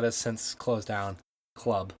Falls that has since closed down.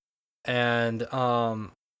 Club. And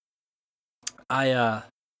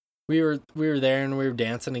we were there and we were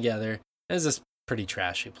dancing together. It was this pretty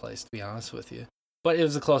trashy place, to be honest with you. But it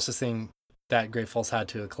was the closest thing that Great Falls had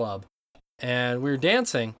to a club. And we were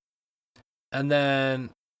dancing. And then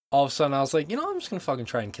all of a sudden I was like, I'm just going to fucking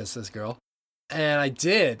try and kiss this girl. And I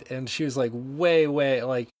did. And she was like way,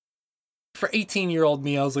 like, for 18-year-old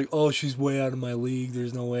me, I was like, oh, she's way out of my league.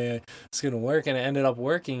 There's no way it's going to work. And it ended up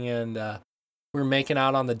working. And we were making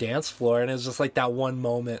out on the dance floor. And it was just like that one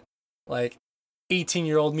moment. Like,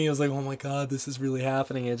 18-year-old me was like, oh my God, this is really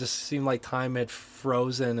happening. It just seemed like time had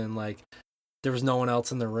frozen and like there was no one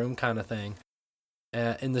else in the room kind of thing.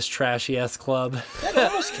 In this trashy-ass club. That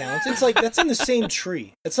almost counts. It's like, that's in the same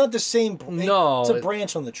tree. It's not the same. No. It's a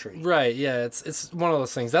branch on the tree. Right, yeah. It's one of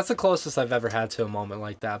those things. That's the closest I've ever had to a moment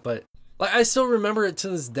like that. But like I still remember it to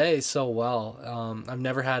this day so well. I've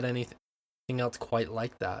never had anything else quite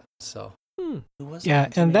like that. So. Yeah,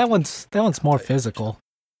 and that one's more physical.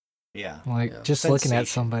 Yeah. Like, just looking at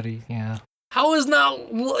Sensation. somebody, yeah. How's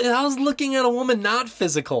looking at a woman not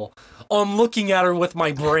physical? Oh, I'm looking at her with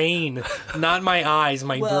my brain, not my eyes,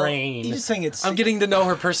 my brain. You're just saying it's. I'm getting to know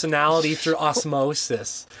her personality through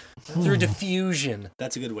osmosis, through diffusion.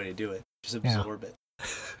 That's a good way to do it. Just Yeah. absorb it.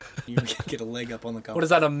 You get a leg up on the cover. What is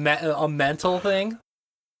that, a mental thing?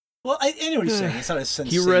 Well, I know what you're saying. It's not a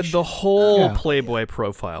sensation. He read the whole Yeah. Playboy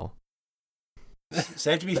profile. So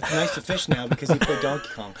I have to be nice to Fish now because he played Donkey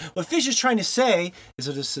Kong. What Fish is trying to say is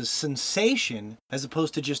that it's a sensation as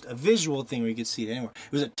opposed to just a visual thing where you could see it anywhere.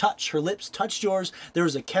 It was a touch. Her lips touched yours. There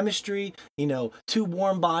was a chemistry, two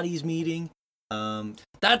warm bodies meeting.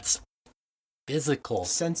 That's physical.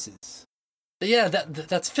 Senses. Yeah,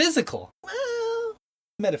 that's physical. Well,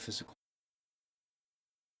 metaphysical.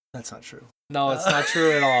 That's not true. No, it's not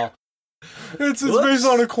true at all. It's based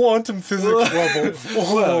on a quantum physics level.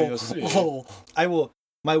 Well, you'll see. I will.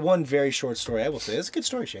 My one very short story, I will say, it's a good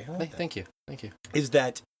story, Shay. I like that. Thank you. Is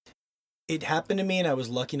that it happened to me, and I was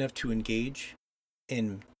lucky enough to engage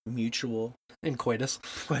in mutual In coitus.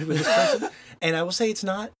 with this person. And I will say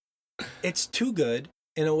it's too good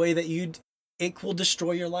in a way that it will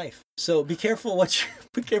destroy your life. So be careful let's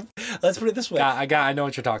put it this way. I know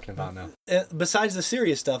what you're talking about now. Besides the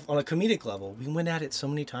serious stuff, on a comedic level, we went at it so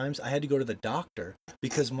many times, I had to go to the doctor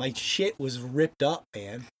because my shit was ripped up,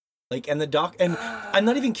 man. And I'm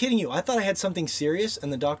not even kidding you. I thought I had something serious,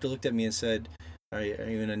 and the doctor looked at me and said, Are you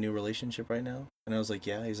in a new relationship right now? And I was like,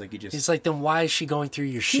 yeah. He's like, He's like, then why is she going through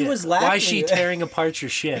your shit? He was laughing. Why is she tearing apart your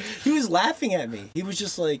shit? He was laughing at me. He was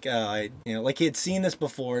just like, like he had seen this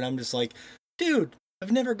before, and I'm just like, dude,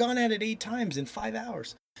 I've never gone at it 8 times in 5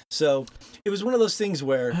 hours. So it was one of those things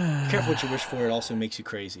where, careful what you wish for, it also makes you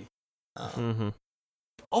crazy.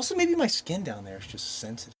 Also, maybe my skin down there is just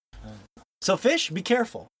sensitive. So, Fish, be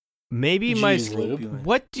careful. Maybe Did my you use lube?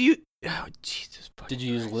 What do you? Oh, Jesus! Did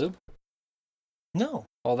you use lube? No.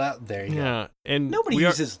 Well, there you go. Yeah, and Nobody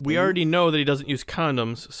uses We lube. already know that he doesn't use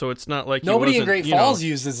condoms, so it's not like Nobody in in Great Falls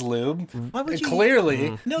uses lube. Why would you?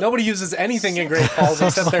 Clearly, nobody uses anything in Great Falls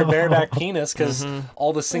except their bareback penis, because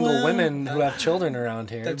all the single women who have children around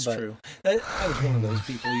here. That's true. I was one of those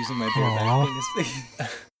people using my bareback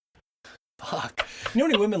penis. Fuck. You know how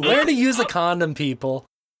many women learn to use a condom, people.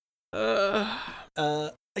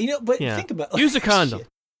 But think about use a condom. Shit.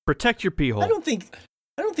 Protect your pee hole. I don't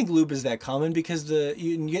think lube is that common because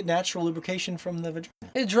you can get natural lubrication from the vagina.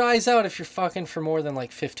 It dries out if you're fucking for more than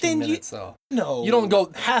like 15 minutes, though. No. You don't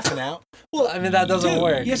go half an hour. Well, I mean, that doesn't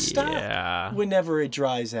work. You stop whenever it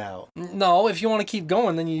dries out. No, if you want to keep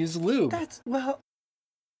going, then you use lube. That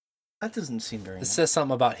doesn't seem very It nice. says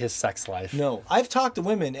something about his sex life. No. I've talked to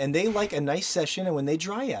women, and they like a nice session, and when they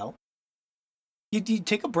dry out, you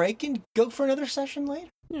take a break and go for another session later.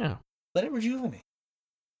 Yeah. Let it rejuvenate.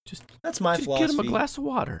 That's my just philosophy. get him a glass of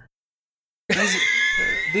water.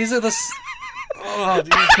 These are the... Oh,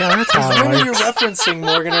 dude. Yeah, that's how These it women works. you're referencing,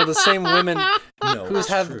 Morgan, are the same women No,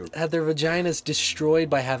 had their vaginas destroyed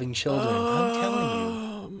by having children. I'm telling you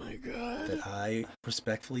Oh my god. that I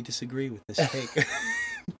respectfully disagree with this take.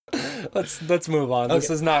 Let's move on. This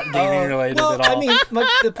Okay. is not gaming related at all. I mean,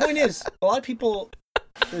 the point is, a lot of people,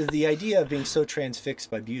 the idea of being so transfixed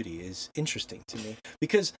by beauty is interesting to me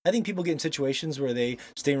because I think people get in situations where they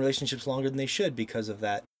stay in relationships longer than they should because of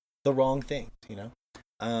the wrong things,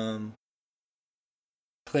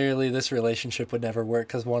 Clearly, this relationship would never work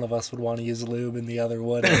because one of us would want to use lube and the other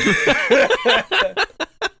wouldn't.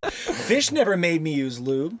 Fish never made me use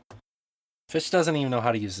lube. Fish doesn't even know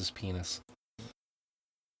how to use his penis.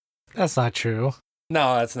 That's not true.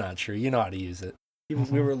 No, that's not true. You know how to use it.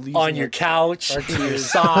 We were using On your couch, our your tears.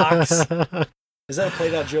 socks. Is that a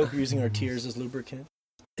played out joke? We're using our tears as lubricant?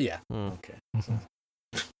 Yeah. Okay.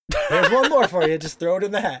 There's one more for you. Just throw it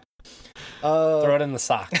in the hat. Throw it in the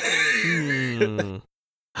sock.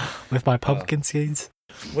 With my pumpkin seeds.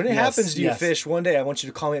 When it Yes, happens to you, yes. Fish, one day I want you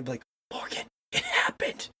to call me and be like, Morgan, it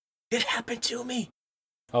happened. It happened to me.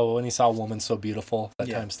 Oh, when he saw a woman so beautiful, that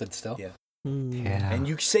Yeah. time stood still. Yeah. Yeah. And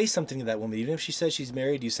you say something to that woman. Even if she says she's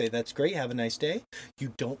married, you say, that's great. Have a nice day.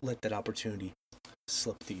 You don't let that opportunity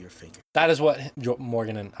slip through your finger. That is what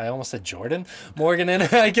Morgan and I almost said Jordan. Morgan and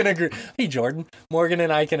I can agree. Hey, Jordan. Morgan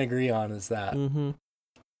and I can agree on is that. Mm-hmm.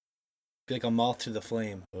 Be like a moth to the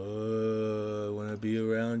flame. I want to be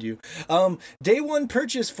around you. Day one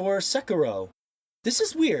purchase for Sekiro. This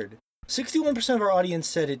is weird. 61% of our audience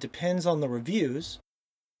said it depends on the reviews,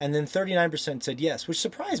 and then 39% said yes, which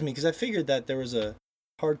surprised me because I figured that there was a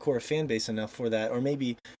hardcore fan base enough for that, or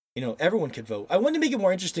maybe everyone could vote. I wanted to make it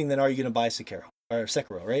more interesting than are you going to buy Sekiro,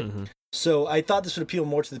 right? Mm-hmm. So I thought this would appeal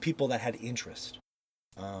more to the people that had interest.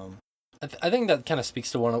 I think that kind of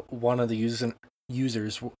speaks to one of the users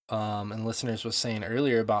and listeners was saying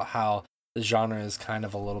earlier about how the genre is kind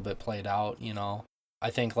of a little bit played out. I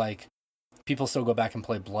think like people still go back and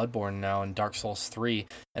play Bloodborne now and Dark Souls 3,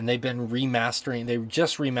 and they've been remastering. They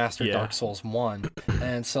just remastered Dark Souls 1,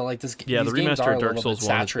 and so like this. Yeah, these the games remaster are of a Dark little Souls bit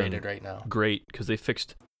 1 has saturated been right now. Great, because they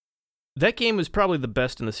fixed. That game was probably the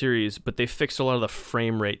best in the series, but they fixed a lot of the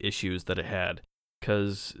frame rate issues that it had.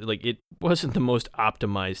 because like it wasn't the most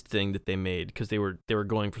optimized thing that they made, because they were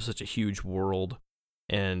going for such a huge world,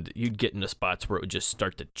 and you'd get into spots where it would just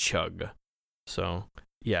start to chug. So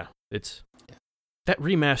yeah, that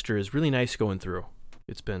remaster is really nice going through.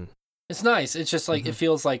 It's nice. It's just like it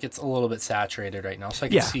feels like it's a little bit saturated right now, so I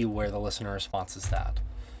can see where the listener response is at.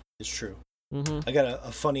 It's true. Mm-hmm. I got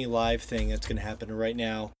a funny live thing that's going to happen right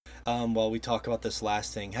now while we talk about this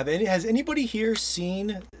last thing. Has anybody here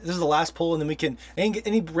seen, this is the last poll, and then we can,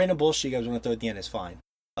 any random bullshit you guys want to throw at the end is fine.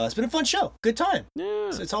 It's been a fun show. Good time. Yeah.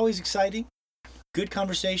 It's always exciting. Good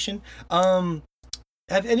conversation. Have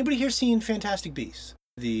anybody here seen Fantastic Beasts?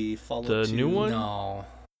 The follow-up The new one? No.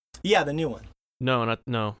 Yeah, the new one. No.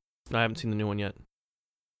 I haven't seen the new one yet.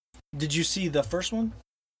 Did you see the first one?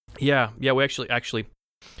 Yeah, we actually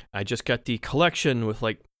I just got the collection with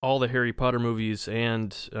like all the Harry Potter movies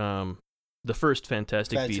and the first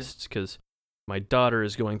Fantastic Beasts, because my daughter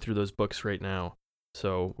is going through those books right now.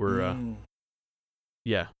 So we're kind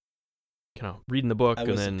of reading the book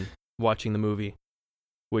and then watching the movie,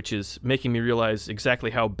 which is making me realize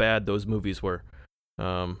exactly how bad those movies were.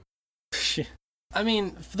 I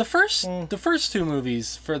mean, the first two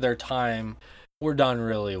movies for their time were done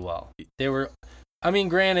really well. They were, I mean,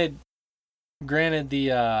 granted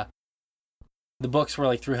the books were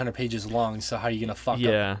like 300 pages long, so how are you gonna fuck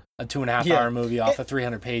up a 2.5 hour movie off of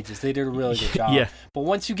 300 pages? They did a really good job. Yeah. But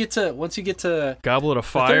once you get to Goblet of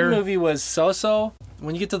Fire, the third movie was so.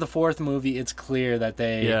 When you get to the fourth movie, it's clear that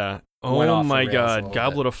they Oh my God,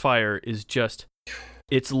 Goblet of Fire is just,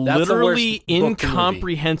 it's literally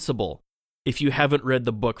incomprehensible if you haven't read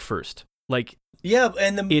the book first. Like,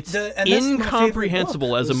 it's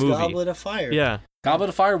incomprehensible as a movie. Goblet of Fire. Yeah. Goblet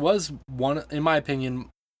of Fire was in my opinion,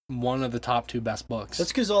 one of the top 2 best books.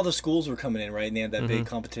 That's because all the schools were coming in, right? And they had that big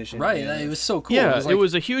competition. Right. It was so cool. Yeah, it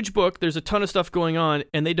was a huge book. There's a ton of stuff going on,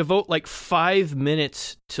 and they devote like 5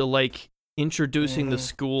 minutes to like introducing the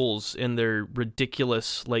schools and their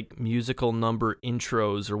ridiculous like musical number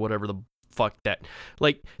intros or whatever the fuck that.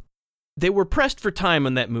 Like, they were pressed for time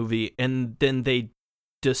on that movie, and then they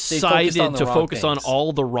decided to focus on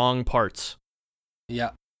all the wrong parts.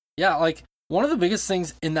 Yeah. Yeah, like one of the biggest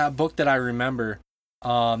things in that book that I remember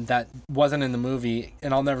that wasn't in the movie,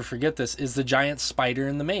 and I'll never forget this, is the giant spider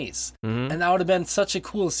in the maze. Mm-hmm. And that would have been such a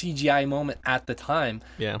cool CGI moment at the time.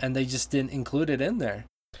 Yeah. And they just didn't include it in there.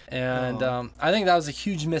 And I think that was a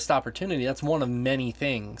huge missed opportunity. That's one of many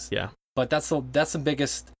things. Yeah. But that's the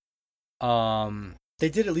biggest. They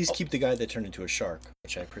did at least keep the guy that turned into a shark,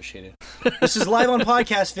 which I appreciated. This is live on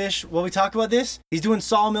Podcast Fish. While we talk about this, he's doing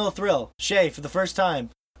Sawmill Thrill. Shay, for the first time,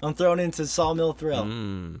 I'm throwing into Sawmill Thrill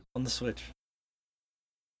on the Switch.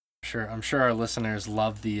 I'm sure our listeners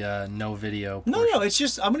love the no video portion. No, it's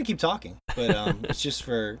just, I'm going to keep talking, but it's just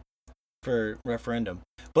for referendum.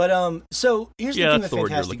 But so here's the thing with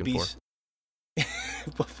Fantastic Beasts.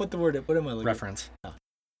 What am I looking for? Reference. Oh.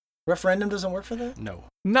 Referendum doesn't work for that? No.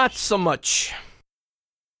 Not so much.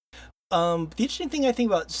 The interesting thing I think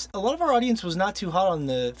about, a lot of our audience was not too hot on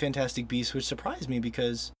the Fantastic Beasts, which surprised me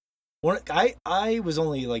because I was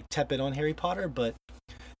only like tepid on Harry Potter, but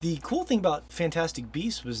the cool thing about Fantastic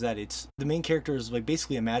Beasts was that the main character is like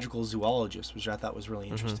basically a magical zoologist, which I thought was really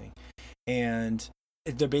interesting. And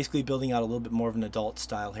they're basically building out a little bit more of an adult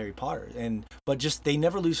style Harry Potter, but just they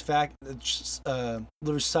never lose sight of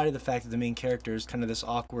the fact that the main character is kind of this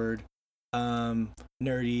awkward,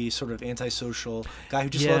 nerdy, sort of antisocial guy who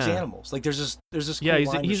just loves animals. Like there's this cool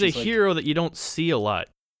line he's a hero that you don't see a lot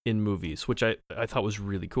in movies, which I thought was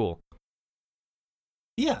really cool.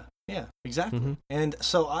 Yeah, exactly. And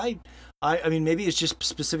so I mean, maybe it's just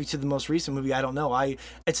specific to the most recent movie. I don't know.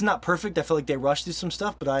 It's not perfect. I feel like they rushed through some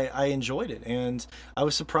stuff, but I enjoyed it, and I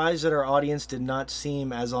was surprised that our audience did not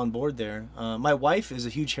seem as on board there. My wife is a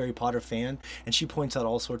huge Harry Potter fan, and she points out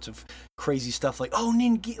all sorts of crazy stuff, like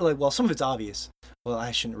some of it's obvious. Well,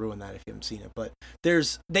 I shouldn't ruin that if you haven't seen it, but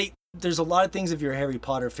there's a lot of things if you're a Harry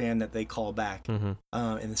Potter fan that they call back in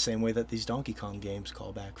the same way that these Donkey Kong games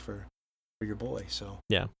call back for your boy. So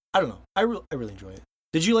yeah. I don't know. I really enjoy it.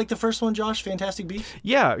 Did you like the first one, Josh? Fantastic Beasts?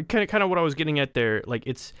 Yeah, kind of what I was getting at there. Like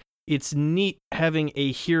it's neat having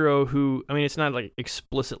a hero who, I mean, it's not like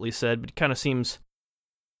explicitly said, but it kind of seems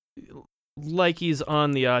like he's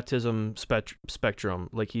on the autism spectrum.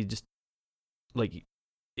 Like he just like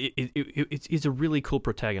it's a really cool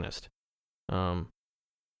protagonist.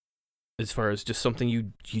 As far as just something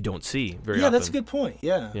you don't see very often. Yeah, that's a good point.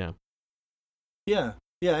 Yeah.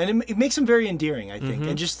 Yeah, and it makes them very endearing, I think.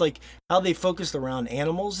 And just like how they focused around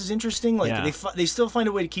animals is interesting. Like they still find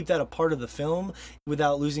a way to keep that a part of the film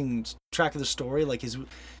without losing track of the story. Like his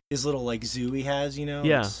little like zoo he has, you know.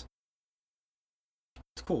 Yeah, it's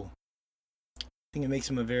cool. think it makes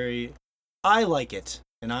him I like it,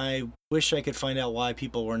 and I wish I could find out why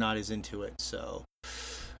people were not as into it. So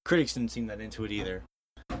critics didn't seem that into it either.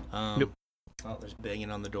 Nope. Oh, there's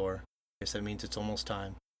banging on the door. Guess that means it's almost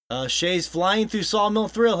time. Shay's flying through Sawmill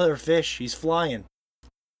Thrill here, Fish. He's flying.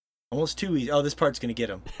 Almost too easy. Oh, this part's gonna get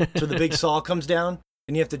him. So the big saw comes down,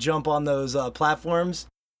 and you have to jump on those platforms.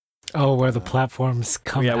 Oh, where the platforms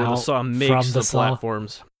come out where the saw makes from the saw.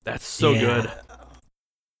 platforms. That's so good.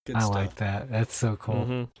 Good I stuff. like that. That's so cool.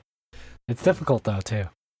 Mm-hmm. It's difficult though too.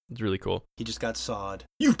 It's really cool. He just got sawed.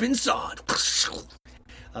 You've been sawed.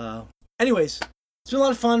 Anyways, it's been a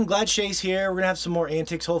lot of fun. Glad Shay's here. We're gonna have some more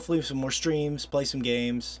antics. Hopefully, some more streams. Play some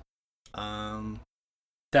games.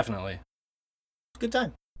 Definitely. Good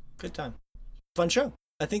time. Good time. Fun show.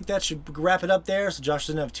 I think that should wrap it up there, so Josh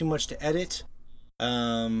doesn't have too much to edit.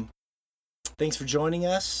 Thanks for joining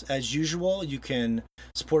us. As usual, you can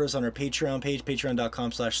support us on our Patreon page,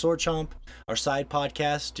 patreon.com/swordchomp. Our side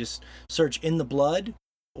podcast, just search In the Blood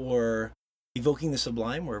or Evoking the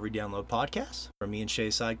Sublime wherever you download podcasts for me and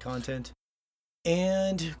Shay's side content.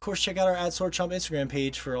 And, of course, check out our @swordchomp Instagram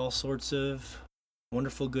page for all sorts of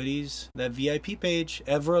wonderful goodies. That VIP page,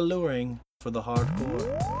 ever alluring for the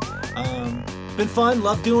hardcore. Been fun.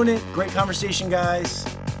 Love doing it. Great conversation, guys.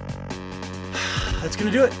 That's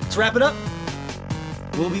going to do it. Let's wrap it up.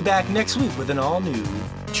 We'll be back next week with an all-new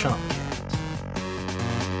Chompcast.